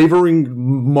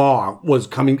slavering maw was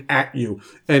coming at you,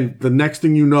 and the next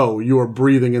thing you know, you are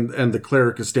breathing and the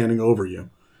cleric is standing over you.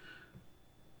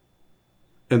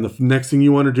 And the next thing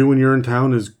you want to do when you're in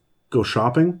town is go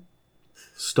shopping.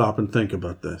 Stop and think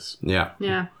about this. Yeah.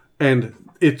 Yeah. And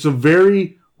it's a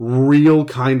very real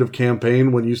kind of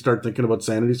campaign when you start thinking about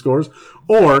sanity scores.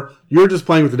 Or you're just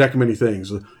playing with the deck of many things.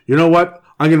 You know what?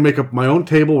 I'm going to make up my own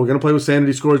table. We're going to play with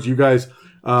sanity scores. You guys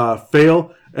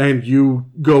fail, and you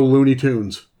go Looney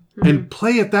Tunes. Mm-hmm. And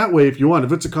play it that way if you want.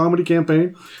 If it's a comedy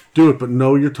campaign, do it. But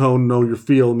know your tone, know your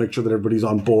feel, make sure that everybody's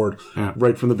on board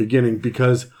right from the beginning.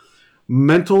 Because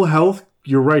mental health,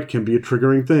 you're right, can be a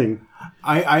triggering thing.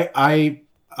 But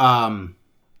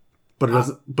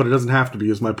it doesn't have to be,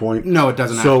 is my point. No, it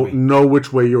doesn't have So to be. know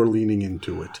which way you're leaning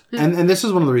into it. And this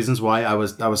is one of the reasons why I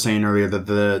was saying earlier that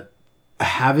the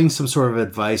having some sort of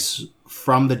advice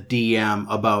from the DM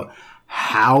about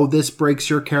how this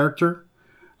breaks your character.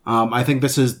 I think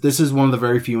this is one of the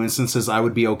very few instances I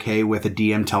would be okay with a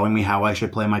DM telling me how I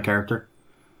should play my character.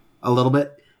 A little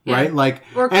bit. Yeah. Right? Like,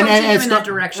 or coaching him in that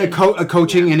direction. A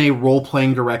coaching in a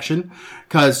role-playing direction.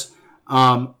 Because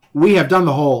we have done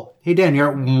the whole, hey, Dan,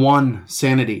 you're at 1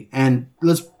 sanity. And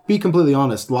let's be completely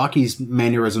honest, Lockie's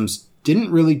mannerisms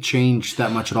didn't really change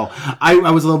that much at all.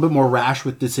 I was a little bit more rash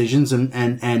with decisions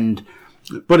and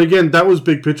But again, that was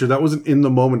big picture. That wasn't in the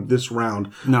moment this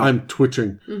round. No. I'm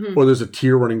twitching. Mm-hmm. Or there's a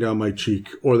tear running down my cheek.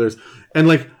 And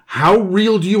like, how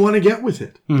real do you want to get with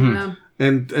it? Mm-hmm. Yeah.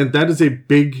 And that is a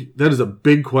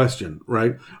big question,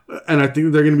 right? And I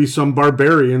think there are going to be some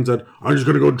barbarians that I'm just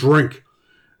going to go drink.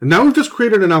 And now we've just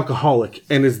created an alcoholic.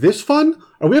 And is this fun?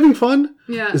 Are we having fun?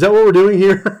 Yeah. Is that what we're doing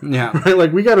here? Yeah. Right?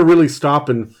 Like, we got to really stop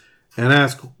and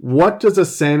ask, what does a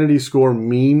sanity score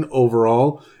mean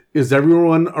overall? Is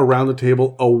everyone around the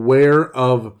table aware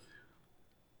of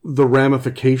the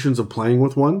ramifications of playing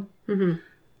with one? Mm-hmm.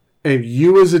 And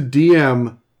you as a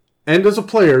DM and as a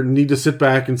player need to sit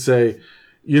back and say,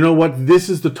 you know what, this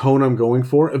is the tone I'm going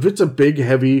for. If it's a big,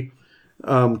 heavy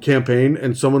campaign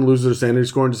and someone loses their sanity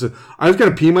score and just says, I'm just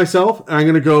going to pee myself and I'm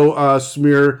going to go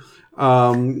smear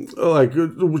like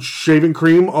shaving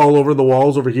cream all over the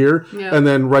walls over here and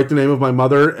then write the name of my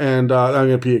mother and I'm going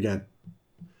to pee again.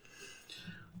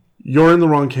 You're in the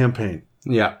wrong campaign.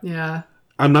 yeah. Yeah.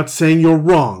 I'm not saying you're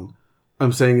wrong.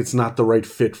 I'm saying it's not the right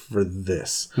fit for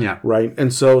this. Yeah. Right?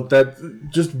 And so that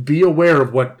just be aware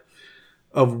of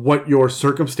what your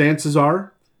circumstances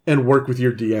are and work with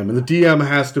your DM. And the DM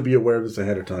has to be aware of this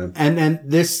ahead of time. And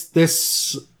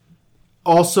this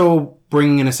also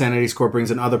bringing in a sanity score brings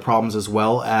in other problems as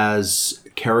well as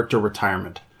character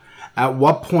retirement. At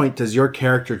what point does your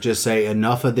character just say,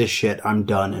 enough of this shit, I'm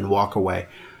done, and walk away?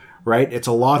 Right? It's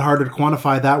a lot harder to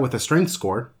quantify that with a strength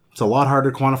score. It's a lot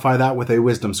harder to quantify that with a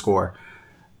wisdom score.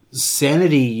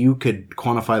 Sanity, you could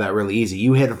quantify that really easy.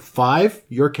 You hit a 5,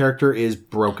 your character is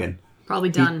broken. Probably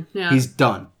done. He's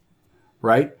done.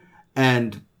 Right?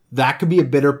 And that could be a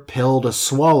bitter pill to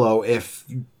swallow if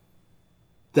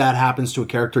that happens to a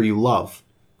character you love.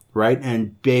 Right?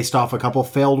 And based off a couple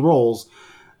failed rolls,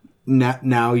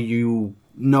 now you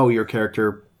know your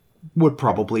character would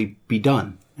probably be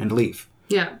done and leave.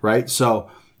 Yeah. Right? So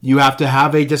you have to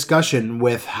have a discussion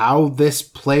with how this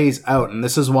plays out. And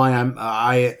this is why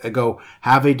I go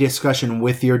have a discussion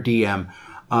with your DM,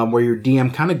 where your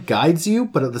DM kind of guides you,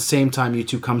 but at the same time, you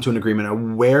two come to an agreement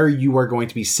of where you are going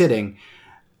to be sitting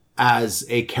as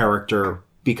a character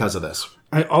because of this.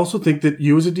 I also think that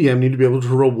you as a DM need to be able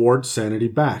to reward sanity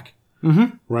back.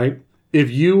 Mm-hmm. Right? If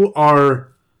you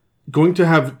are going to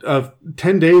have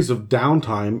 10 days of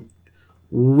downtime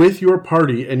with your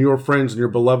party and your friends and your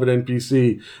beloved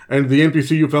NPC and the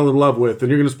NPC you fell in love with, and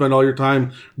you're going to spend all your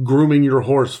time grooming your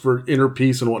horse for inner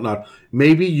peace and whatnot,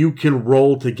 maybe you can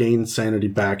roll to gain sanity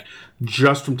back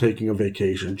just from taking a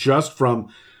vacation, just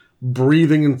from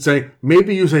breathing and saying,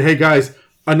 maybe you say, hey guys,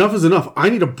 enough is enough. I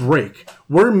need a break.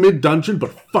 We're mid-dungeon,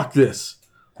 but fuck this.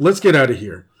 Let's get out of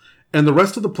here. And the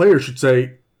rest of the players should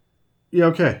say, yeah,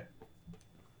 okay.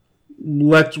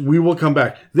 We will come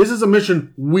back. This is a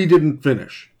mission we didn't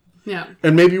finish. Yeah.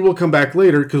 And maybe we'll come back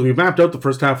later because we mapped out the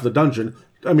first half of the dungeon.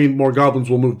 I mean, more goblins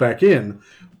will move back in.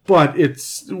 But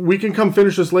we can come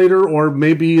finish this later, or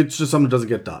maybe it's just something that doesn't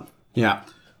get done. Yeah.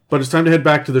 But it's time to head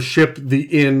back to the ship, the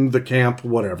inn, the camp,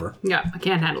 whatever. Yeah, I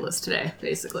can't handle this today,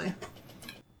 basically.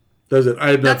 That's it.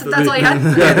 That's all you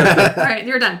had? All right,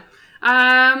 you're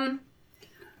done.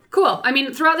 Cool. I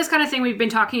mean, throughout this kind of thing, we've been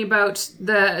talking about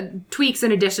the tweaks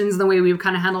and additions and the way we would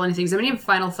kind of handle anything. Do you have any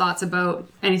final thoughts about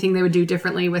anything they would do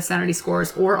differently with sanity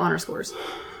scores or honor scores?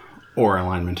 Or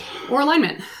alignment. Or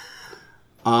alignment.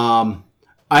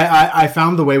 I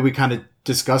found the way we kind of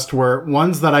discussed were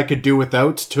ones that I could do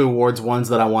without towards ones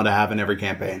that I want to have in every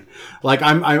campaign. Like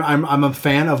I'm a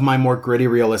fan of my more gritty,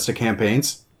 realistic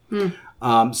campaigns.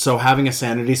 So having a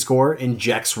sanity score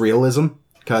injects realism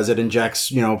because it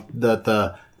injects,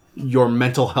 your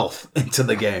mental health into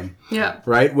the game. Yeah.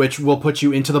 Right? Which will put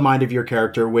you into the mind of your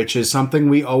character, which is something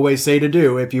we always say to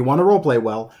do. If you want to roleplay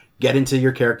well, get into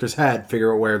your character's head,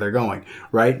 figure out where they're going.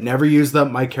 Right? Never use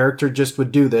my character just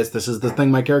would do this. This is the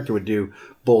thing my character would do.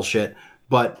 Bullshit.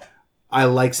 But I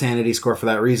like sanity score for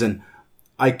that reason.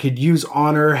 I could use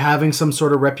honor. Having some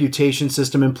sort of reputation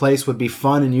system in place would be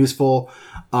fun and useful.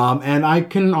 And I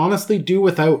can honestly do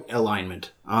without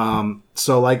alignment.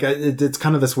 So it's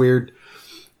kind of this weird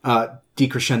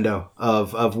decrescendo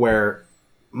of where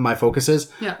my focus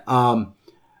is. Yeah.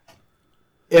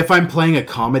 If I'm playing a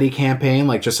comedy campaign,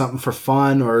 like just something for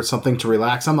fun or something to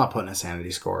relax, I'm not putting a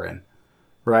sanity score in.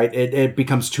 Right? It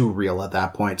becomes too real at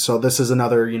that point. So this is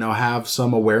another, have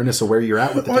some awareness of where you're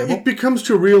at with the table. It becomes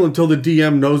too real until the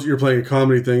DM knows that you're playing a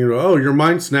comedy thing. Your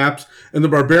mind snaps, and the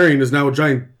barbarian is now a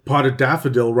giant potted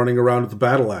daffodil running around with the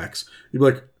battle axe. You'd be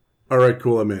like, all right,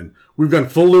 cool, I'm in. We've gone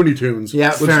full Looney Tunes. Yeah,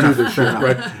 let's fair do enough, this fair shit, enough.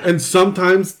 right? And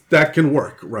sometimes that can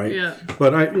work, right? Yeah.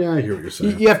 But I hear what you're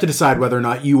saying. You have to decide whether or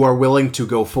not you are willing to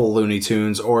go full Looney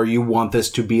Tunes or you want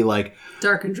this to be like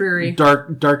Dark and dreary.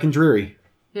 Dark and dreary.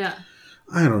 Yeah.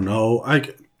 I don't know.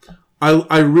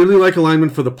 I really like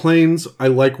alignment for the planes. I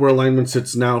like where alignment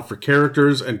sits now for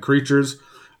characters and creatures.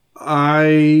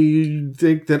 I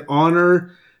think that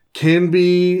honor can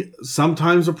be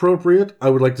sometimes appropriate. I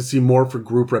would like to see more for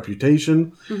group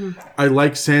reputation. Mm-hmm. I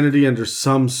like sanity under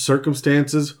some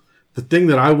circumstances. The thing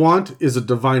that I want is a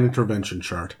divine intervention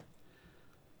chart.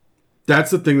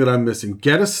 That's the thing that I'm missing.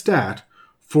 Get a stat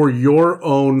for your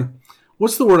own...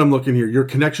 What's the word I'm looking here? Your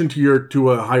connection to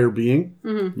a higher being?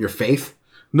 Mm-hmm. Your faith?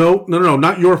 No,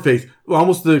 not your faith.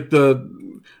 Almost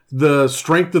the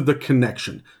strength of the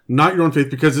connection. Not your own faith,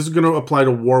 because this is going to apply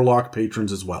to warlock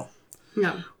patrons as well.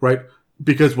 Yeah. Right?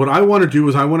 Because what I want to do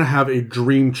is I want to have a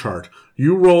dream chart.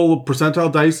 You roll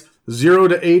percentile dice, 0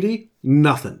 to 80,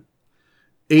 nothing.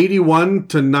 81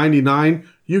 to 99,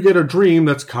 you get a dream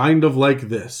that's kind of like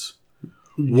this.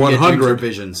 100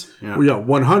 visions. Yeah,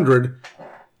 100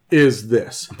 is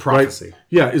this. Prophecy. Right?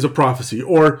 Yeah, is a prophecy.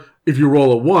 Or if you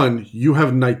roll a 1, you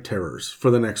have night terrors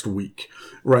for the next week.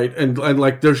 Right? And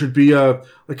like there should be kind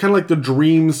of like the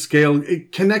dream scale.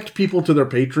 Connect people to their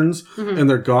patrons and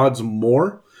their gods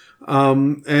more.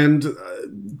 And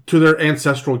to their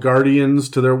ancestral guardians,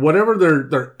 to their whatever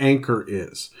their anchor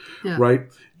is. Yeah.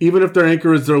 Right? Even if their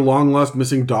anchor is their long lost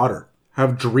missing daughter.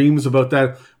 Have dreams about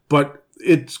that. But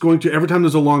it's going to, every time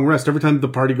there's a long rest, every time the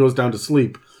party goes down to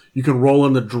sleep, you can roll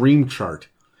on the dream chart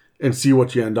and see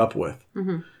what you end up with.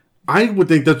 Mm-hmm. I would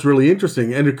think that's really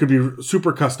interesting, and it could be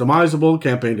super customizable,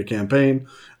 campaign to campaign.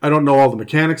 I don't know all the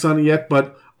mechanics on it yet,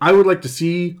 but I would like to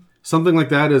see something like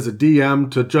that as a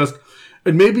DM to just...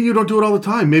 And maybe you don't do it all the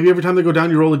time. Maybe every time they go down,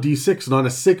 you roll a d6, and on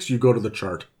a 6, you go to the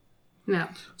chart. Yeah.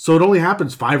 So it only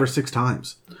happens 5 or 6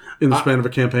 times in the span of a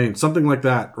campaign. Something like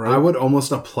that, right? I would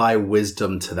almost apply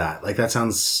wisdom to that. Like, that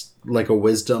sounds like a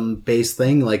wisdom-based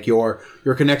thing. Like, your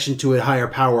connection to a higher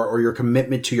power or your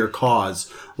commitment to your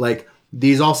cause. Like,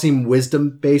 these all seem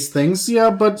wisdom-based things.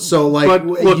 Yeah, but So, like, but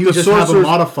look, you the just have a sorcerer's-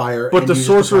 modifier. But and the you just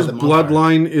apply sorcerer's the modifier.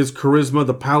 bloodline is charisma.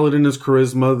 The paladin is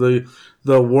charisma.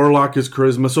 The warlock is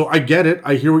charisma. So I get it.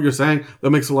 I hear what you're saying.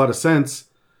 That makes a lot of sense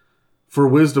for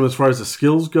wisdom as far as the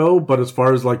skills go. But as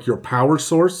far as like your power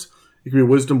source, it can be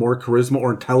wisdom or charisma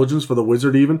or intelligence for the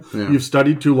wizard. Even you've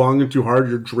studied too long and too hard,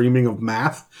 you're dreaming of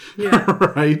math. Yeah.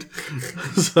 Right.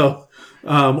 So,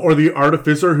 or the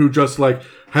artificer who just like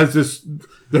has this.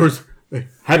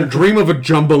 Had a dream of a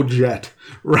jumbo jet,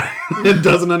 right? And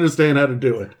doesn't understand how to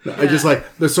do it. I just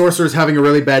like the sorcerer's having a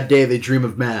really bad day. They dream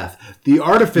of math. The No,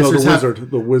 artificers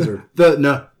the wizard.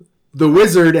 The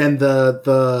wizard and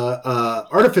the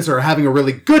artificer are having a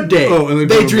really good day. Oh, and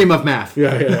they dream of math.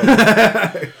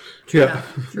 Yeah. Yeah.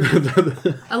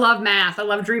 I love math. I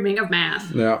love dreaming of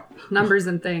math. Yeah. Numbers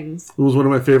and things. It was one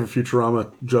of my favorite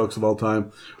Futurama jokes of all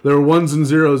time. There were ones and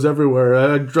zeros everywhere.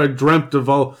 I dreamt of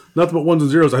nothing but ones and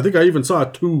zeros. I think I even saw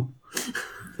 2.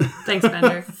 Thanks,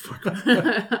 Bender.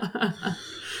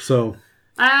 So,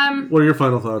 what are your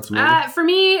final thoughts, man? For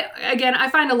me, again, I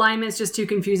find alignments just too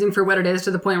confusing for what it is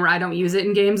to the point where I don't use it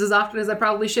in games as often as I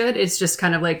probably should. It's just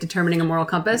kind of like determining a moral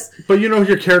compass. But you know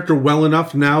your character well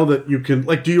enough now that you can,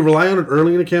 like, do you rely on it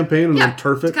early in a campaign and then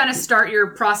turf to it? kind of start your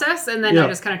process and then you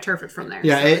just kind of turf it from there.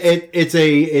 Yeah, So it's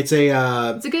it's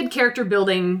a good character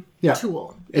building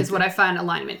tool. Is what I find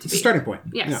alignment to be. starting point.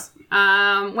 Yes.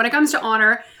 When it comes to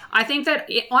honor, I think that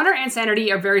honor and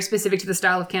sanity are very specific to the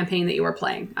style of campaign that you are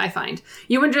playing, I find.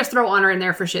 You wouldn't just throw honor in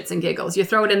there for shits and giggles. You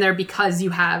throw it in there because you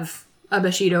have a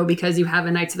Bushido, because you have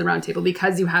a Knights of the Round Table,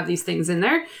 because you have these things in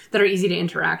there that are easy to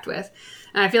interact with.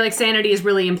 And I feel like sanity is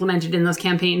really implemented in those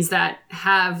campaigns that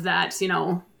have that,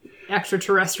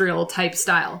 extraterrestrial type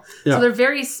style. Yeah. So they're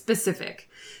very specific.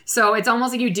 So it's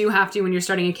almost like you do have to, when you're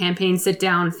starting a campaign, sit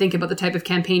down, think about the type of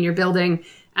campaign you're building,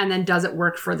 and then does it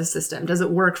work for the system? Does it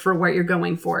work for what you're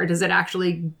going for? Does it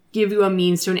actually give you a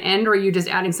means to an end, or are you just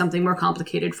adding something more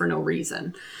complicated for no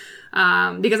reason?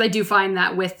 Because I do find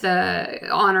that with the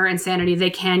honor and sanity,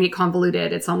 they can get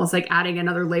convoluted. It's almost like adding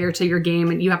another layer to your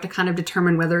game, and you have to kind of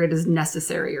determine whether it is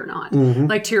necessary or not.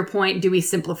 Like, to your point, do we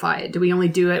simplify it? Do we only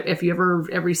do it if you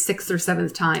every 6th or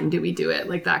 7th time do we do it?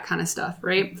 Like that kind of stuff,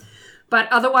 right?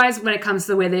 But otherwise, when it comes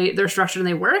to the way they're structured and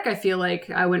they work, I feel like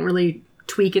I wouldn't really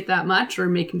tweak it that much or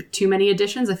make too many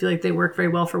additions. I feel like they work very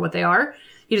well for what they are.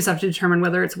 You just have to determine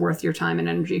whether it's worth your time and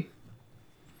energy.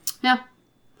 Yeah.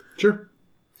 Sure.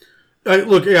 I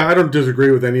don't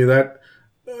disagree with any of that.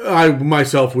 I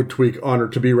myself would tweak honor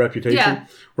to be reputation. Yeah.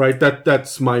 Right?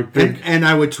 That's my big... And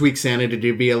I would tweak sanity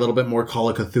to be a little bit more Call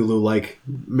of Cthulhu-like.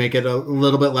 Make it a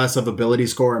little bit less of ability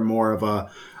score and more of a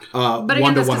But 1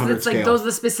 again, to that's 100 because it's scale. like those are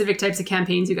the specific types of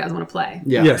campaigns you guys want to play.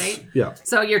 Yeah. Yes. Right? Yeah.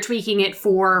 So you're tweaking it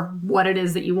for what it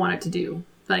is that you want it to do.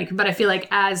 But I feel like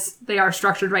as they are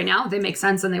structured right now, they make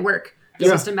sense and they work. It's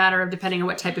just a matter of depending on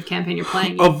what type of campaign you're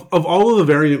playing. Of all of the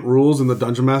variant rules in the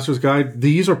Dungeon Master's Guide,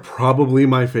 these are probably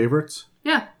my favorites.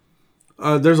 Yeah.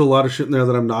 There's a lot of shit in there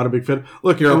that I'm not a big fan.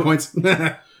 Look, Hero points.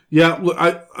 Yeah,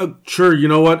 look, sure, you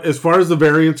know what? As far as the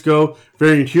variants go,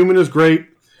 Variant Human is great,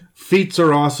 Feats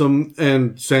are awesome,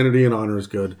 and Sanity and Honor is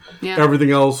good. Yeah. Everything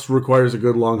else requires a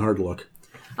good, long, hard look.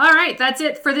 All right, that's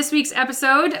it for this week's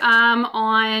episode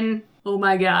on, oh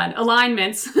my god,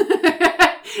 alignments,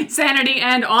 sanity,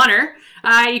 and honor.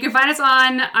 You can find us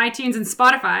on iTunes and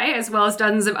Spotify, as well as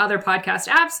dozens of other podcast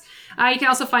apps. You can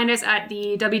also find us at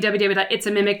the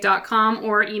www.itsamimic.com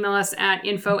or email us at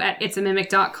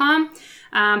info@itsamimic.com.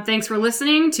 Thanks for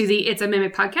listening to the It's a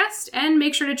Mimic podcast, and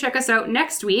make sure to check us out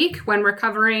next week when we're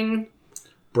covering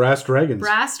Brass Dragons.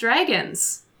 Brass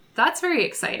Dragons. That's very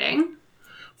exciting.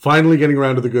 Finally getting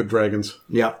around to the good dragons,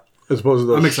 Yeah. as opposed to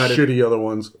those I'm excited. shitty other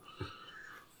ones.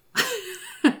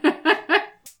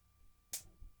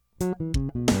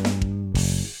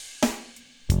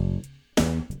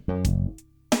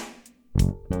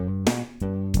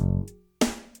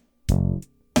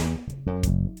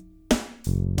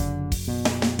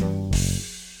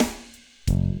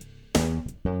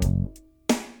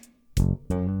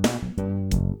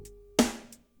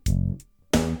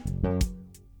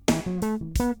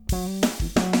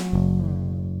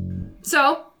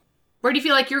 So, where do you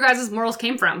feel like your guys' morals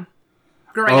came from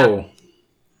growing up?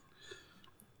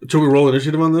 Should we roll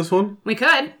initiative on this one? We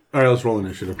could. All right, let's roll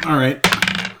initiative. All right.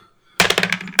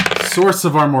 Source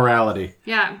of our morality.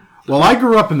 Yeah. Well, I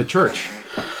grew up in the church.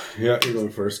 Yeah, you're going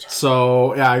first.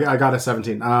 So, yeah, I got a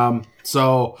 17.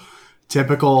 So,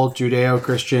 typical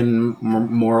Judeo-Christian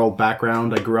moral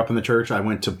background. I grew up in the church. I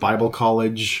went to Bible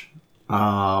college.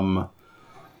 I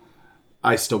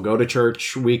still go to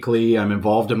church weekly. I'm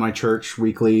involved in my church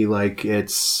weekly. Like,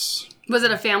 it's... Was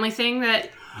it a family thing that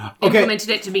implemented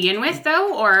it to begin with,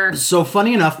 though, or So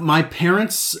funny enough, my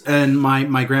parents and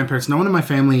my grandparents, no one in my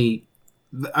family,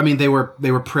 I mean, they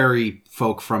were prairie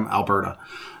folk from Alberta.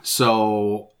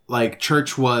 So like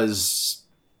church was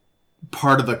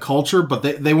part of the culture, but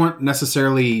they weren't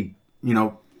necessarily,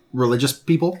 religious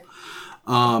people.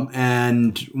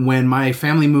 And when my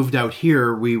family moved out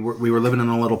here, we were living in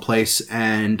a little place,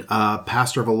 and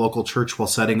pastor of a local church, while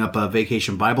setting up a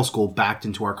vacation Bible school, backed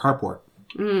into our carport.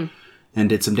 And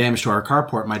did some damage to our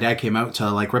carport. My dad came out to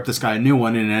like rip this guy a new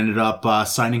one, and ended up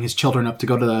signing his children up to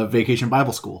go to the vacation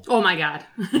Bible school. oh my god,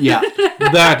 Yeah.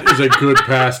 That is a good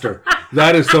pastor.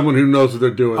 That is someone who knows what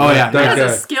they're doing. Oh, yeah. That that's guy.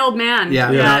 a skilled man.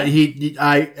 Yeah.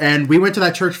 And we went to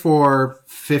that church for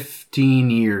 15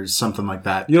 years, something like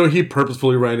that. He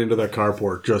purposefully ran into that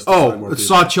carport just to find more people.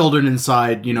 Saw children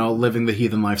inside, living the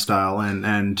heathen lifestyle,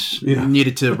 and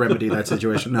needed to remedy that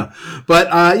situation. No,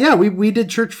 but we did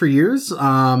church for years.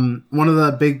 One of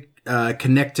the big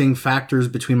connecting factors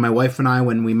between my wife and I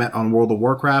when we met on World of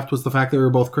Warcraft was the fact that we were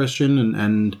both Christian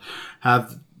and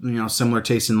have similar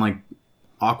tastes in like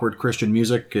awkward Christian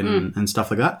music and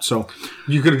stuff like that. So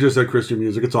You could have just said Christian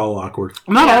music. It's all awkward.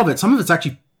 not all of it. Some of it's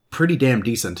actually pretty damn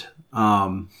decent.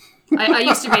 I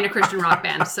used to be in a Christian rock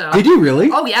band, so. Did you really?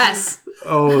 Oh yes.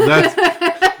 Oh, that's...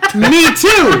 Me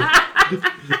too.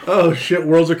 Oh, shit.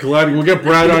 Worlds are colliding. We'll get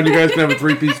Brad on. You guys can have a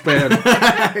three-piece band.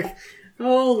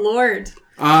 Oh lord.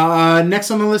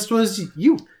 Next on the list was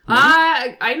you.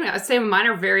 I'd say mine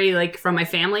are very like from my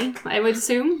family. I would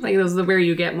assume like those are where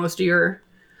you get most of your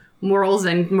morals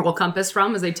and moral compass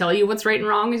from, as they tell you what's right and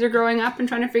wrong as you're growing up and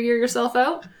trying to figure yourself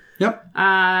out. Yep.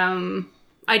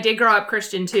 I did grow up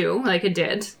Christian too, like it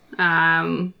did.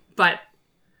 But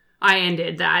I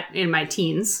ended that in my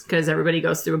teens because everybody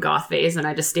goes through a goth phase, and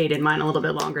I just stayed in mine a little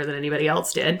bit longer than anybody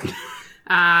else did.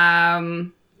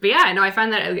 But yeah, no, I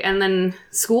find that, and then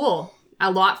school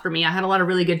a lot for me. I had a lot of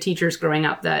really good teachers growing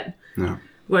up that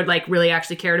would like really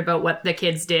actually cared about what the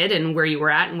kids did and where you were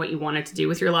at and what you wanted to do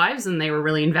with your lives, and they were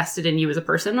really invested in you as a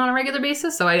person on a regular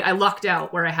basis. So I lucked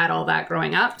out where I had all that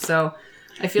growing up. So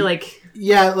I feel like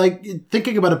like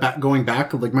thinking about it going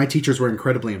back, like my teachers were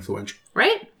incredibly influential.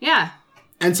 right, yeah.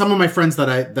 And some of my friends that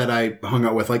I hung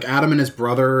out with, like Adam and his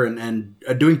brother, and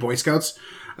doing Boy Scouts,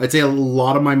 I'd say a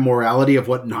lot of my morality of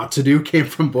what not to do came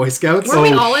from Boy Scouts. Were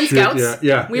we all in Scouts?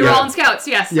 Yeah. We were all in Scouts,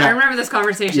 yes. Yeah. I remember this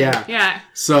conversation. Yeah.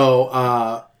 So,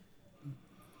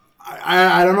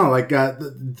 I don't know, like,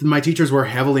 my teachers were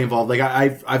heavily involved. Like,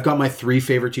 I've got my 3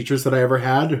 favorite teachers that I ever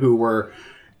had who were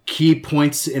key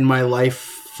points in my life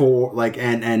for, like,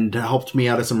 and helped me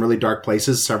out of some really dark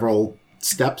places, several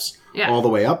steps all the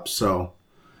way up. So,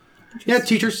 yeah,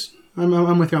 teachers.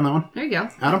 I'm with you on that one. There you go.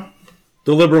 Adam?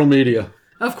 The liberal media.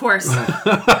 Of course.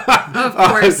 Of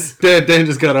course. Dan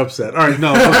just got upset. All right,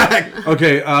 no.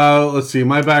 Okay, let's see.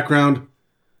 My background.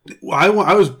 I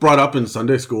was brought up in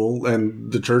Sunday school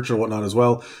and the church and whatnot as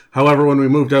well. However, when we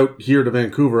moved out here to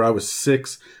Vancouver, I was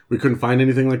 6. We couldn't find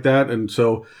anything like that. And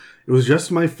so it was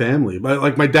just my family.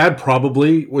 My dad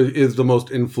probably is the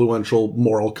most influential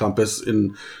moral compass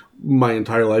in my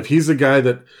entire life. He's the guy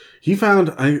that he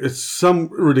found, it's some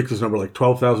ridiculous number, like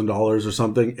 $12,000 or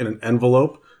something in an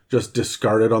envelope, just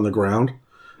discarded on the ground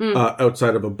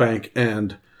outside of a bank.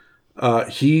 And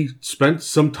he spent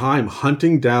some time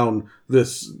hunting down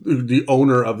the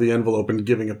owner of the envelope and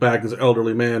giving it back. This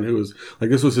elderly man who was like,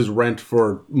 this was his rent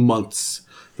for months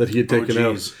that he had taken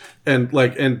out. And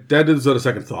that is a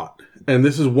second thought. And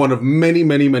this is one of many,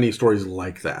 many, many stories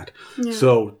like that. Yeah.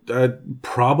 So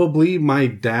probably my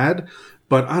dad,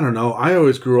 but I don't know. I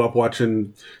always grew up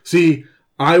watching,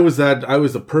 I was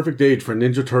the perfect age for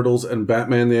Ninja Turtles and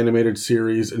Batman the Animated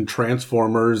Series and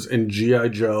Transformers and G.I.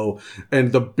 Joe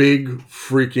and the big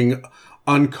freaking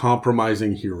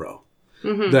uncompromising hero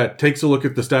that takes a look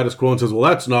at the status quo and says, well,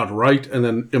 that's not right, and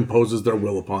then imposes their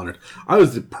will upon it. I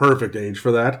was the perfect age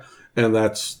for that, and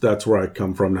that's where I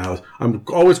come from now. I'm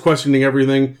always questioning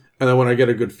everything, and then when I get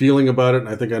a good feeling about it and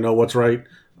I think I know what's right,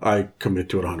 I commit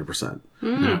to it 100%.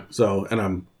 Yeah. So, and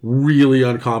I'm really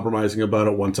uncompromising about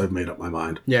it once I've made up my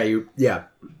mind. Yeah.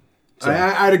 So.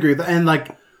 I'd agree with that. And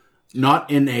like,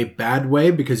 not in a bad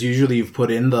way, because usually you've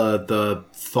put in the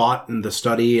thought and the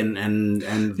study and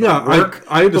the work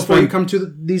before you come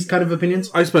to these kind of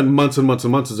opinions. I spent months and months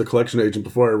and months as a collection agent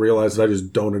before I realized that I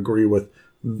just don't agree with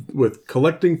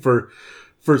collecting for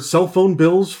cell phone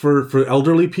bills for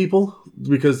elderly people,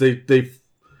 because they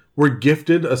were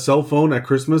gifted a cell phone at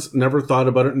Christmas, never thought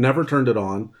about it, never turned it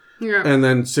on. Yeah. And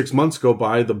then 6 months go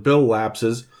by, the bill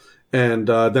lapses, and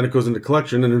then it goes into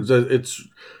collection, and it's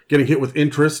getting hit with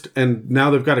interest, and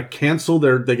now they've got to cancel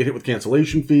they get hit with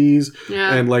cancellation fees,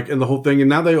 and the whole thing, and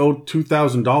now they owe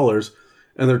 $2,000,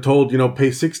 and they're told, pay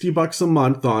 $60 a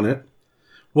month on it.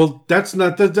 Well, that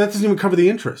doesn't even cover the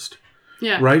interest.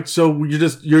 Yeah. Right? So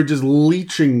you're just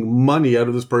leeching money out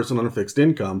of this person on a fixed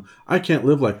income. I can't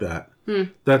live like that.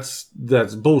 That's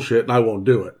bullshit, and I won't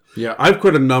do it. Yeah. I've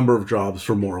quit a number of jobs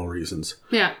for moral reasons.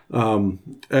 Yeah.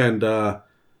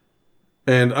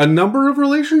 And a number of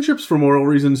relationships for moral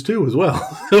reasons too, as well.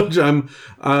 Which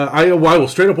I will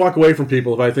straight up walk away from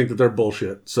people if I think that they're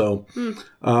bullshit. So,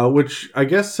 which I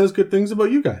guess says good things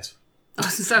about you guys. I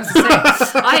was going to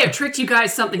say, I have tricked you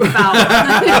guys something foul.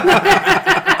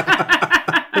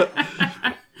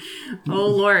 Oh,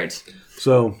 Lord.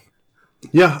 So,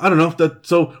 yeah, I don't know.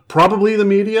 So probably the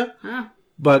media,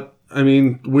 but I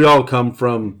mean, we all come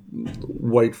from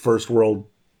white first world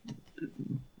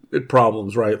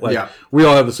problems, right? Like, we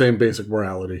all have the same basic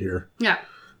morality here. Yeah.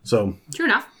 So. True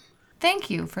enough. Thank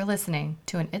you for listening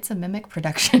to an It's a Mimic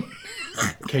production.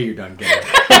 Okay, you're done. Get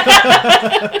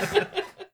it.